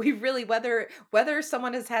we really whether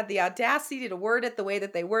someone has had the audacity to word it the way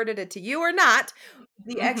that they worded it to you or not,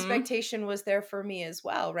 the Mhm. expectation was there for me as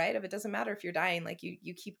well, right? If it doesn't matter if you're dying, like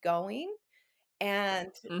you keep going,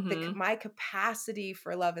 and Mhm. my capacity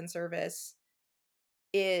for love and service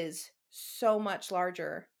is so much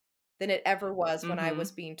larger than it ever was when I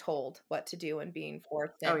was Mhm. being told what to do and being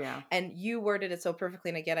forced, Oh yeah. and you worded it so perfectly,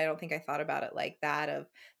 and again, I don't think I thought about it like that of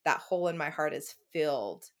that hole in my heart is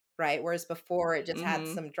filled, right? Whereas before it just had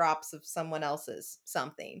Mhm. some drops of someone else's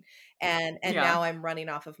something. And Yeah. now I'm running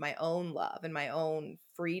off of my own love and my own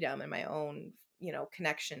freedom and my own,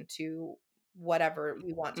 connection to whatever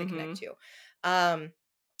we want to connect Mhm. to. Um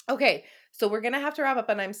Okay, so we're gonna have to wrap up,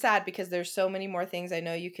 and I'm sad because there's so many more things I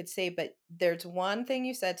know you could say, but there's one thing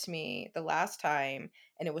you said to me the last time,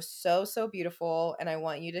 and it was so, so beautiful, and I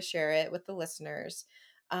want you to share it with the listeners,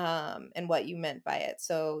 and what you meant by it.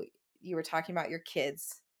 So you were talking about your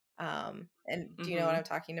kids, and do you know what I'm Mhm.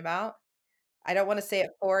 talking about? I don't want to say it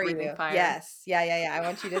for Breathing you. fire. Yes, yeah, yeah, yeah. I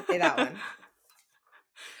want you to say that one.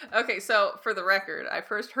 Okay, so for the record, I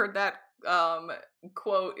first heard that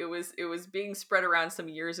quote. It was being spread around some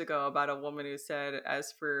years ago about a woman who said,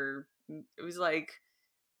 "As for it was like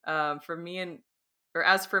for me and or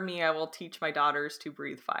as for me, I will teach my daughters to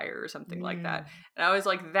breathe fire," or something like that. Mm, And I was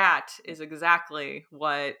like, that is exactly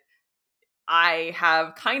what I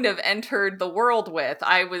have kind of entered the world with.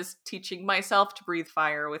 I was teaching myself to breathe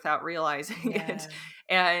fire without realizing it. yeah,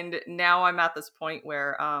 And now I'm at this point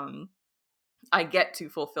where I get to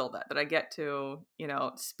fulfill that I get to,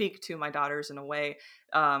 speak to my daughters in a way,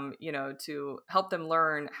 to help them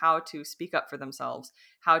learn how to speak up for themselves,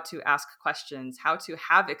 how to ask questions, how to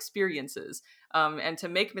have experiences, and to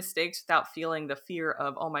make mistakes without feeling the fear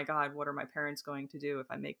of, oh my God, what are my parents going to do if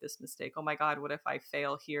I make this mistake? Oh my God, what if I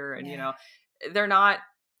fail here? And, yeah, they're not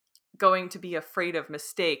going to be afraid of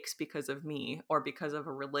mistakes because of me or because of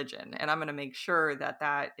a religion. And I'm going to make sure that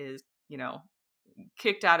that is,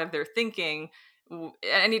 kicked out of their thinking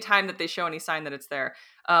anytime that they show any sign that it's there.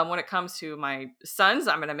 When it comes to my sons,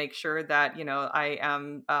 I'm going to make sure that, I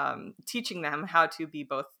am teaching them how to be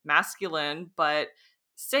both masculine, but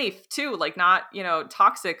safe too, like not,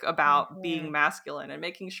 toxic about being Mhm. masculine, and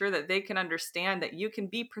making sure that they can understand that you can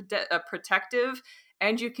be protective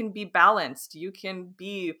and you can be balanced. You can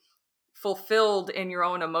be fulfilled in your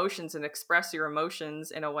own emotions and express your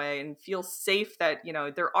emotions in a way and feel safe that,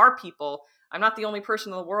 there are people. I'm not the only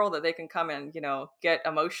person in the world that they can come and, get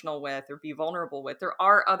emotional with or be vulnerable with. There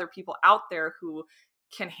are other people out there who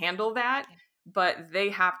can handle that, Yeah. but they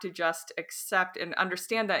have to just accept and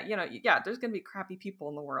understand that, yeah, there's going to be crappy people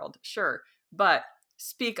in the world, sure, but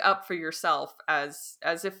speak up for yourself as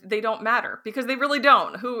if they don't matter, because they really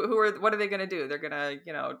don't. What are they going to do? They're going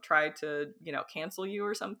to, try to, cancel you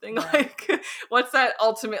or something. Right. Like, what's that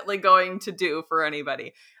ultimately going to do for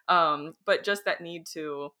anybody? But just that need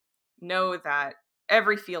to know that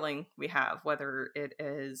every feeling we have, whether it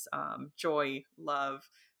is joy, love,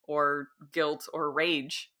 or guilt or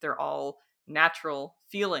rage, they're all natural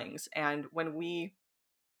feelings. And when we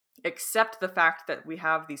accept the fact that we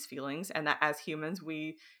have these feelings and that as humans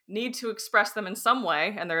we need to express them in some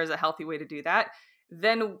way, and there is a healthy way to do that,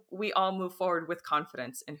 then we all move forward with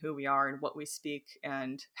confidence in who we are and what we speak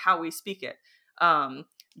and how we speak it.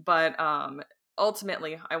 But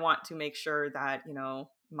ultimately, I want to make sure that,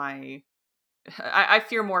 my I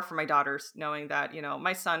fear more for my daughters, knowing that,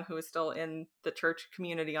 my son, who is still in the church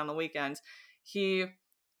community on the weekends, he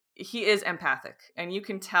he is empathic, and you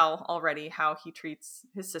can tell already how he treats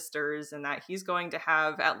his sisters, and that he's going to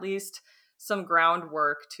have at least some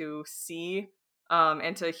groundwork to see,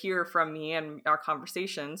 and to hear from me and our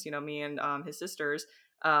conversations, me and his sisters,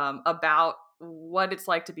 about what it's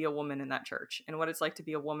like to be a woman in that church and what it's like to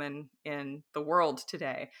be a woman in the world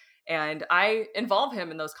today. And I involve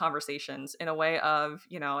him in those conversations in a way of,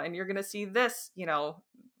 and you're going to see this,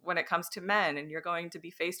 when it comes to men, and you're going to be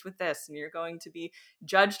faced with this, and you're going to be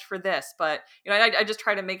judged for this. But, I just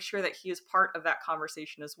try to make sure that he is part of that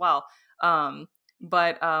conversation as well.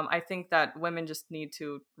 But I think that women just need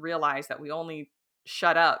to realize that we only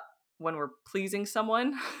shut up when we're pleasing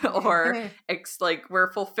someone or like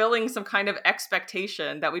we're fulfilling some kind of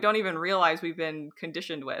expectation that we don't even realize we've been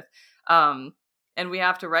conditioned with. Um, and we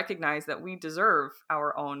have to recognize that we deserve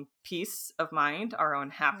our own peace of mind, our own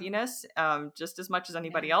happiness, just as much as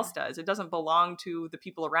anybody Yeah. else does. It doesn't belong to the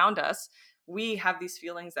people around us. We have these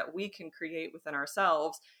feelings that we can create within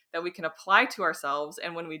ourselves, that we can apply to ourselves.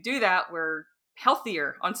 And when we do that, we're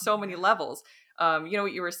healthier on so many Yeah. levels.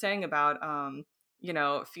 What you were saying about,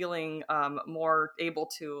 feeling more able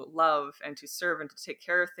to love and to serve and to take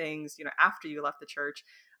care of things, after you left the church.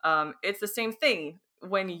 It's the same thing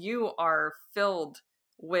when you are filled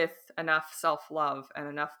with enough self-love and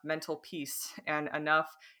enough mental peace and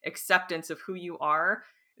enough acceptance of who you are.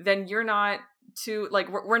 Then you're not too, like,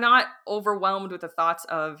 we're not overwhelmed with the thoughts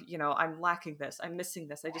of, I'm lacking this, I'm missing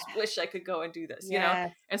this, I just wish I could go and do this.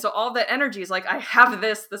 Yes. And so all that energy is like, I have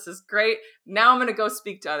this is great, now I'm going to go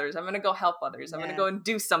speak to others, I'm going to go help others, I'm going to Yes. go and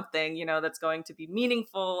do something, that's going to be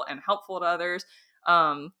meaningful and helpful to others.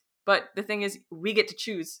 But the thing is, we get to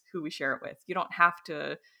choose who we share it with. You don't have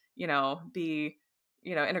to, be,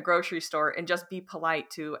 in a grocery store and just be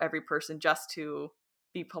polite to every person just to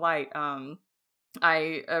be polite.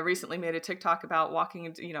 I recently made a TikTok about walking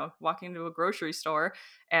into a grocery store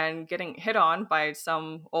and getting hit on by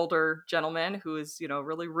some older gentleman who is,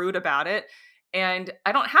 really rude about it. And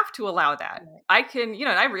I don't have to allow that. Right. I can,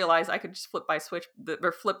 I realize I could just flip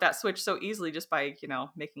that switch so easily just by,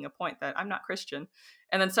 making a point that I'm not Christian.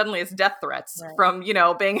 And then suddenly it's death threats Right. from,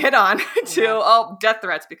 being hit on to, Yeah. death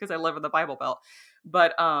threats because I live in the Bible Belt.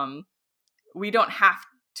 But we don't have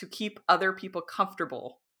to keep other people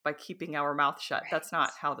comfortable by keeping our mouth shut. That's not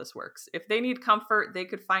Right. how this works. If they need comfort, they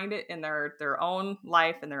could find it in their own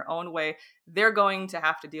life, in their own way. They're going to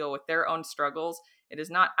have to deal with their own struggles. It is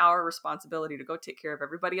not our responsibility to go take care of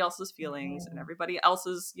everybody else's feelings and Mhm. everybody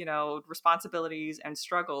else's, responsibilities and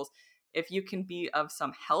struggles. If you can be of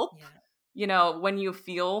some help, Yeah. when you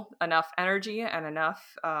feel enough energy and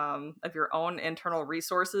enough of your own internal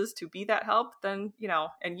resources to be that help, then,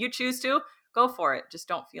 and you choose to, go for it. Just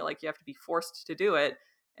don't feel like you have to be forced to do it.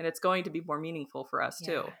 And it's going to be more meaningful for us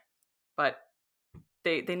Yeah. too. But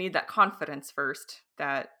they need that confidence first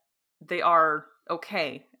that they are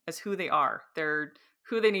okay as who they are. They're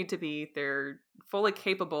who they need to be. They're fully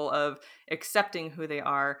capable of accepting who they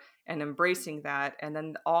are and embracing that. And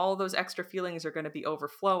then all those extra feelings are going to be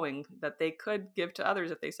overflowing that they could give to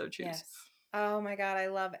others if they so choose. Yes. Oh my God, I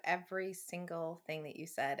love every single thing that you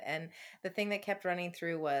said. And the thing that kept running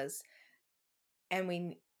through was, and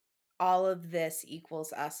we all of this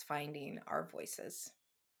equals us finding our voices,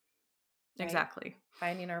 right? Exactly.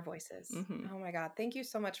 Finding our voices. Hmm. Oh my God. Thank you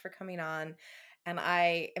so much for coming on. And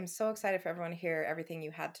I am so excited for everyone to hear everything you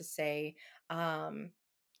had to say. And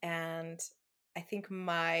I think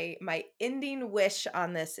my ending wish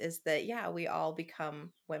on this is that, yeah, we all become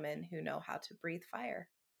women who know how to breathe fire.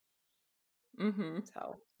 Hmm.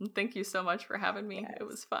 So, Thank you so much for having me. It yes.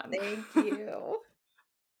 was fun. Thank you.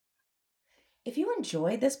 If you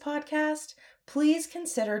enjoyed this podcast, please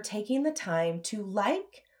consider taking the time to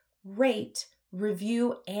like, rate,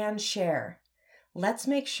 review, and share. Let's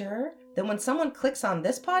make sure that when someone clicks on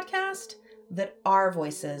this podcast, that our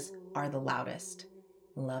voices are the loudest.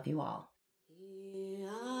 Love you all.